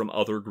it in from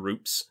other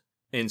groups.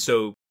 And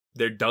so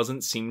there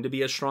doesn't seem to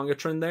be as strong a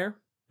trend there.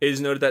 It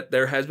is noted that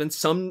there has been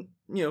some,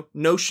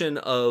 notion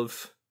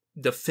of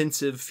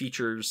defensive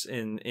features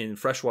in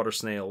freshwater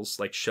snails,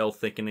 like shell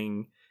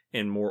thickening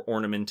and more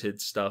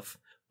ornamented stuff.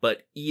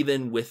 But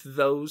even with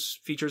those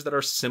features that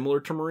are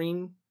similar to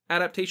marine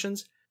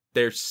adaptations,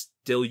 they're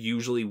still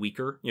usually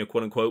weaker,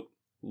 quote unquote,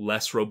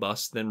 less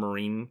robust than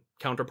marine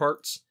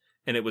counterparts.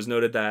 And it was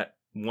noted that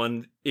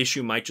one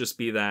issue might just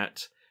be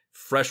that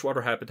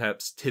freshwater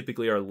habitats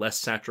typically are less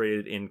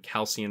saturated in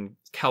calcium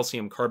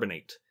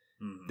carbonate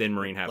than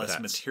marine habitats.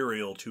 Less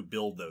material to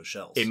build those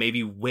shells. It may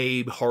be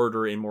way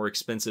harder and more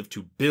expensive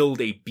to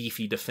build a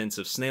beefy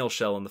defensive snail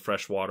shell in the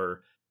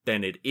freshwater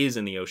than it is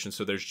in the ocean.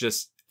 So there's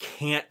just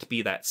can't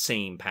be that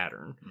same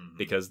pattern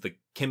because the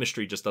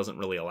chemistry just doesn't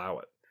really allow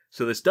it.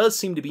 So this does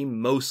seem to be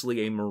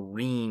mostly a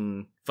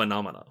marine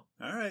phenomena.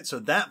 All right, so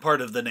that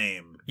part of the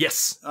name,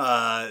 yes,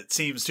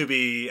 seems to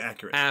be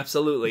accurate.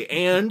 Absolutely,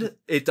 and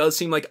it does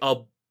seem like a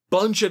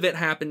bunch of it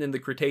happened in the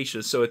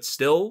Cretaceous, so it's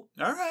still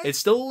all right. It's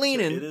still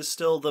leaning. So it is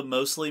still the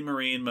mostly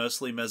marine,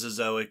 mostly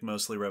Mesozoic,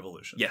 mostly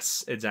Revolution.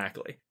 Yes,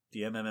 exactly.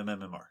 The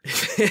MMMMR.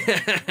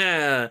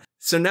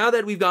 So now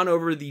that we've gone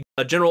over the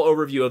general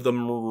overview of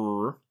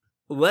the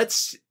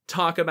let's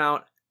talk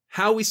about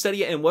how we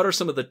study it and what are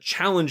some of the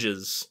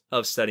challenges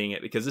of studying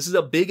it, because this is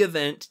a big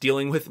event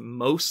dealing with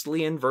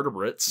mostly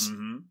invertebrates.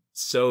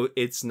 So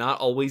it's not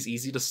always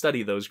easy to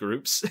study those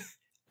groups.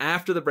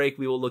 After the break,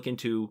 we will look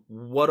into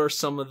what are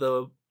some of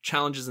the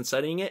challenges in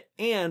studying it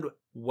and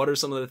what are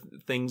some of the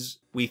things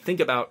we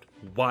think about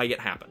why it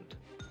happened.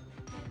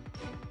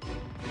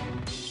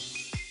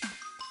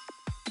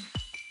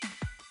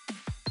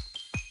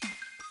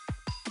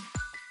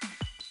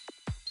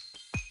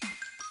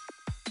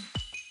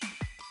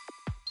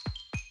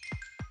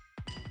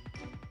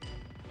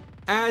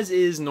 As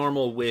is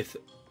normal with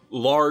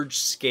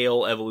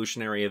large-scale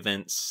evolutionary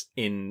events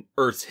in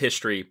Earth's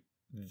history,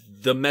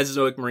 the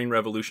Mesozoic Marine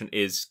Revolution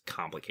is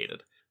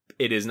complicated.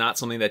 It is not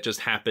something that just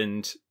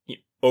happened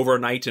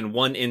overnight in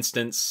one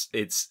instance.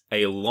 It's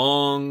a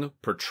long,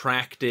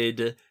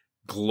 protracted,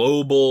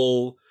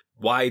 global,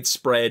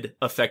 widespread,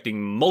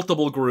 affecting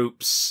multiple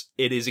groups.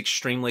 It is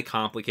extremely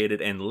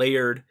complicated and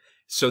layered.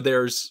 So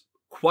there's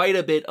quite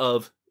a bit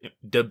of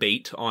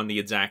debate on the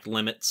exact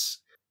limits,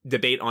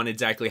 debate on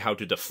exactly how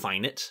to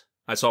define it.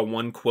 I saw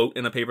one quote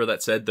in a paper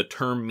that said the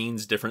term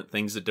means different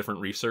things to different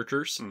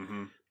researchers.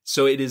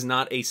 So it is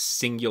not a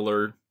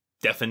singular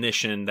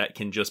definition that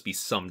can just be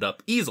summed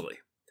up easily.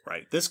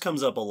 Right. This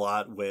comes up a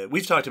lot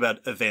we've talked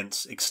about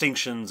events,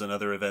 extinctions and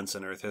other events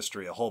in Earth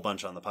history a whole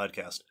bunch on the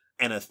podcast.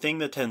 And a thing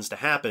that tends to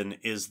happen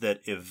is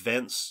that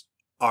events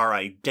are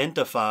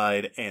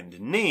identified and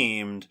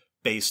named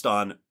based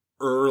on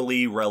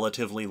early,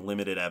 relatively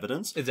limited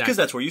evidence. Exactly. Because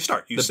that's where you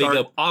start. You start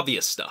big,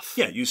 obvious stuff.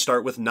 Yeah, you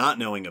start with not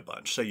knowing a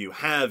bunch. So you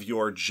have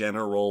your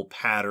general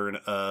pattern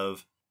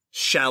of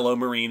shallow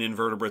marine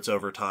invertebrates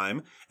over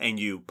time, and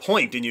you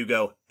point and you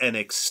go, an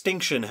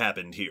extinction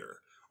happened here,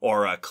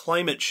 or a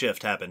climate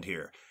shift happened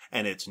here,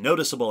 and it's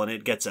noticeable and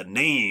it gets a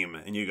name,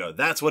 and you go,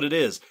 that's what it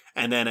is.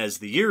 And then as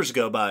the years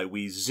go by,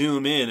 we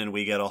zoom in and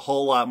we get a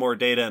whole lot more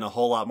data and a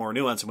whole lot more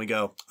nuance, and we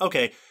go,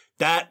 okay,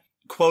 that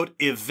quote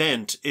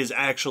event is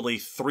actually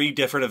 3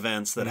 different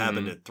events that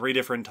happened at 3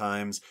 different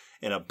times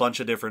in a bunch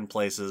of different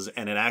places,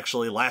 and it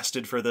actually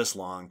lasted for this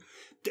long.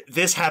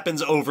 This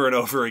happens over and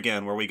over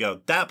again where we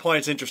go, that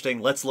point's interesting,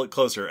 let's look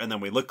closer. And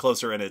then we look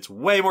closer and it's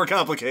way more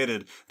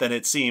complicated than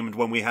it seemed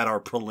when we had our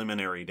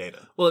preliminary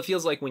data. Well, it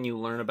feels like when you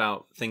learn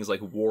about things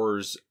like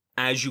wars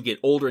as you get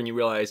older and you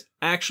realize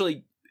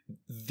actually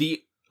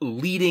the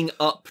leading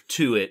up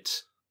to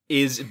it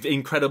is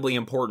incredibly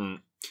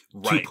important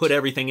to put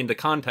everything into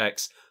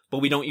context, but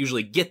we don't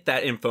usually get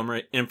that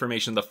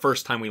information the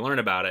first time we learn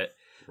about it.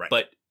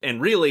 Right. And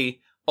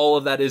really, all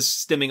of that is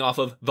stemming off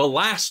of the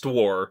last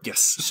war. Yes.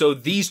 So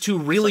these two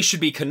really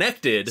should be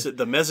connected. So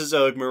the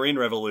Mesozoic Marine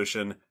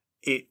Revolution,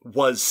 it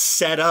was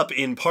set up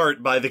in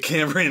part by the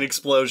Cambrian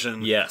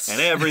explosion. Yes. And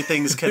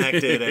everything's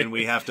connected and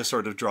we have to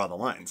sort of draw the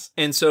lines.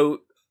 And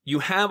so you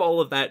have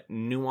all of that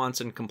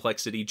nuance and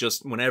complexity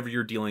just whenever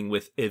you're dealing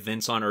with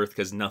events on Earth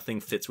because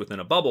nothing fits within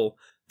a bubble.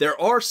 There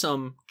are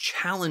some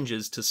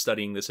challenges to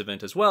studying this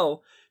event as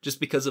well, just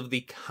because of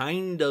the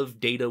kind of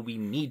data we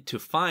need to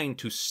find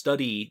to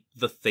study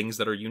the things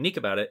that are unique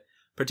about it,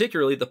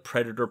 particularly the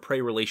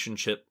predator-prey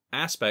relationship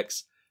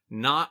aspects.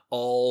 Not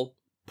all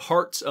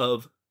parts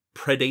of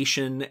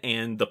predation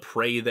and the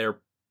prey they're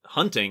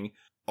hunting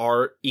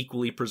are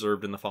equally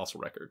preserved in the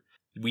fossil record.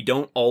 We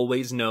don't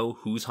always know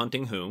who's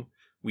hunting who.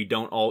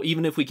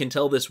 Even if we can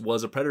tell this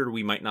was a predator,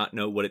 we might not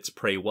know what its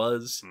prey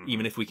was.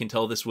 Even if we can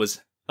tell this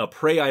was a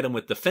prey item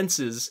with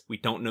defenses, we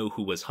don't know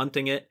who was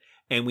hunting it,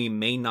 and we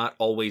may not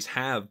always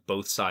have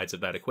both sides of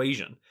that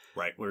equation.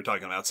 Right. We were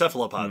talking about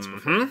cephalopods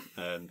before,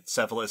 and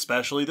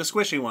especially the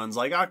squishy ones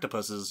like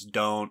octopuses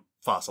don't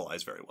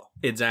fossilize very well.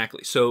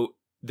 Exactly. So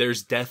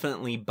there's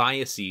definitely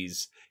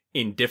biases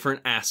in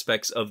different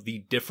aspects of the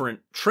different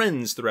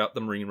trends throughout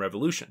the Marine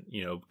Revolution.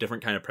 You know,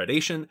 different kind of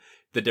predation,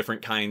 the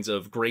different kinds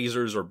of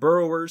grazers or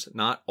burrowers.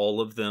 Not all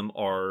of them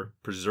are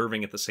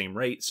preserving at the same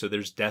rate, so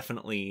there's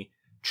definitely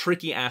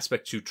tricky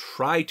aspect to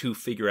try to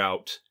figure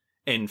out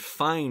and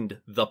find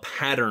the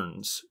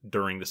patterns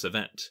during this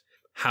event.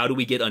 How do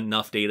we get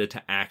enough data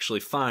to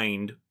actually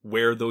find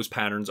where those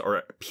patterns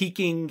are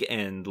peaking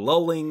and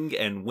lulling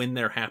and when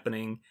they're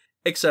happening,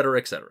 etc.,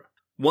 etc.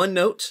 One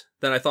note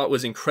that I thought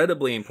was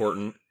incredibly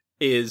important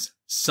is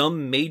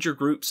some major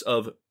groups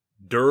of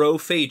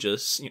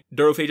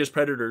durophagous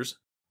predators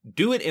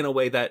do it in a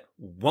way that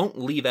won't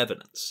leave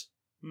evidence.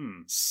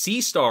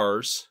 Sea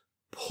stars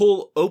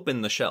pull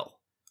open the shell.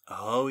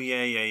 Oh,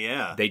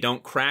 yeah. They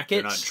don't crack it.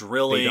 They're not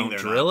drilling.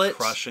 They're not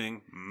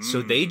crushing.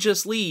 So they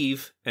just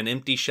leave an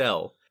empty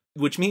shell,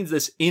 which means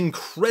this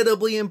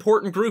incredibly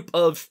important group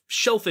of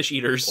shellfish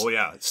eaters. Oh,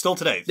 yeah. Still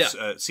today,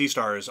 sea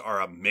stars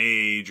are a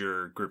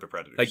major group of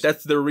predators. Like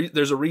that's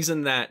there's a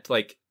reason that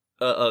like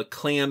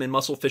clam and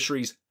mussel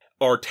fisheries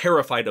are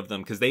terrified of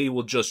them because they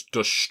will just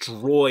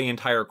destroy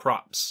entire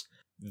crops.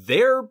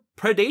 Their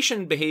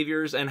predation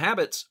behaviors and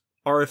habits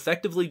are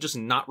effectively just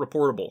not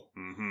reportable.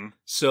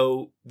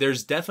 So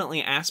there's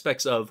definitely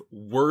aspects of,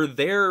 were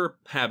their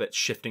habits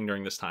shifting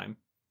during this time?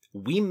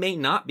 We may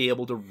not be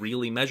able to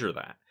really measure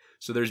that.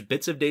 So there's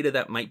bits of data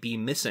that might be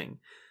missing,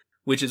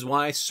 which is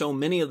why so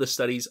many of the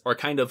studies are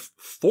kind of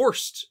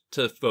forced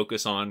to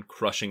focus on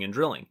crushing and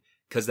drilling,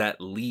 because that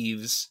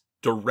leaves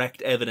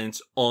direct evidence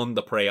on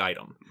the prey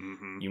item.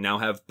 You now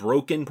have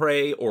broken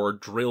prey or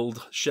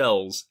drilled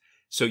shells,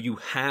 so you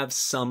have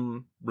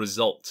some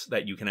result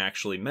that you can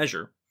actually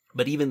measure.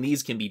 But even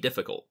these can be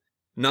difficult.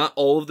 Not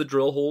all of the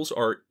drill holes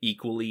are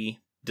equally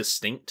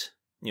distinct.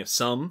 You know,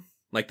 some,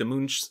 like the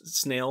moon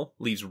snail,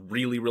 leaves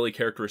really, really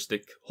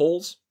characteristic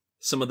holes.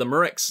 Some of the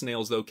murex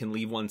snails, though, can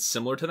leave ones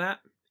similar to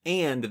that.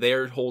 And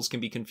their holes can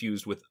be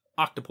confused with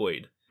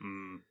octopoid.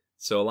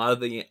 So a lot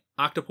of the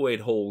octopoid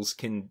holes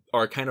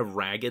are kind of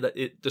ragged,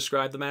 it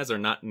described them as. They're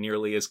not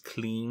nearly as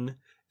clean.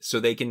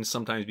 So they can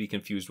sometimes be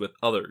confused with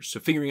others.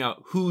 So figuring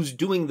out who's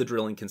doing the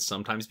drilling can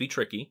sometimes be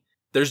tricky.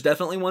 There's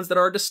definitely ones that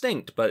are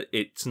distinct, but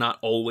it's not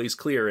always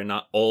clear, and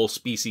not all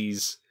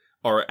species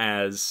are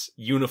as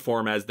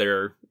uniform as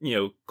their,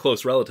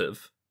 close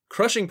relative.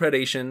 Crushing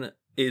predation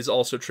is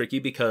also tricky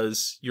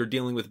because you're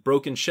dealing with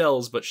broken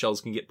shells, but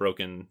shells can get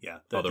broken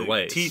other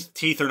ways.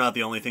 Teeth are not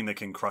the only thing that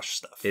can crush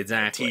stuff.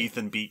 Exactly. Teeth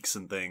and beaks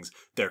and things.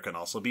 There can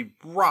also be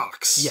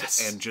rocks.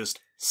 Yes. And just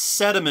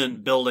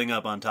sediment building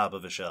up on top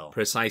of a shell.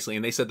 Precisely.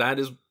 And they said that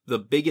is the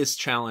biggest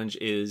challenge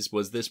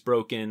was this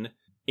broken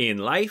in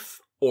life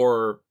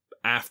or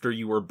after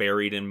you were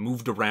buried and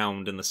moved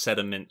around and the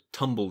sediment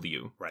tumbled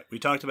you. Right. We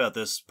talked about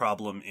this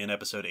problem in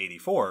episode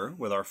 84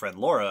 with our friend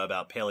Laura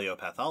about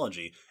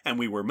paleopathology, and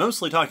we were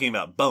mostly talking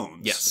about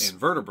bones in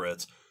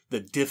vertebrates. The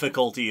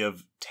difficulty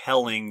of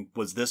telling,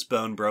 was this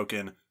bone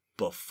broken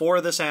before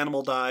this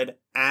animal died,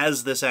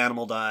 as this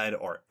animal died,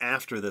 or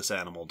after this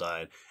animal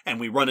died? And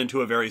we run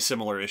into a very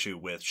similar issue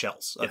with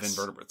shells of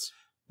invertebrates.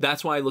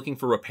 That's why looking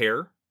for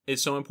repair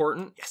is so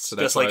important. Yes, so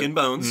just like in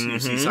bones, you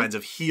see signs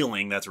of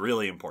healing. That's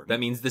really important. That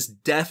means this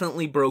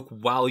definitely broke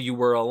while you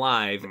were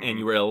alive, and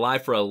you were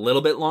alive for a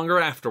little bit longer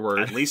afterward.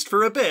 At least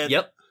for a bit.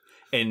 Yep.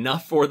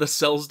 Enough for the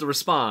cells to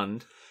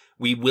respond.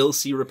 We will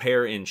see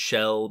repair in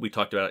shell. We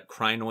talked about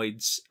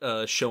crinoids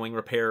showing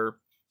repair.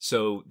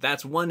 So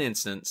that's one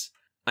instance.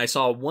 I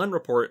saw one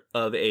report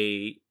of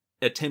a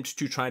attempt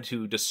to try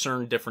to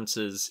discern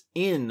differences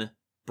in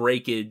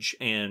breakage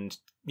and,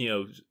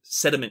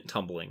 sediment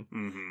tumbling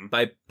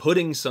by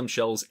putting some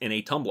shells in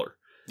a tumbler.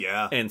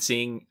 Yeah. And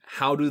seeing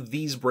how do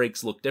these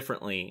breaks look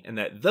differently, and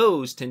that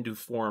those tend to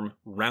form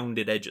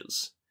rounded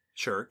edges.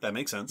 Sure, that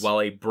makes sense.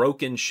 While a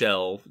broken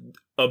shell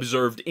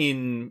observed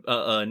in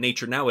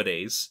nature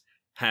nowadays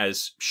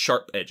has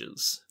sharp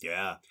edges.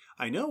 Yeah.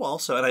 I know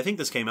also, and I think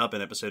this came up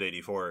in episode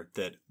 84,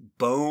 that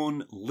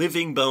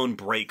living bone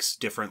breaks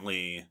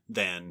differently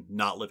than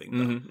not living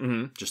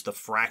bone. Just the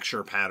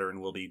fracture pattern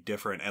will be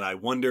different, and I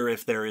wonder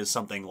if there is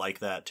something like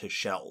that to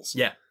shells.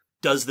 Yeah.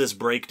 Does this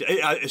break...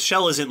 A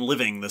shell isn't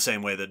living the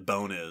same way that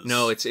bone is.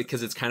 No, it's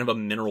because it's kind of a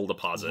mineral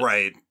deposit.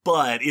 Right,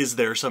 but is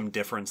there some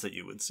difference that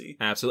you would see?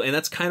 Absolutely, and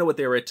that's kind of what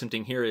they were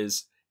attempting here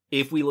is,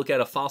 if we look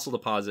at a fossil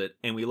deposit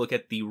and we look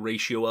at the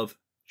ratio of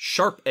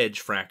sharp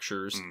edge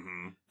fractures,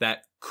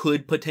 that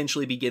could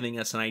potentially be giving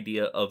us an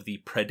idea of the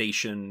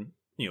predation,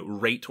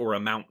 rate or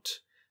amount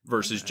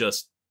versus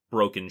just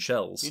broken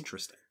shells.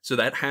 Interesting. So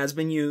that has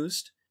been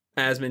used.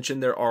 As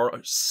mentioned, there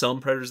are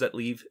some predators that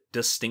leave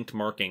distinct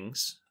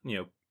markings,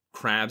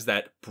 crabs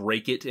that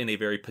break it in a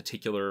very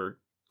particular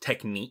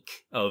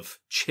technique of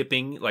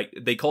chipping, like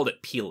they called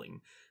it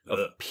peeling, of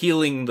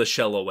peeling the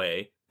shell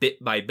away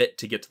bit by bit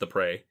to get to the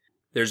prey.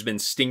 There's been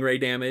stingray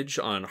damage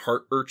on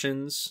heart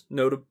urchins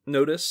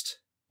noticed,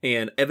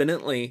 and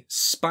evidently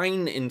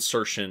spine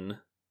insertion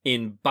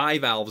in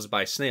bivalves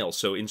by snails.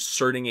 So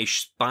inserting a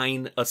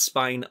spine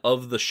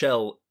of the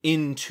shell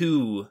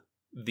into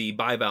the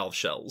bivalve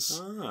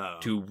shells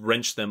to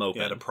wrench them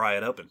open. Yeah, to pry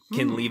it open.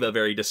 Can leave a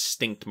very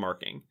distinct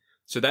marking.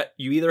 So that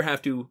you either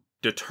have to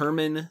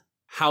determine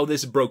how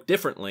this broke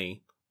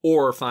differently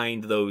or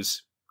find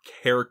those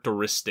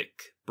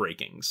characteristic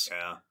breakings.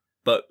 Yeah.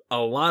 But a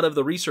lot of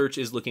the research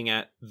is looking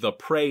at the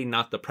prey,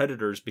 not the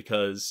predators,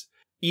 because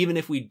even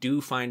if we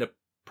do find a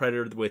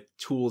predator with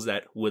tools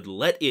that would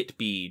let it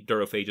be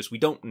durophagous, we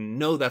don't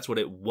know that's what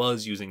it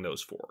was using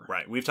those for.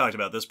 Right. We've talked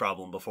about this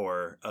problem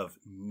before of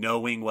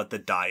knowing what the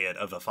diet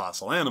of a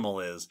fossil animal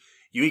is.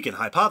 We can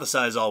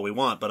hypothesize all we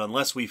want, but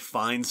unless we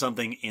find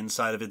something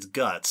inside of its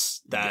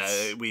guts,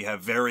 we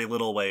have very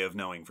little way of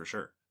knowing for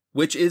sure.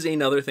 Which is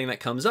another thing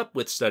that comes up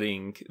with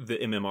studying the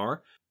MMR.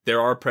 There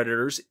are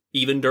predators,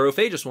 even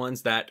durophagous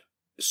ones, that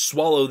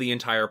swallow the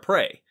entire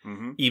prey.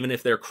 Even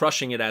if they're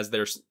crushing it as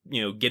they're,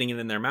 getting it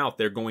in their mouth,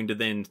 they're going to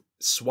then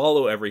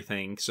swallow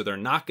everything, so they're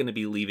not going to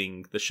be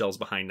leaving the shells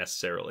behind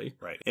necessarily.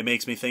 Right. It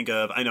makes me think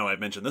of, I know I've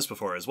mentioned this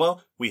before as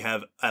well, we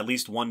have at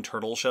least one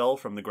turtle shell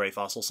from the Gray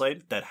Fossil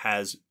Site that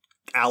has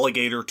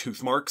alligator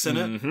tooth marks in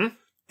it.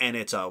 And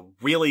it's a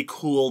really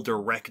cool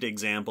direct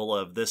example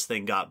of this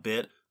thing got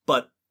bit,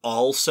 but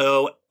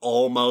also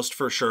almost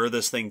for sure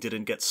this thing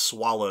didn't get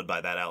swallowed by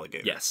that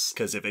alligator. Yes.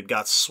 Because if it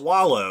got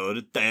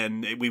swallowed,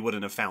 then we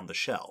wouldn't have found the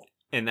shell.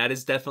 And that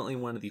is definitely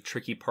one of the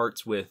tricky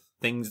parts with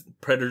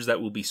predators that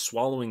will be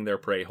swallowing their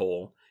prey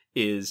whole,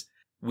 is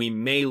we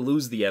may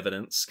lose the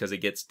evidence because it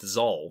gets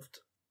dissolved,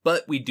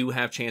 but we do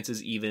have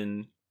chances,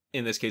 even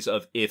in this case,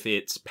 of if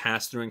it's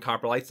passed through in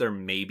coprolites, there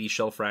may be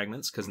shell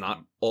fragments, because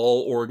not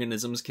all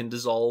organisms can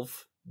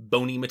dissolve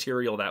bony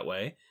material that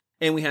way.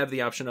 And we have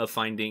the option of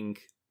finding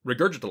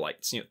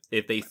regurgitolites,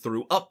 if they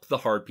threw up the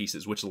hard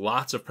pieces, which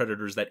lots of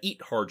predators that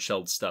eat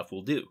hard-shelled stuff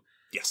will do.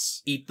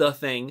 Yes. Eat the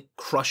thing,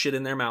 crush it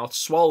in their mouth,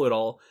 swallow it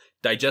all,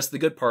 digest the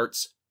good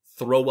parts,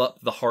 throw up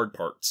the hard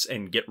parts,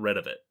 and get rid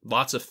of it.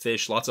 Lots of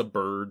fish, lots of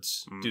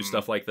birds do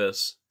stuff like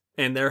this.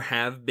 And there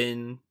have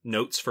been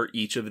notes for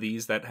each of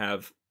these that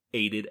have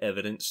aided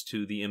evidence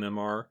to the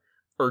MMR.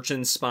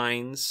 Urchin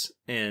spines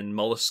and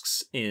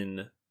mollusks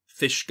in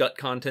fish gut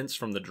contents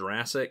from the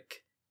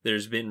Jurassic.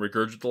 There's been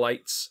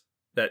regurgitolites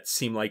that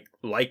seem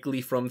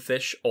likely from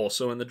fish,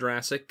 also in the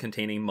Jurassic,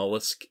 containing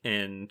mollusk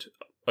and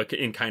other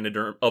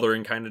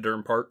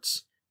echinoderm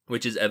parts,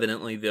 which is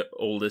evidently the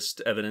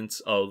oldest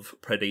evidence of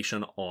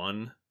predation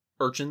on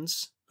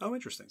urchins. Oh,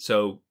 interesting.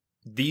 So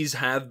these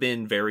have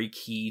been very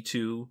key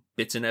to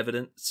bits and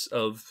evidence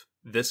of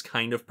this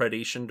kind of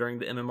predation during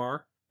the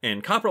MMR.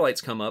 And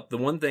coprolites come up. The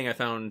one thing I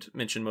found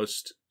mentioned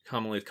most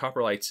commonly with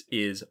coprolites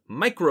is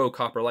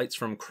micro-coprolites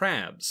from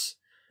crabs.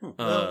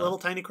 Little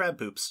tiny crab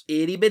poops.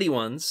 Itty-bitty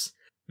ones.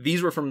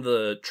 These were from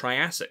the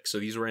Triassic, so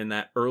these were in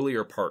that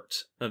earlier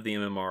part of the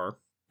MMR.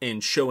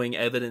 and showing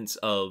evidence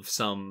of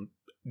some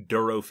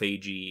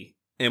durophagy.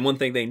 And one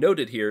thing they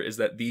noted here is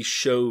that these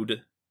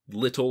showed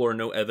little or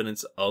no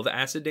evidence of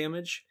acid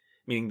damage,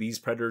 meaning these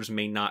predators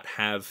may not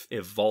have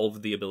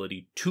evolved the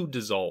ability to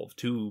dissolve,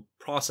 to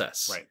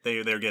process. Right.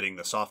 They're getting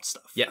the soft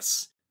stuff.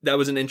 Yes. That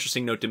was an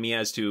interesting note to me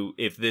as to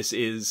if this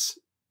is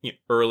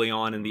early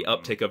on in the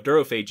uptick of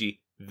durophagy,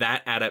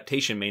 that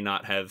adaptation may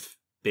not have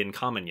been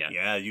common yet.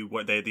 Yeah,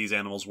 these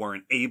animals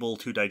weren't able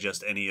to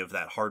digest any of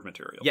that hard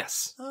material.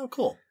 Yes. Oh,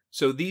 cool.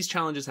 So these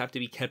challenges have to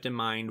be kept in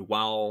mind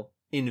while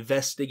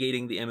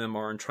investigating the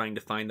MMR and trying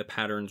to find the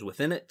patterns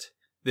within it.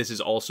 This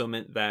has also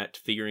meant that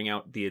figuring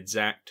out the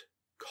exact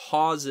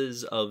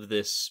causes of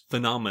this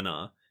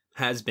phenomena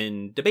has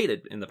been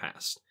debated in the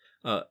past.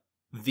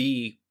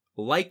 The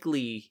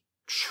likely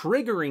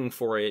triggering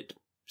for it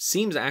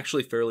seems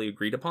actually fairly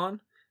agreed upon,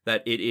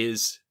 that it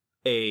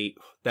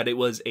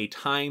was a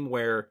time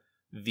where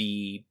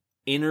the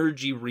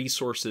energy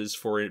resources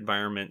for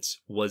environments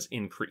was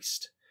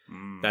increased.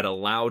 That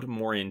allowed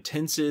more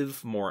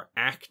intensive, more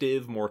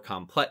active, more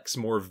complex,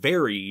 more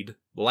varied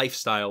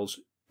lifestyles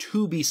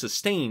to be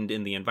sustained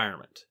in the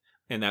environment.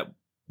 And that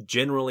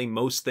generally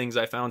most things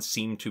I found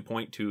seem to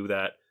point to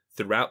that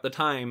throughout the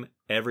time,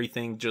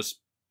 everything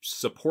just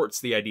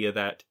supports the idea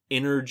that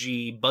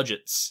energy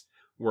budgets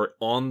were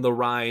on the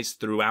rise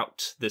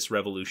throughout this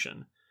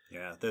revolution.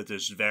 Yeah, that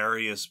there's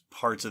various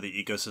parts of the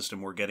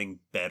ecosystem were getting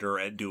better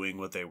at doing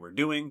what they were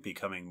doing,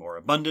 becoming more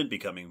abundant,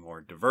 becoming more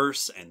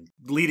diverse, and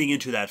leading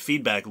into that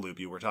feedback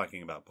loop you were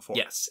talking about before.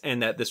 Yes,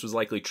 and that this was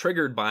likely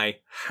triggered by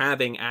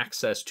having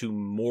access to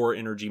more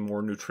energy,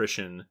 more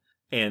nutrition.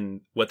 And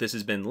what this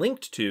has been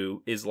linked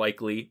to is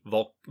likely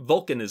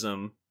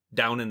volcanism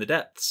down in the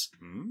depths.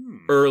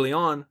 Early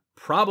on,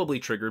 probably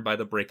triggered by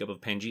the breakup of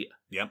Pangaea.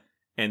 Yep.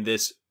 And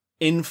this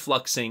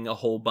influxing a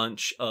whole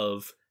bunch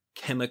of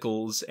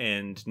chemicals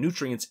and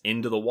nutrients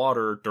into the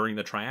water during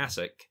the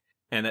Triassic,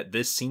 and that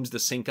this seems to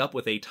sync up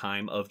with a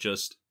time of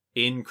just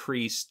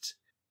increased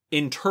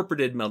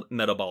interpreted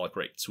metabolic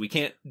rates. We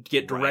can't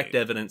get direct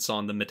evidence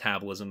on the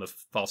metabolism of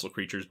fossil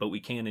creatures, but we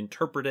can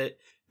interpret it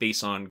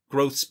based on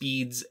growth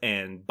speeds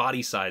and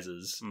body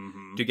sizes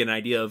to get an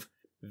idea of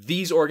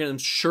these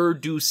organisms sure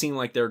do seem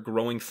like they're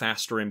growing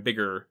faster and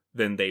bigger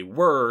than they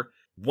were.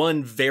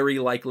 One very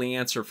likely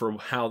answer for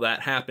how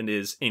that happened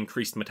is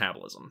increased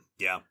metabolism.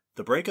 Yeah.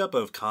 The breakup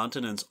of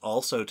continents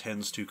also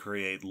tends to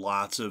create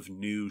lots of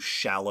new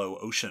shallow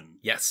ocean.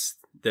 Yes,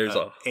 there's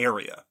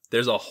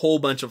There's a whole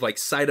bunch of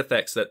side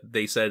effects that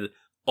they said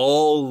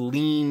all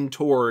lean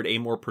toward a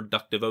more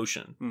productive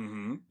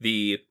ocean.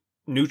 The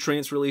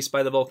nutrients released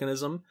by the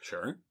volcanism,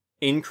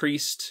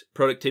 increased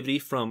productivity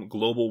from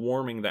global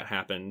warming that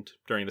happened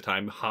during the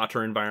time.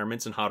 Hotter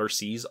environments and hotter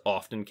seas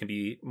often can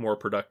be more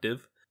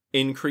productive.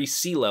 Increased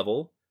sea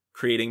level,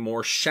 creating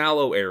more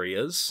shallow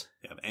areas.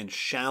 Yeah, and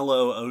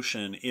shallow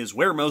ocean is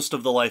where most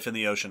of the life in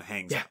the ocean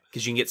hangs out.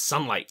 Because you can get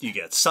sunlight. You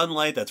get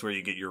sunlight, that's where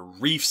you get your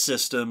reef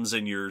systems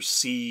and your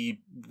sea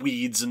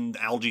weeds and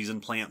algae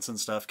and plants and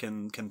stuff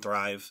can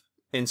thrive.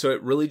 And so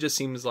it really just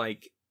seems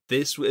like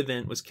this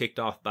event was kicked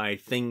off by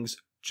things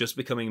just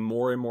becoming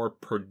more and more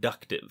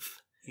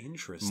productive.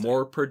 Interesting.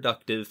 More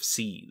productive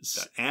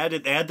seas.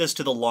 Add this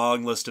to the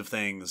long list of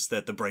things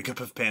that the breakup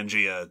of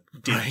Pangaea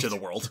did to the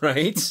world.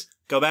 Right?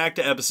 Go back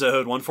to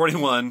episode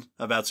 141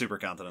 about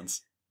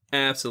supercontinents.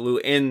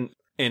 Absolutely. And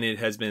it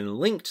has been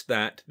linked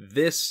that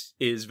this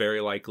is very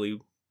likely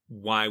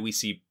why we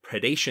see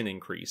predation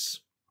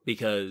increase,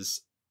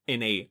 because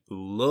in a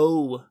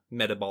low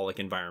metabolic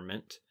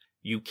environment,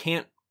 you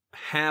can't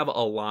have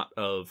a lot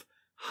of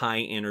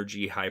high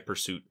energy, high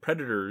pursuit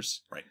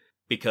predators,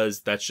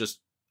 because that's just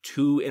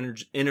too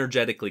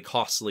energetically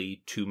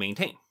costly to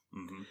maintain.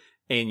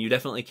 And you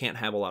definitely can't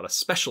have a lot of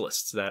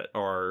specialists that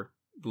are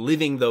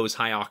living those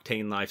high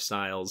octane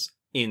lifestyles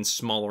in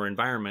smaller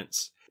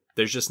environments.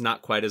 There's just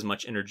not quite as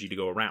much energy to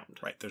go around.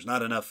 Right. There's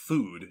not enough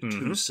food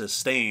to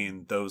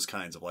sustain those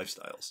kinds of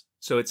lifestyles.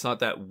 So it's not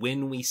that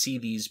when we see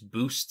these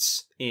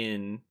boosts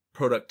in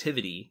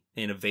productivity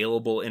and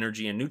available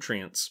energy and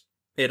nutrients,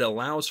 it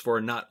allows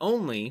for not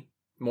only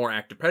more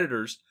active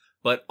predators,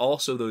 but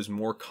also those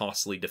more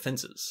costly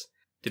defenses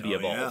to be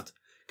evolved.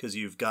 Because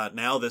you've got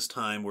now this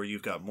time where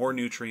you've got more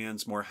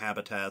nutrients, more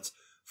habitats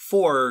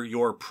for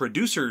your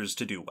producers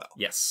to do well.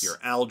 Yes. Your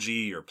algae,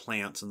 your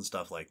plants and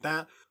stuff like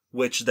that,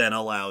 which then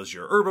allows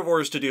your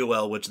herbivores to do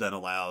well, which then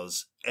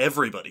allows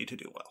everybody to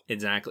do well.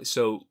 Exactly.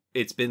 So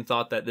it's been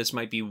thought that this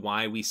might be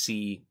why we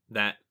see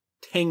that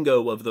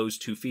tango of those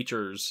two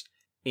features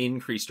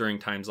increase during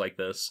times like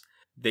this.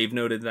 They've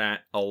noted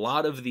that a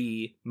lot of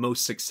the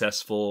most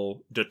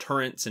successful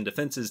deterrents and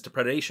defenses to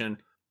predation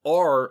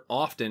are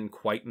often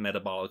quite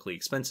metabolically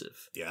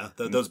expensive. Yeah,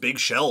 those big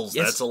shells,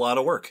 that's a lot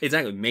of work.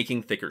 Exactly.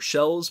 Making thicker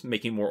shells,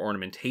 making more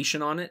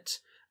ornamentation on it,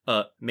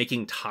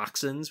 making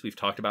toxins. We've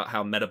talked about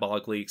how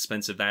metabolically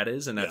expensive that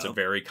is, and that's a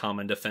very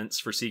common defense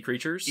for sea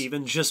creatures.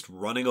 Even just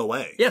running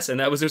away. Yes, and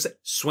that was their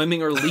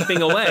swimming or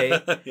leaping away.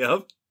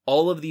 Yep.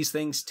 All of these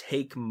things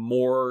take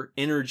more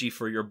energy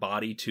for your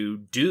body to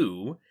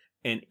do,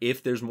 And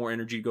if there's more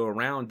energy to go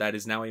around, that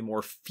is now a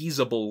more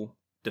feasible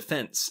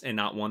defense and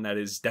not one that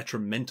is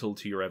detrimental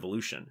to your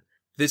evolution.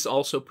 This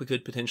also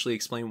could potentially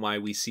explain why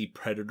we see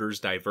predators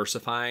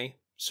diversify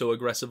so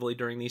aggressively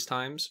during these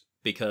times,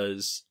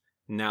 because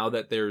now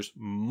that there's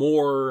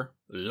more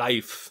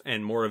life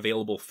and more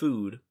available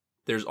food,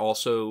 there's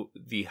also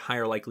the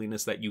higher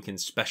likeliness that you can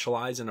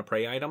specialize in a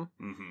prey item,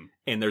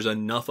 and there's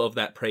enough of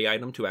that prey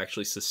item to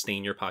actually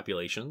sustain your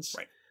populations.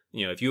 Right.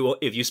 You know,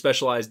 if you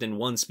specialized in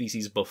one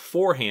species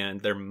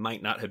beforehand, there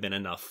might not have been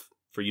enough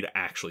for you to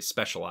actually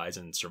specialize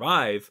and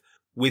survive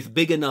with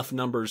big enough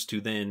numbers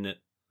to then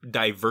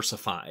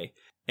diversify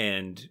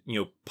and, you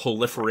know,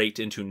 proliferate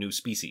into new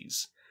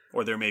species.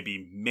 Or there may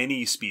be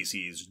many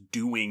species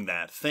doing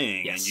that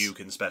thing, Yes. and you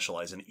can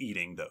specialize in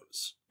eating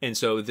those. And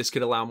so this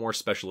could allow more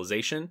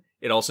specialization.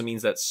 It also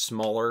means that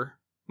smaller,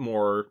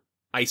 more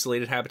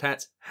isolated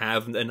habitats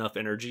have enough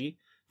energy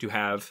to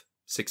have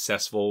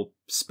successful,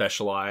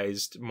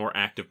 specialized, more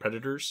active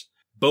predators.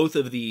 Both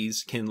of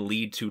these can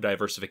lead to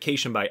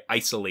diversification by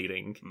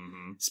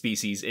isolating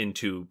species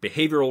into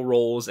behavioral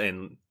roles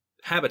and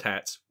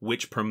habitats,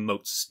 which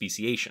promotes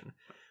speciation.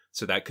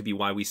 So that could be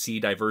why we see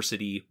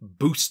diversity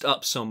boost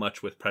up so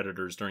much with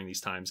predators during these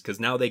times, because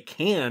now they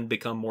can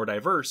become more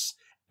diverse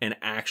and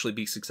actually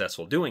be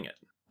successful doing it.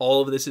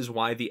 All of this is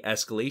why the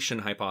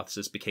escalation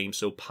hypothesis became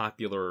so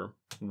popular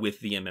with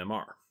the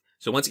MMR.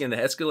 So once again, the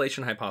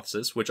escalation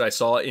hypothesis, which I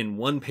saw in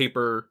one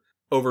paper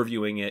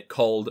overviewing it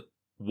called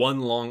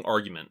One Long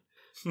Argument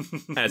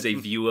as a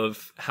view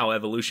of how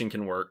evolution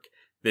can work.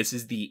 This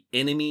is the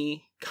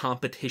enemy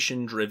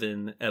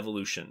competition-driven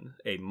evolution,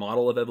 a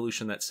model of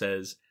evolution that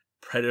says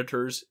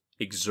predators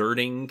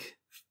exerting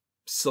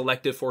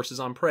selective forces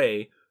on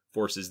prey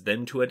forces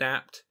them to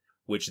adapt,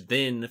 which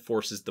then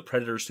forces the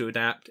predators to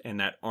adapt, and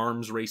that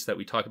arms race that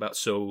we talk about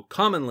so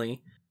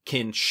commonly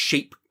can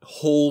shape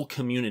whole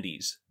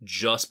communities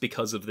just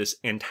because of this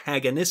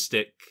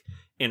antagonistic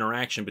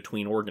interaction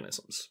between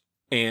organisms.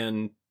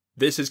 And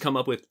this has come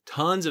up with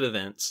tons of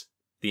events.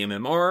 The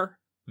MMR,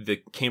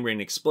 the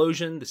Cambrian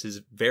explosion, this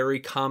is very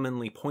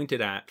commonly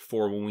pointed at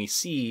for when we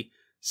see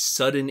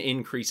sudden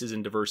increases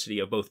in diversity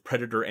of both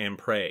predator and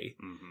prey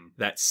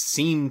that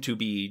seem to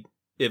be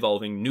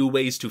evolving new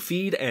ways to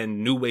feed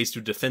and new ways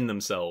to defend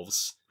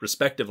themselves,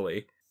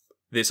 respectively.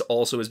 This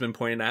also has been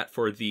pointed at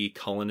for the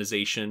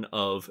colonization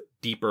of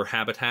deeper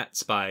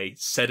habitats by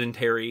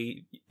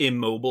sedentary,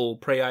 immobile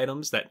prey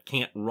items that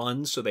can't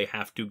run, so they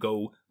have to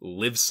go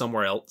live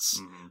somewhere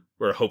else,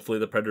 where hopefully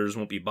the predators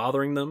won't be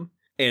bothering them,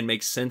 and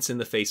makes sense in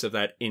the face of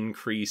that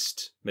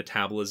increased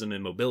metabolism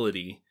and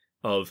mobility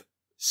of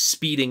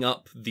speeding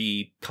up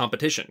the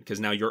competition, because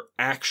now you're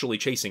actually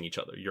chasing each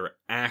other. You're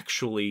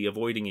actually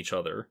avoiding each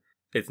other.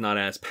 It's not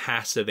as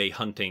passive a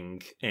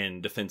hunting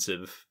and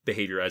defensive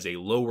behavior as a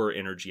lower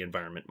energy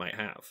environment might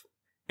have.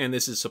 And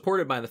this is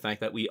supported by the fact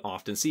that we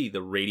often see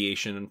the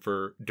radiation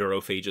for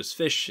durophagous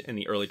fish in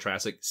the early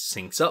Triassic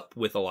syncs up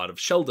with a lot of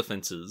shell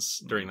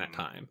defenses during that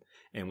time.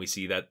 And we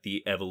see that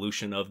the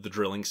evolution of the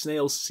drilling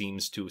snails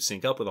seems to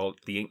sync up with all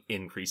the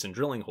increase in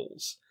drilling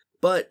holes.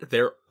 But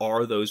there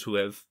are those who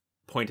have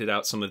pointed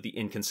out some of the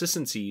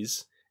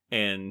inconsistencies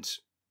and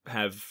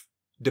have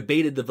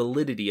debated the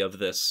validity of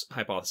this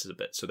hypothesis a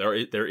bit. So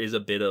there is a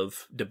bit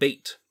of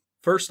debate.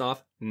 First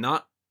off,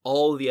 not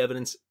all of the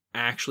evidence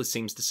actually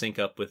seems to sync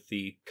up with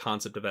the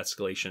concept of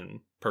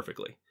escalation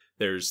perfectly.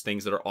 There's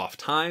things that are off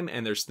time,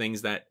 and there's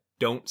things that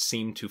don't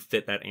seem to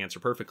fit that answer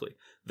perfectly.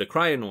 The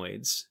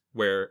cryonoids,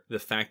 where the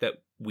fact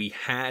that we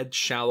had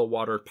shallow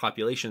water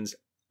populations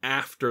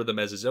after the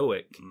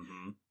Mesozoic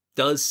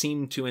does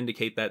seem to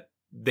indicate that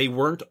they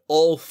weren't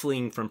all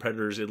fleeing from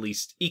predators at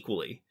least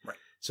equally. Right.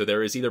 So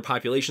there is either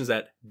populations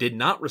that did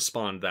not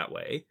respond that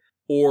way,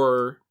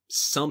 or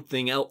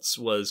something else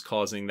was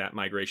causing that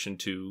migration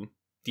to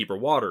deeper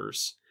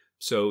waters.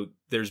 So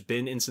there's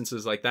been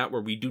instances like that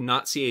where we do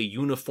not see a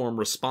uniform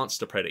response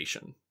to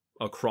predation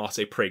across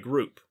a prey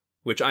group,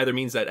 which either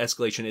means that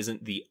escalation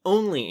isn't the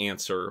only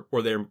answer,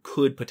 or there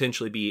could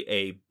potentially be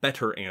a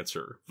better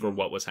answer for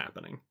what was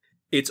happening.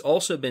 It's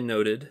also been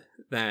noted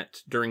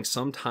that during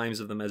some times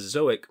of the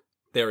Mesozoic,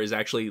 there is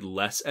actually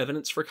less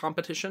evidence for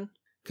competition,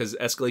 because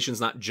escalation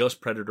is not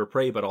just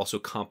predator-prey, but also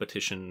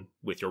competition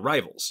with your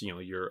rivals, you know,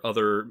 your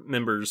other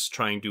members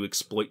trying to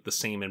exploit the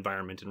same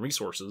environment and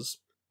resources.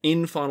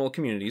 In faunal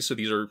communities, so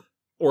these are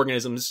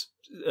organisms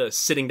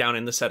sitting down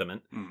in the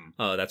sediment,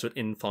 that's what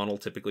infaunal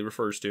typically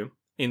refers to,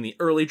 in the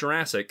early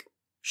Jurassic,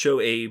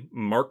 show a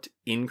marked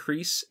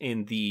increase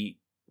in the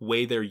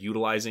way they're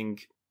utilizing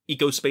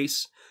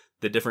ecospace,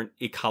 the different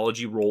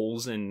ecology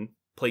roles and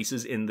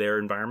places in their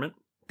environment.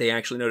 They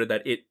actually noted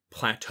that it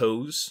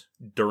plateaus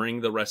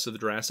during the rest of the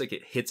Jurassic.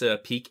 It hits a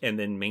peak and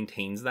then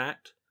maintains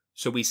that.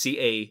 So we see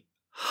a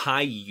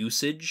high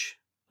usage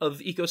of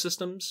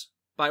ecosystems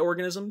by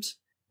organisms,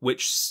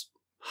 which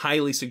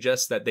highly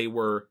suggests that they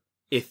were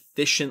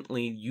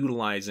efficiently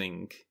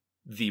utilizing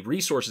the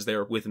resources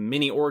there, with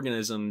many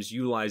organisms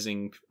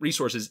utilizing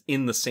resources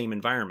in the same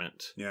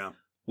environment. Yeah.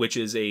 which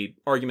is a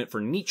argument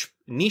for niche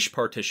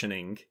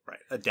partitioning. Right.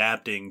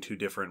 Adapting to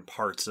different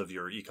parts of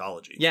your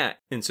ecology. Yeah.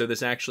 And so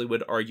this actually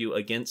would argue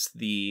against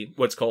the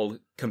what's called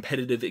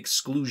competitive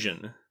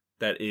exclusion.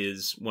 That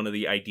is one of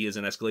the ideas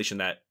in escalation,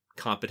 that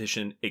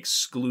competition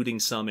excluding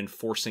some and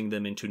forcing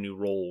them into new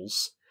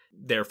roles,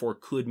 therefore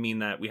could mean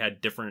that we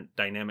had different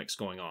dynamics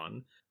going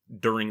on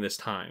during this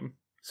time.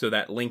 So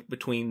that link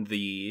between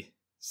the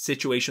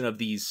situation of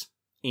these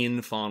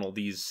infaunal,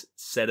 these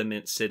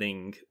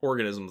sediment-sitting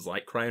organisms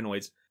like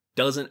cryonoids,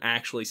 doesn't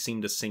actually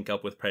seem to sync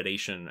up with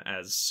predation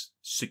as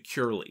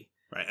securely.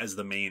 Right, as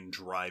the main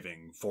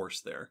driving force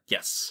there.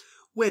 Yes.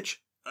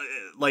 Which,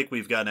 like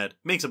we've gotten at,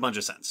 makes a bunch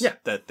of sense. Yeah.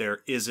 That there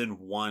isn't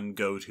one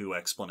go-to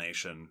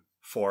explanation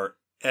for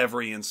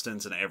every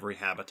instance and every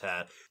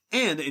habitat.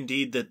 And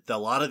indeed that a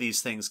lot of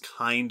these things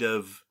kind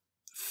of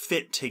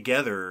fit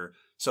together.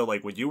 So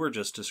like what you were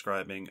just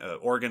describing,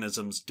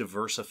 organisms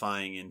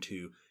diversifying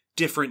into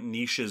different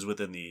niches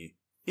within the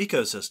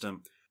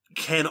ecosystem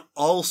can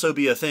also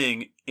be a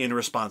thing in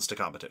response to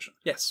competition.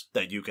 Yes.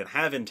 That you can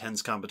have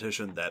intense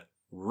competition that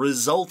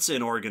results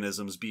in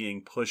organisms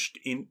being pushed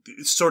in,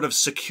 sort of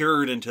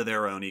secured into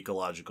their own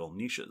ecological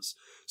niches.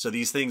 So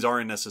these things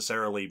aren't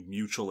necessarily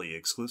mutually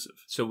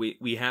exclusive. So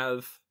we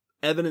have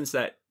evidence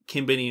that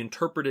can be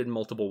interpreted in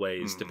multiple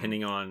ways,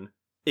 depending on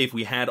if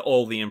we had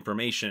all the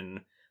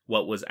information,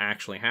 what was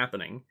actually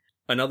happening.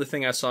 Another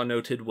thing I saw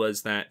noted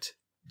was that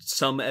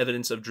some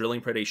evidence of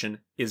drilling predation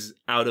is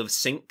out of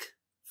sync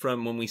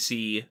from when we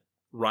see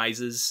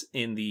rises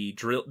in the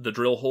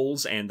drill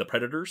holes and the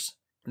predators.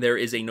 There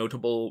is a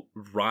notable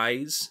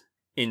rise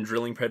in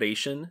drilling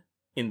predation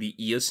in the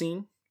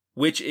Eocene,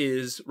 which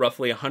is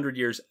roughly 100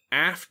 years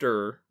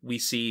after we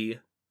see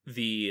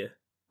the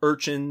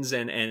urchins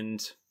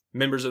and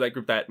members of that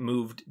group that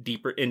moved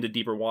deeper into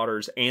deeper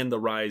waters, and the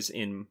rise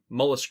in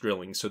mollusk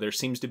drilling. So there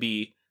seems to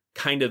be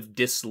kind of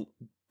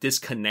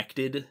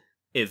disconnected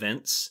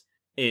events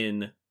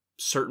in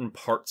certain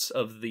parts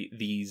of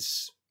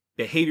these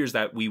behaviors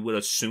that we would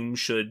assume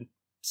should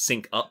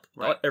sync up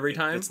every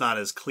time. It's not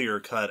as clear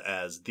cut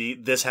as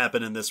this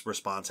happened and this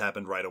response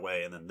happened right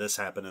away, and then this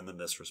happened and then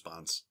this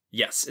response.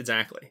 Yes,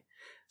 exactly.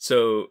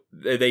 So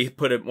they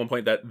put at one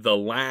point that the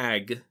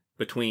lag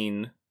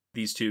between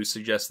these two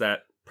suggests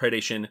that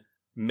predation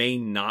may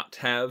not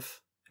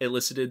have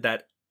elicited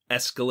that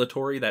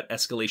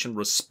escalation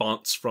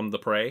response from the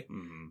prey,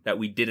 that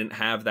we didn't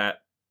have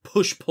that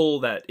push-pull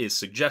that is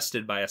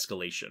suggested by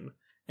escalation.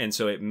 And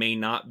so it may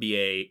not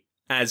be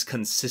as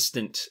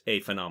consistent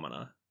a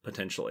phenomena,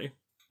 potentially.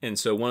 And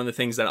so one of the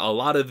things that a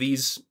lot of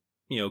these,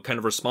 kind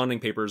of responding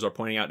papers are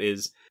pointing out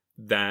is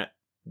that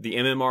the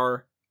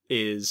MMR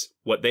is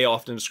what they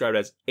often describe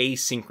as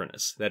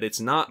asynchronous, that it's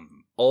not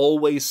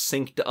always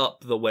synced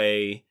up the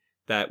way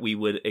that we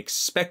would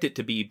expect it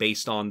to be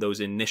based on those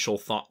initial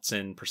thoughts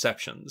and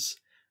perceptions.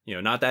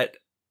 Not that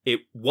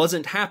it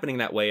wasn't happening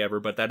that way ever,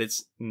 but that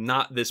it's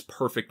not this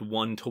perfect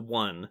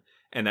one-to-one,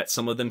 and that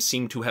some of them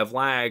seem to have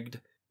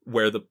lagged,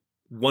 where the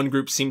one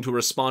group seemed to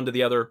respond to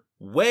the other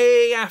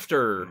way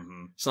after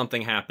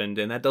something happened,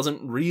 and that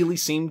doesn't really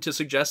seem to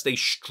suggest a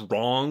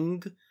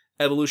strong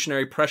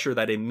evolutionary pressure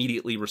that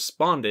immediately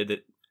responded.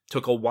 It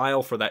took a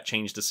while for that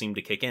change to seem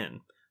to kick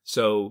in.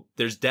 So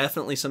there's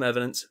definitely some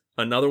evidence.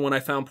 Another one I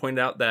found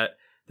pointed out that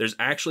there's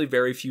actually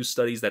very few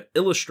studies that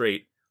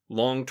illustrate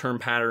long-term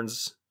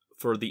patterns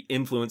for the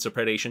influence of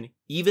predation,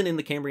 even in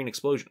the Cambrian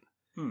explosion.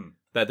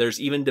 That there's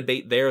even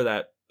debate there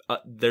that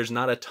there's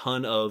not a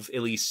ton of,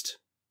 at least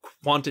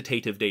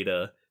quantitative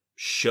data,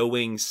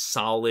 showing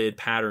solid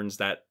patterns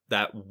that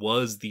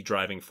was the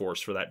driving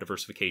force for that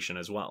diversification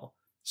as well.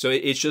 So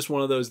it's just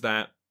one of those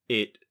that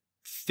it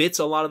fits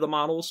a lot of the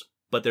models,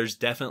 but there's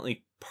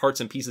definitely parts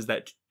and pieces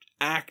that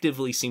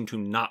actively seem to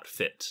not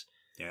fit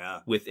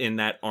within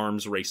that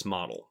arms race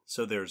model.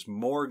 So there's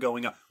more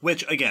going on,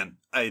 which again,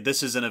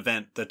 this is an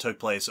event that took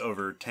place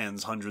over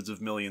tens, hundreds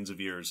of millions of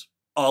years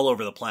all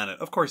over the planet.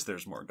 Of course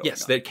there's more going on.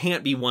 Yes, there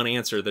can't be one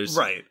answer.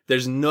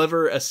 There's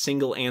never a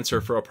single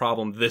answer for a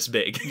problem this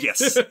big.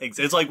 Yes,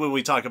 it's like when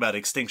we talk about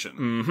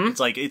extinction. It's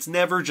like, it's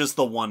never just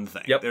the one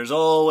thing. Yep. There's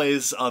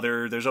always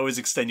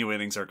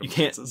extenuating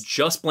circumstances. You can't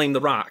just blame the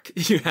rock.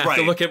 You have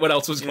to look at what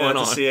else was going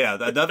on.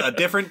 A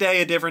different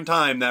day, a different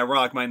time, that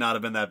rock might not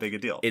have been that big a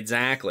deal.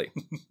 Exactly.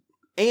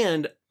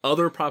 And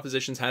other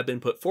propositions have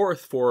been put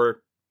forth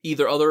for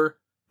either other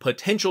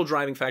potential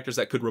driving factors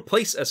that could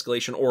replace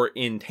escalation or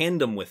in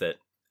tandem with it.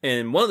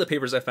 And one of the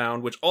papers I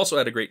found, which also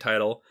had a great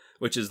title,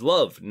 which is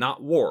Love,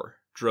 Not War,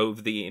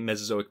 drove the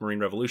Mesozoic Marine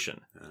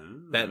Revolution.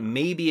 That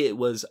maybe it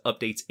was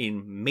updates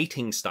in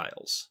mating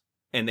styles.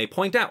 And they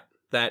point out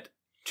that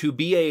to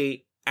be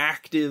a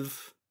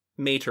active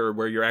mater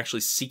where you're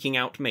actually seeking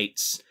out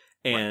mates,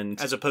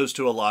 and as opposed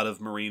to a lot of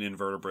marine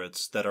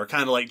invertebrates that are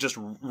kind of like just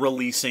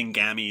releasing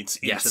gametes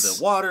into the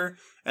water,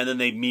 and then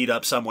they meet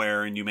up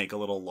somewhere and you make a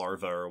little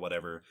larva or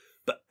whatever.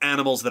 But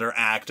animals that are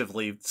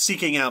actively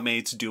seeking out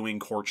mates, doing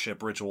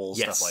courtship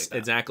rituals, stuff like that.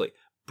 Exactly.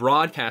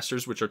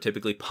 Broadcasters, which are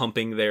typically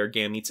pumping their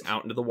gametes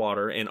out into the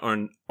water and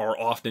are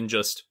often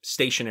just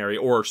stationary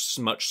or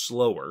much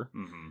slower,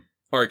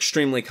 are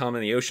extremely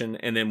common in the ocean,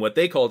 and then what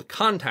they called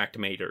contact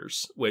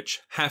maters,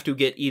 which have to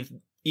get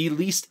at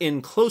least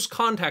in close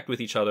contact with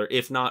each other,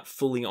 if not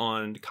fully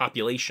on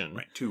copulation.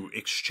 Right, to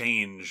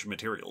exchange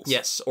materials.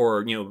 Yes,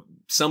 or,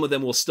 some of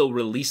them will still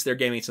release their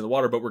gametes in the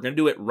water, but we're going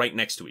to do it right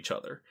next to each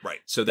other. Right.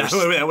 So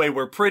that way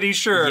we're pretty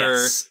sure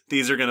Yes.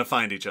 these are going to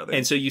find each other.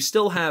 And so you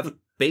still have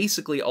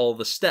basically all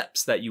the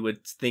steps that you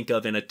would think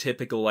of in a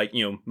typical,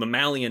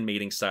 mammalian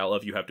mating style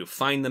of you have to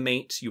find the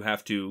mate, you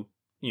have to,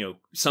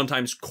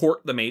 sometimes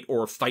court the mate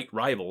or fight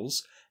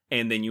rivals,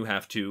 and then you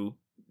have to,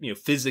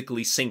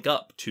 physically sync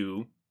up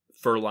to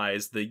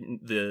fertilize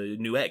the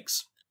new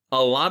eggs.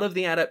 A lot of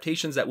the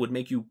adaptations that would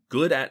make you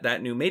good at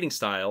that new mating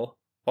style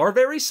are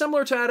very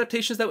similar to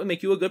adaptations that would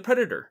make you a good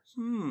predator.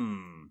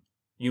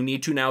 You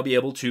need to now be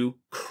able to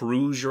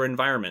cruise your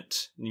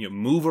environment,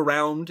 move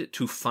around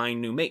to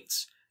find new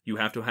mates. You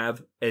have to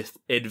have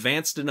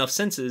advanced enough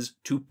senses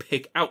to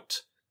pick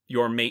out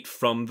your mate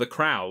from the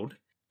crowd.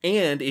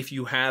 And if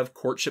you have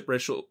courtship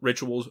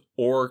rituals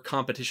or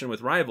competition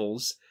with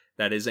rivals,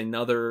 that is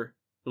another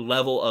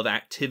level of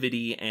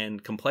activity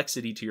and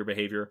complexity to your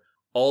behavior,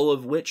 all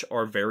of which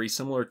are very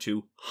similar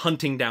to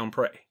hunting down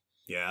prey.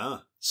 Yeah.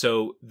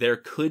 So there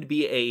could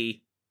be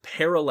a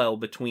parallel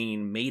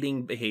between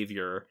mating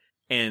behavior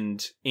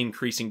and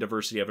increasing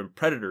diversity of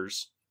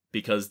predators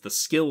because the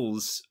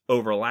skills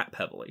overlap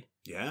heavily.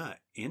 Yeah,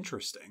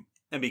 interesting.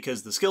 And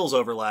because the skills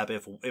overlap,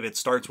 if it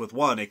starts with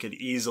one, it could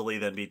easily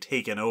then be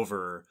taken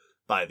over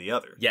by the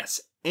other. Yes,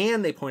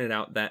 and they pointed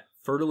out that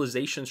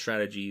fertilization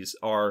strategies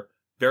are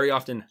very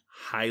often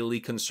highly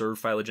conserved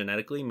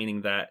phylogenetically,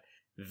 meaning that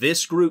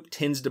this group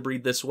tends to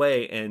breed this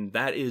way, and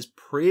that is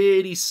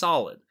pretty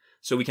solid.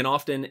 So we can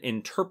often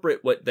interpret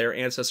what their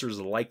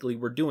ancestors likely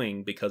were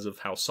doing because of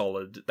how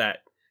solid that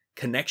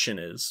connection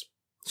is.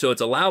 So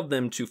it's allowed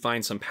them to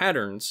find some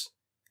patterns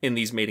in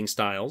these mating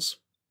styles.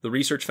 The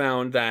research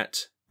found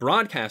that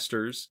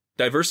broadcasters,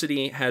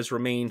 diversity has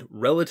remained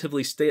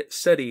relatively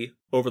steady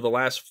over the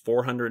last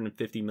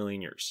 450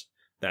 million years.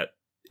 That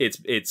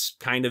it's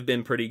kind of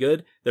been pretty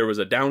good. There was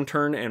a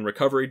downturn and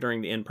recovery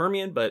during the end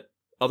Permian, but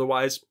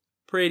otherwise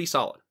pretty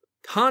solid.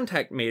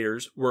 Contact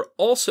maters were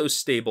also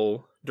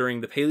stable during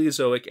the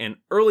Paleozoic and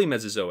early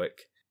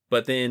Mesozoic,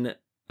 but then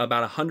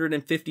about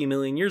 150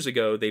 million years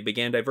ago, they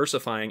began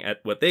diversifying at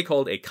what they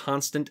called a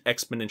constant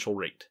exponential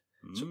rate.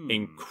 So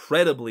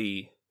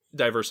incredibly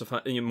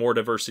more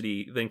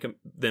diversity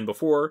than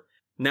before.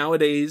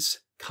 Nowadays,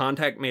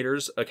 contact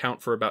maters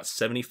account for about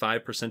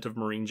 75% of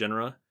marine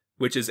genera,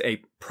 which is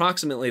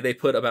approximately, they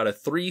put about a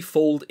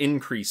 3-fold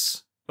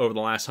increase over the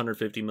last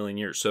 150 million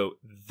years. So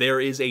there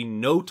is a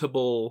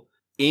notable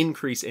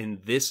increase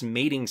in this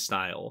mating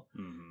style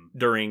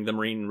during the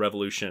Marine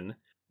Revolution,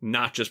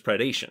 not just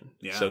predation.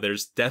 Yeah. So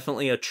there's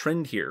definitely a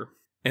trend here.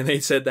 And they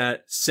said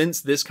that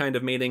since this kind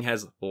of mating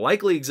has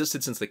likely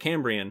existed since the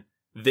Cambrian,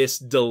 this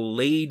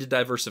delayed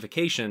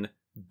diversification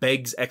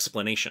begs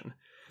explanation.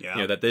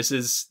 Yeah. That this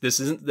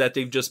isn't that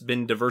they've just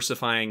been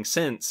diversifying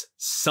since.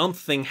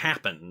 Something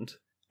happened.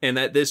 And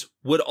that this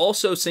would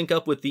also sync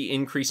up with the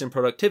increase in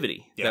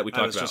productivity that we talked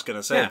about. I was just going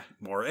to say,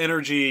 more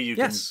energy, you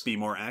can be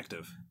more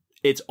active.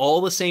 It's all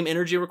the same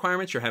energy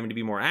requirements. You're having to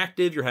be more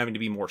active. You're having to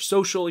be more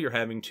social. You're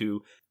having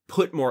to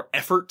put more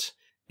effort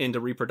into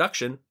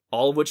reproduction,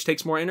 all of which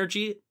takes more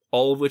energy,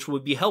 all of which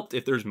would be helped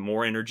if there's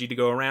more energy to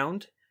go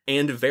around.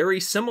 And very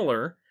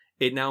similar,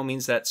 it now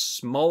means that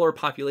smaller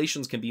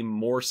populations can be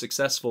more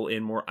successful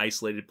in more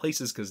isolated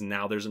places because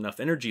now there's enough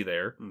energy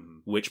there,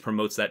 which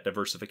promotes that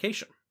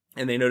diversification.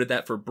 And they noted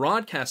that for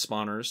broadcast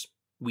spawners,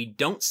 we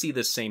don't see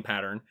this same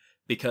pattern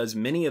because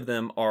many of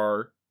them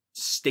are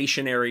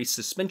stationary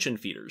suspension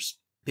feeders,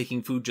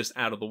 picking food just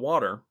out of the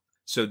water.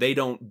 So they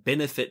don't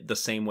benefit the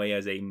same way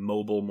as a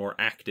mobile, more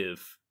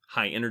active,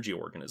 high-energy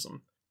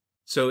organism.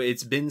 So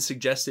it's been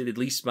suggested, at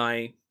least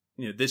by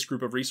this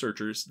group of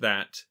researchers,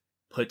 that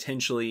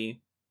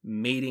potentially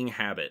mating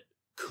habit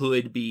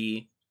could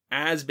be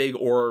as big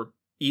or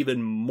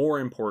even more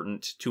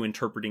important to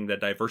interpreting the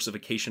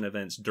diversification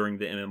events during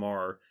the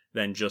MMR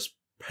than just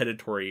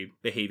predatory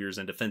behaviors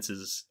and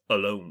defenses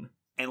alone.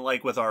 And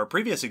like with our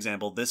previous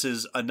example, this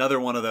is another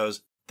one of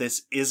those,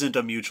 this isn't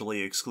a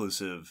mutually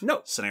exclusive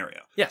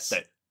scenario. Yes.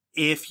 That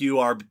if you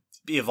are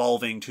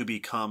evolving to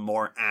become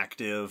more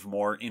active,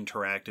 more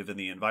interactive in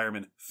the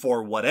environment,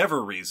 for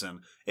whatever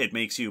reason, it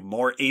makes you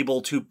more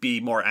able to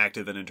be more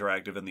active and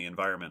interactive in the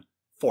environment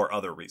for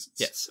other reasons.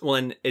 Yes. Well,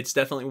 and it's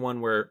definitely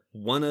one where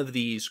one of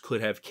these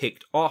could have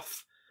kicked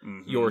off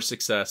your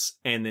success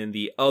and then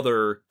the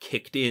other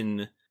kicked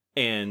in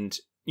and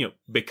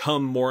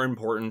become more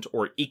important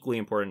or equally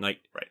important. Like,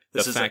 right.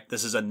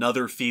 This is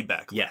another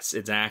feedback loop. Yes,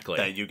 exactly.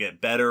 That you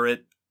get better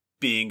at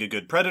being a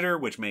good predator,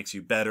 which makes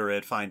you better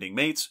at finding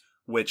mates,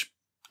 which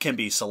can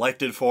be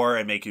selected for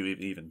and make you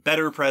an even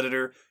better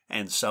predator.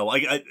 And so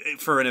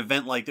for an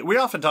event like that, we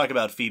often talk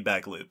about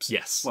feedback loops.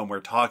 Yes. When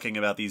we're talking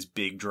about these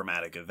big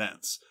dramatic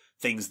events,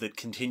 things that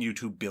continue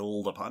to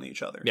build upon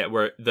each other. Yeah,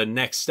 where the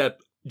next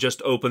step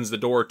just opens the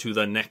door to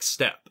the next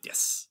step.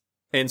 Yes.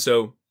 And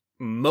so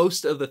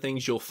most of the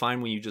things you'll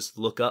find when you just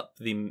look up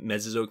the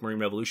Mesozoic Marine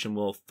Revolution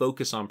will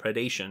focus on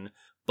predation,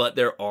 but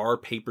there are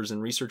papers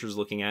and researchers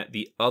looking at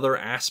the other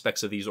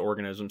aspects of these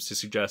organisms to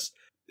suggest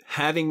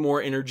having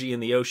more energy in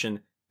the ocean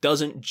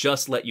doesn't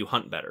just let you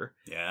hunt better.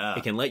 Yeah.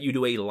 It can let you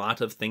do a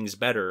lot of things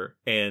better,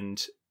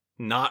 and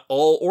not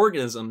all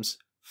organisms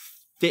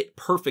fit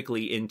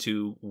perfectly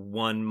into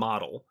one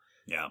model.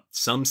 Yeah.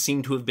 Some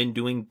seem to have been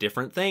doing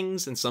different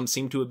things, and some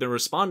seem to have been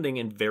responding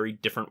in very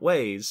different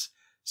ways.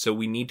 So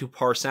we need to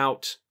parse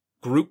out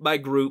group by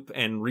group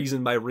and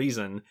reason by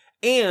reason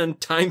and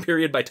time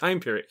period by time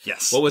period.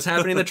 Yes. What was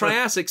happening in the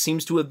Triassic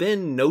seems to have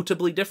been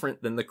notably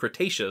different than the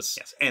Cretaceous.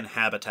 Yes. And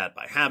habitat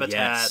by habitat.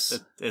 Yes.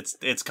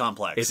 It's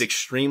complex. It's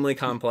extremely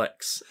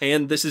complex.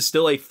 And this is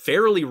still a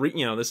fairly,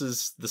 this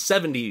is the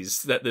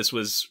 70s that this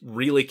was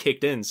really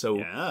kicked in. So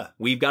yeah.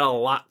 We've got a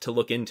lot to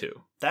look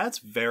into. That's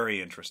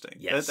very interesting.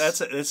 Yes.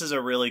 This is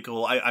a really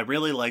cool, I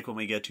really like when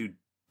we get to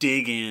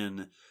dig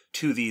in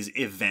to these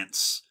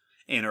events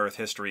in Earth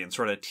history and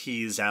sort of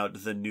tease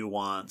out the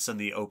nuance and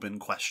the open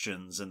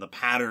questions and the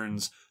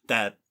patterns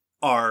that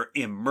are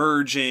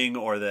emerging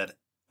or that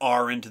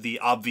aren't the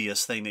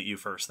obvious thing that you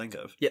first think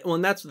of. Yeah, well,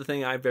 and that's the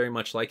thing I very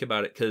much like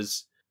about it,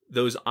 because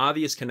those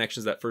obvious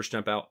connections that first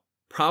jump out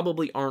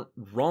probably aren't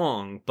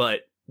wrong,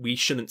 but we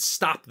shouldn't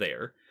stop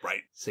there.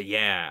 Right. So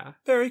yeah.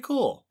 Very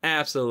cool.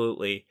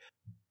 Absolutely.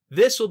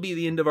 This will be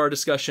the end of our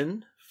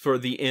discussion for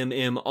the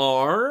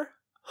MMR.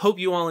 Hope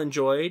you all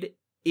enjoyed.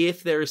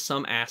 If there's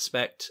some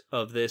aspect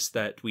of this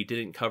that we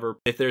didn't cover,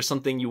 if there's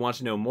something you want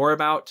to know more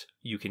about,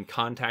 you can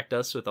contact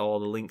us with all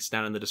the links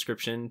down in the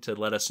description to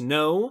let us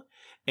know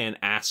and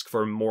ask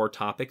for more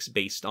topics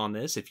based on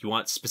this. If you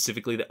want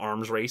specifically the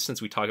arms race, since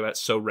we talk about it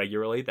so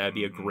regularly, that'd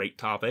be a great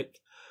topic.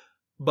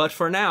 But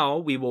for now,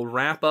 we will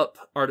wrap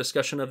up our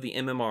discussion of the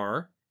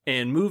MMR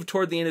and move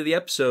toward the end of the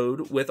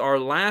episode with our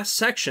last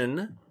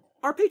section,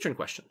 our patron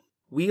question.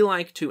 We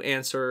like to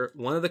answer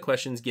one of the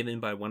questions given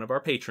by one of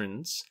our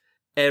patrons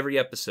every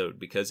episode,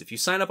 because if you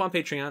sign up on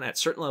Patreon at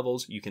certain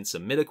levels, you can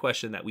submit a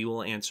question that we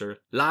will answer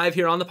live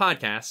here on the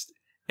podcast.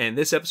 And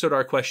this episode,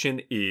 our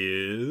question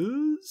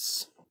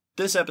is...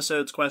 This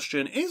episode's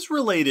question is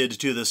related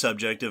to the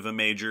subject of a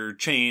major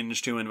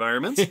change to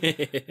environments.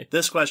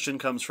 This question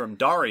comes from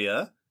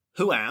Daria,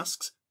 who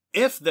asks,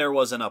 if there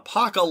was an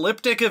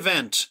apocalyptic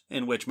event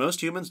in which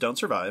most humans don't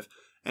survive,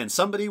 and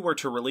somebody were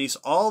to release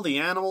all the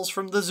animals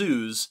from the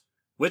zoos,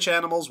 which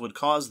animals would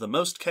cause the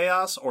most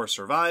chaos or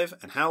survive,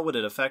 and how would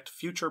it affect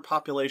future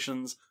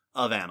populations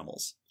of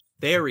animals?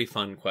 Very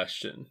fun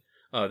question.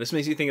 This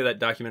makes me think of that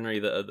documentary,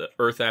 the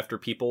Earth After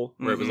People,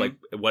 where it was like,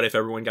 what if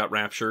everyone got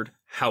raptured?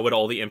 How would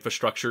all the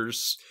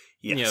infrastructures,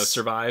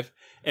 survive?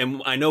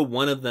 And I know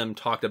one of them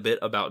talked a bit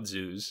about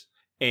zoos,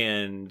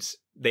 and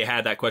they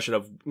had that question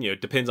of,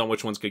 depends on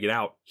which ones could get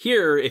out.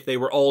 Here, if they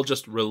were all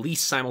just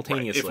released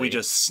simultaneously. Right. If we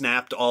just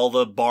snapped all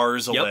the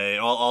bars away,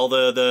 all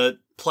the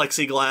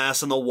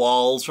plexiglass and the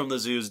walls from the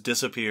zoos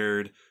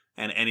disappeared,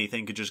 and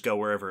anything could just go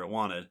wherever it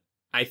wanted.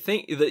 I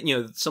think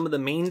that, some of the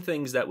main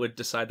things that would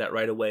decide that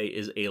right away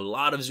is a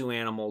lot of zoo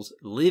animals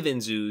live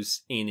in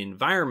zoos in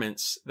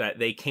environments that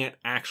they can't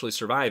actually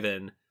survive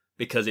in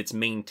because it's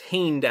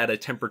maintained at a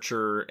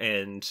temperature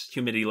and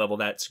humidity level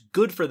that's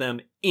good for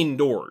them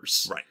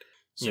indoors. Right.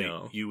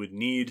 So you would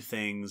need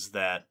things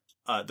that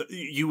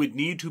you would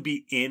need to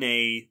be in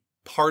a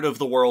part of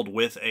the world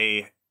with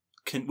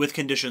with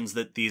conditions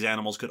that these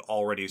animals could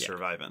already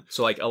survive in.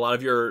 So like a lot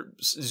of your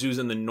zoos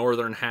in the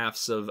northern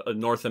halves of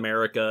North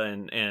America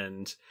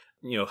and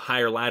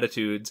higher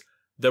latitudes,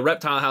 the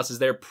reptile houses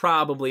there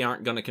probably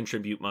aren't going to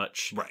contribute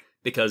much. Right.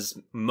 Because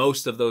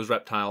most of those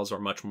reptiles are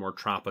much more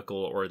tropical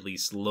or at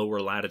least lower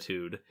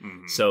latitude.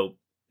 Mm-hmm. So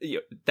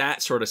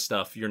that sort of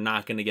stuff, you're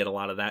not going to get a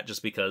lot of that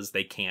just because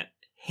they can't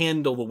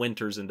handle the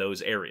winters in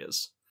those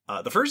areas.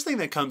 The first thing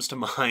that comes to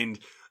mind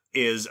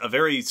is a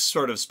very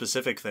sort of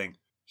specific thing.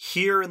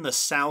 Here in the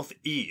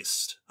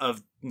southeast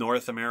of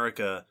North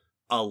America,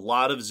 a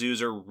lot of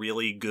zoos are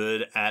really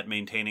good at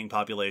maintaining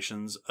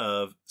populations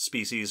of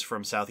species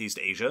from Southeast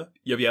Asia.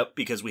 Yep.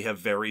 Because we have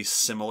very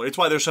similar... It's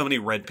why there's so many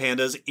red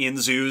pandas in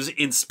zoos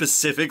in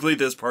specifically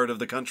this part of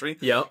the country.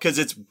 Yep. Because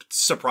it's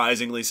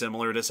surprisingly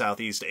similar to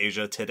Southeast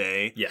Asia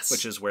today. Yes.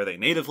 Which is where they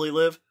natively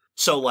live.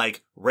 So,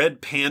 like,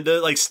 red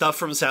panda, like, stuff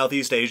from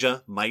Southeast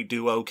Asia might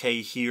do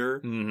okay here.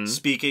 Mm-hmm.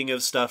 Speaking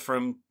of stuff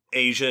from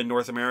Asia and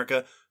North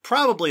America,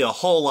 probably a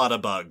whole lot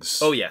of bugs.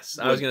 Oh, yes.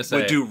 I was going to say.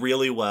 Would do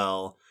really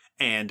well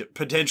and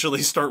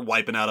potentially start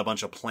wiping out a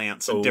bunch of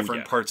plants in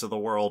different parts of the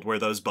world where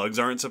those bugs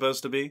aren't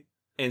supposed to be.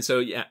 And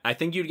so, I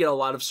think you'd get a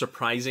lot of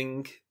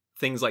surprising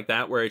things like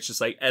that where it's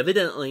just like,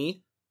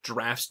 evidently,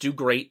 giraffes do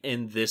great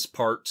in this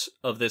part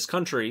of this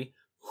country.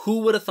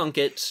 Who would have thunk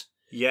it?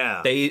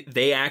 Yeah.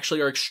 They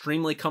actually are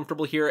extremely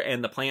comfortable here,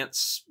 and the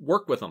plants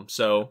work with them,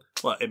 so...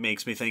 Well, it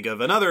makes me think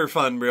of another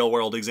fun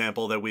real-world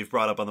example that we've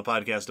brought up on the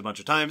podcast a bunch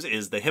of times,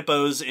 is the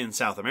hippos in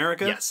South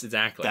America. Yes,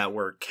 exactly. That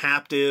were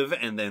captive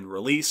and then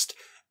released,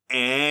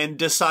 and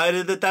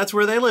decided that that's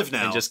where they live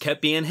now. And just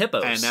kept being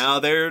hippos. And now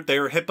they're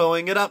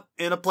hippoing it up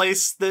in a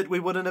place that we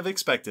wouldn't have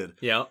expected.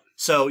 Yeah.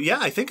 So yeah,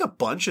 I think a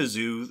bunch of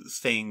zoo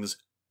things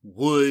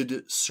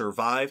would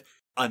survive.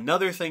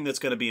 Another thing that's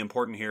going to be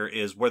important here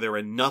is were there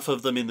enough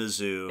of them in the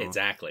zoo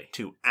Exactly.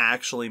 to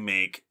actually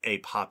make a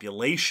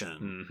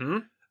population, Mm-hmm.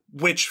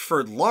 which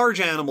for large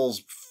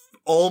animals,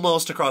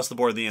 almost across the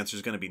board, the answer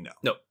is going to be no.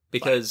 No,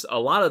 because a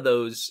lot of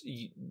those,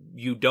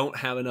 you don't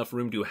have enough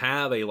room to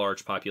have a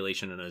large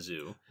population in a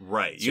zoo.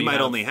 Right. So you might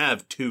have- only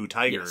have 2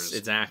 tigers. Yes,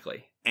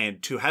 exactly.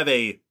 And to have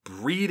a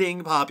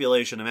breeding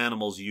population of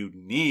animals, you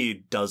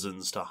need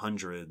dozens to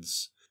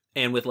hundreds.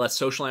 And with less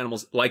social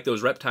animals, like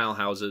those reptile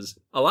houses,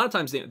 a lot of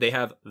times they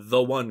have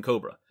the one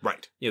cobra.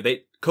 Right.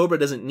 Cobra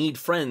doesn't need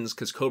friends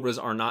because cobras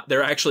are not,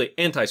 they're actually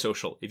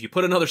antisocial. If you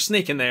put another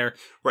snake in there,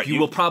 Right. you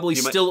will probably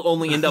still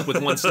only end up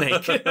with one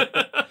snake.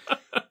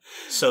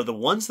 So the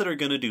ones that are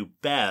going to do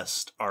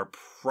best are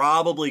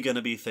probably going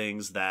to be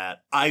things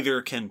that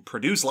either can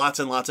produce lots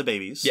and lots of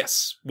babies.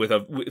 Yes, with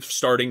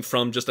starting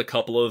from just a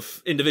couple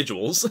of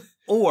individuals.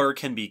 Or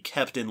can be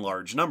kept in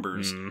large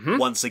numbers. Mhm.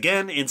 Once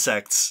again,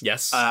 insects.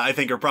 Yes. I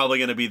think are probably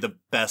going to be the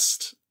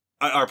best.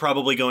 Are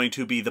probably going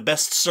to be the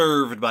best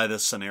served by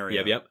this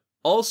scenario. Yep.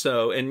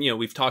 Also, and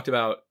we've talked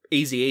about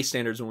AZA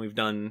standards when we've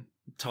done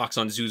talks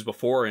on zoos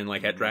before, and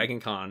like at Dragon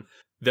Con,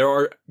 there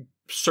are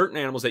certain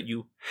animals that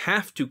you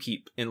have to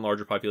keep in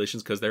larger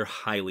populations because they're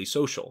highly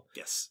social.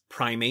 Yes.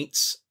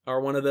 Primates are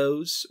one of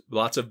those.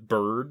 Lots of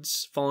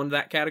birds fall into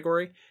that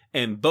category,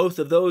 and both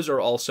of those are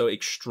also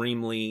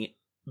extremely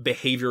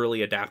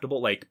behaviorally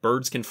adaptable. Like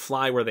birds can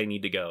fly where they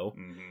need to go,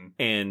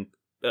 and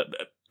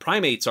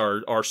primates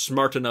are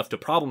smart enough to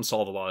problem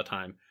solve a lot of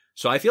time.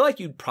 So I feel like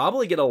you'd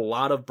probably get a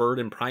lot of bird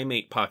and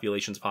primate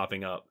populations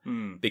popping up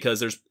because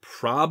there's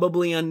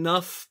probably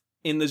enough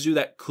in the zoo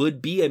that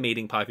could be a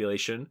mating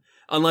population,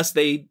 unless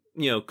they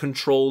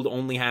controlled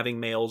only having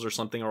males or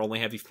something, or only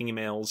having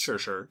females.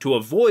 Sure. To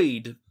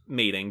avoid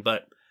mating.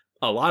 But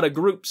a lot of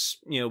groups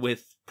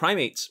with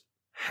primates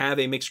have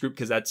a mixed group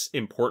because that's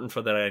important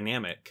for the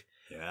dynamic.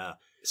 Yeah.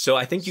 So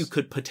I think you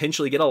could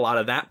potentially get a lot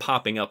of that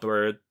popping up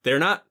where they're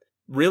not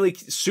really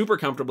super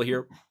comfortable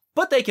here,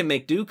 but they can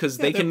make do because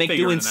they can make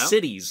do in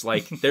cities.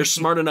 Like they're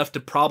smart enough to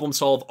problem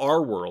solve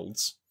our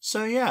worlds.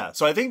 So yeah.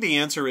 So I think the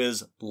answer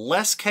is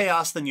less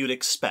chaos than you'd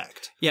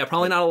expect. Yeah,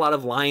 probably not a lot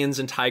of lions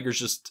and tigers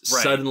just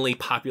suddenly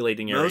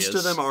populating areas. Most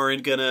of them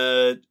aren't going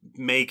to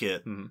make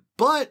it.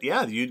 But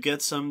yeah, you'd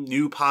get some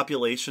new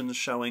populations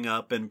showing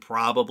up and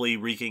probably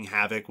wreaking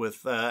havoc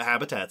with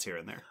habitats here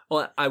and there.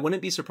 Well, I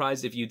wouldn't be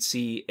surprised if you'd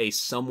see a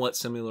somewhat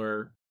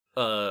similar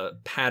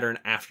pattern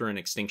after an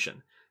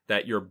extinction.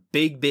 That your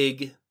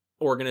big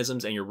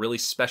organisms and your really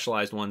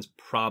specialized ones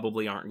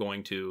probably aren't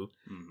going to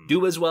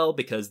do as well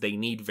because they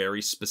need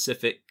very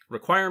specific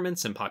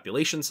requirements and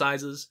population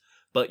sizes.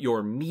 But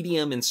your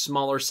medium and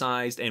smaller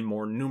sized and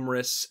more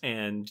numerous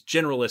and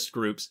generalist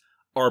groups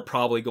are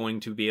probably going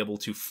to be able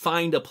to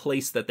find a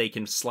place that they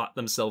can slot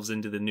themselves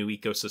into the new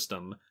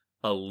ecosystem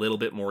a little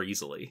bit more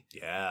easily.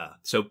 Yeah.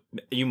 So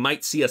you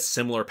might see a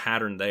similar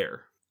pattern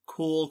there.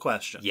 Cool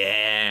question.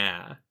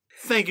 Yeah.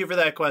 Thank you for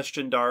that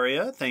question,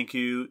 Daria. Thank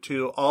you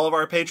to all of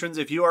our patrons.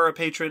 If you are a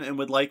patron and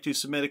would like to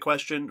submit a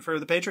question for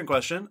the patron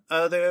question,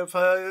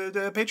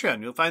 the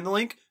Patreon, you'll find the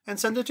link and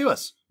send it to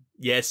us.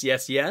 Yes.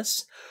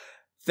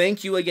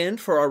 Thank you again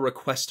for our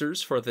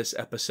requesters for this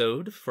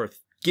episode, for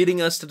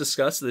getting us to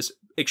discuss this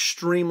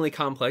extremely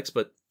complex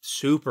but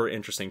super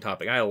interesting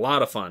topic. I had a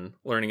lot of fun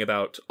learning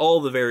about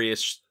all the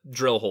various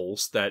drill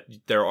holes that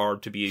there are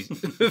to be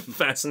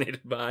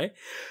fascinated by.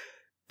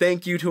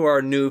 Thank you to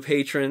our new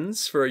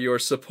patrons for your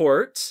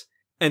support.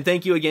 And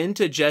thank you again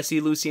to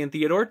Jesse, Lucy, and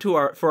Theodore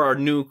for our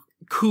new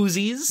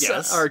koozies.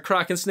 Yes. Our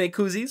Croc and Snake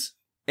koozies.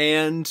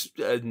 And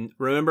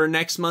remember,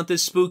 next month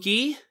is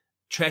spooky.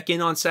 Check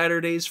in on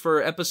Saturdays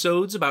for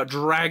episodes about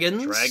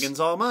dragons. Dragons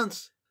all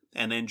month.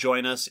 And then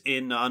join us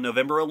on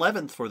November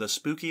 11th for the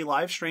spooky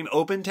live stream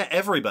open to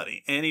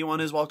everybody.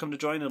 Anyone is welcome to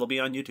join. It'll be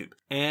on YouTube.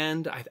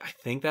 And I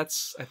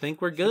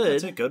think we're good.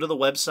 That's it. Go to the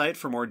website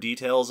for more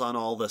details on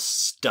all the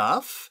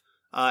stuff.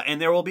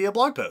 And there will be a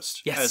blog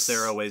post, as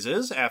there always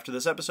is, after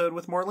this episode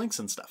with more links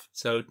and stuff.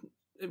 So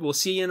we'll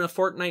see you in a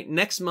fortnight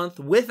next month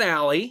with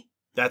Allie.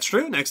 That's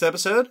true. Next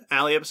episode,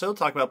 Allie episode,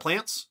 talk about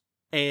plants.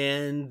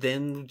 And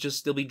then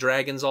there'll be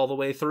dragons all the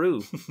way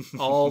through,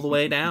 all the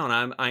way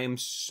down. I am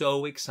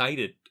so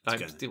excited.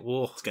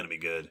 It's gonna be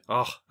good.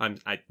 Oh,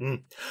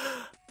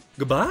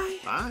 Goodbye.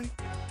 Bye.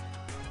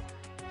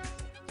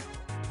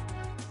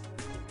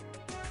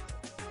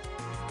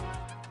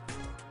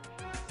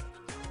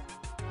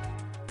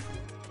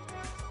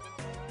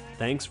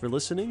 Thanks for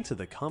listening to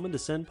the Common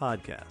Descent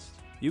Podcast.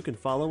 You can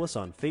follow us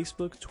on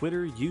Facebook,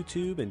 Twitter,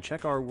 YouTube, and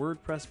check our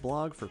WordPress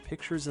blog for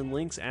pictures and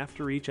links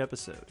after each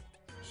episode.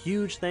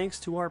 Huge thanks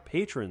to our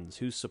patrons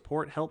whose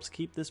support helps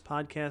keep this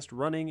podcast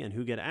running and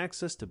who get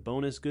access to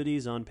bonus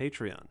goodies on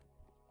Patreon.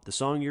 The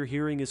song you're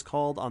hearing is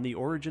called On the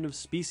Origin of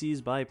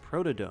Species by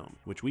Protodome,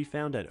 which we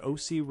found at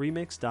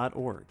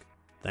ocremix.org.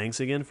 Thanks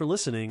again for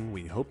listening.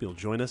 We hope you'll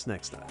join us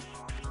next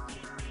time.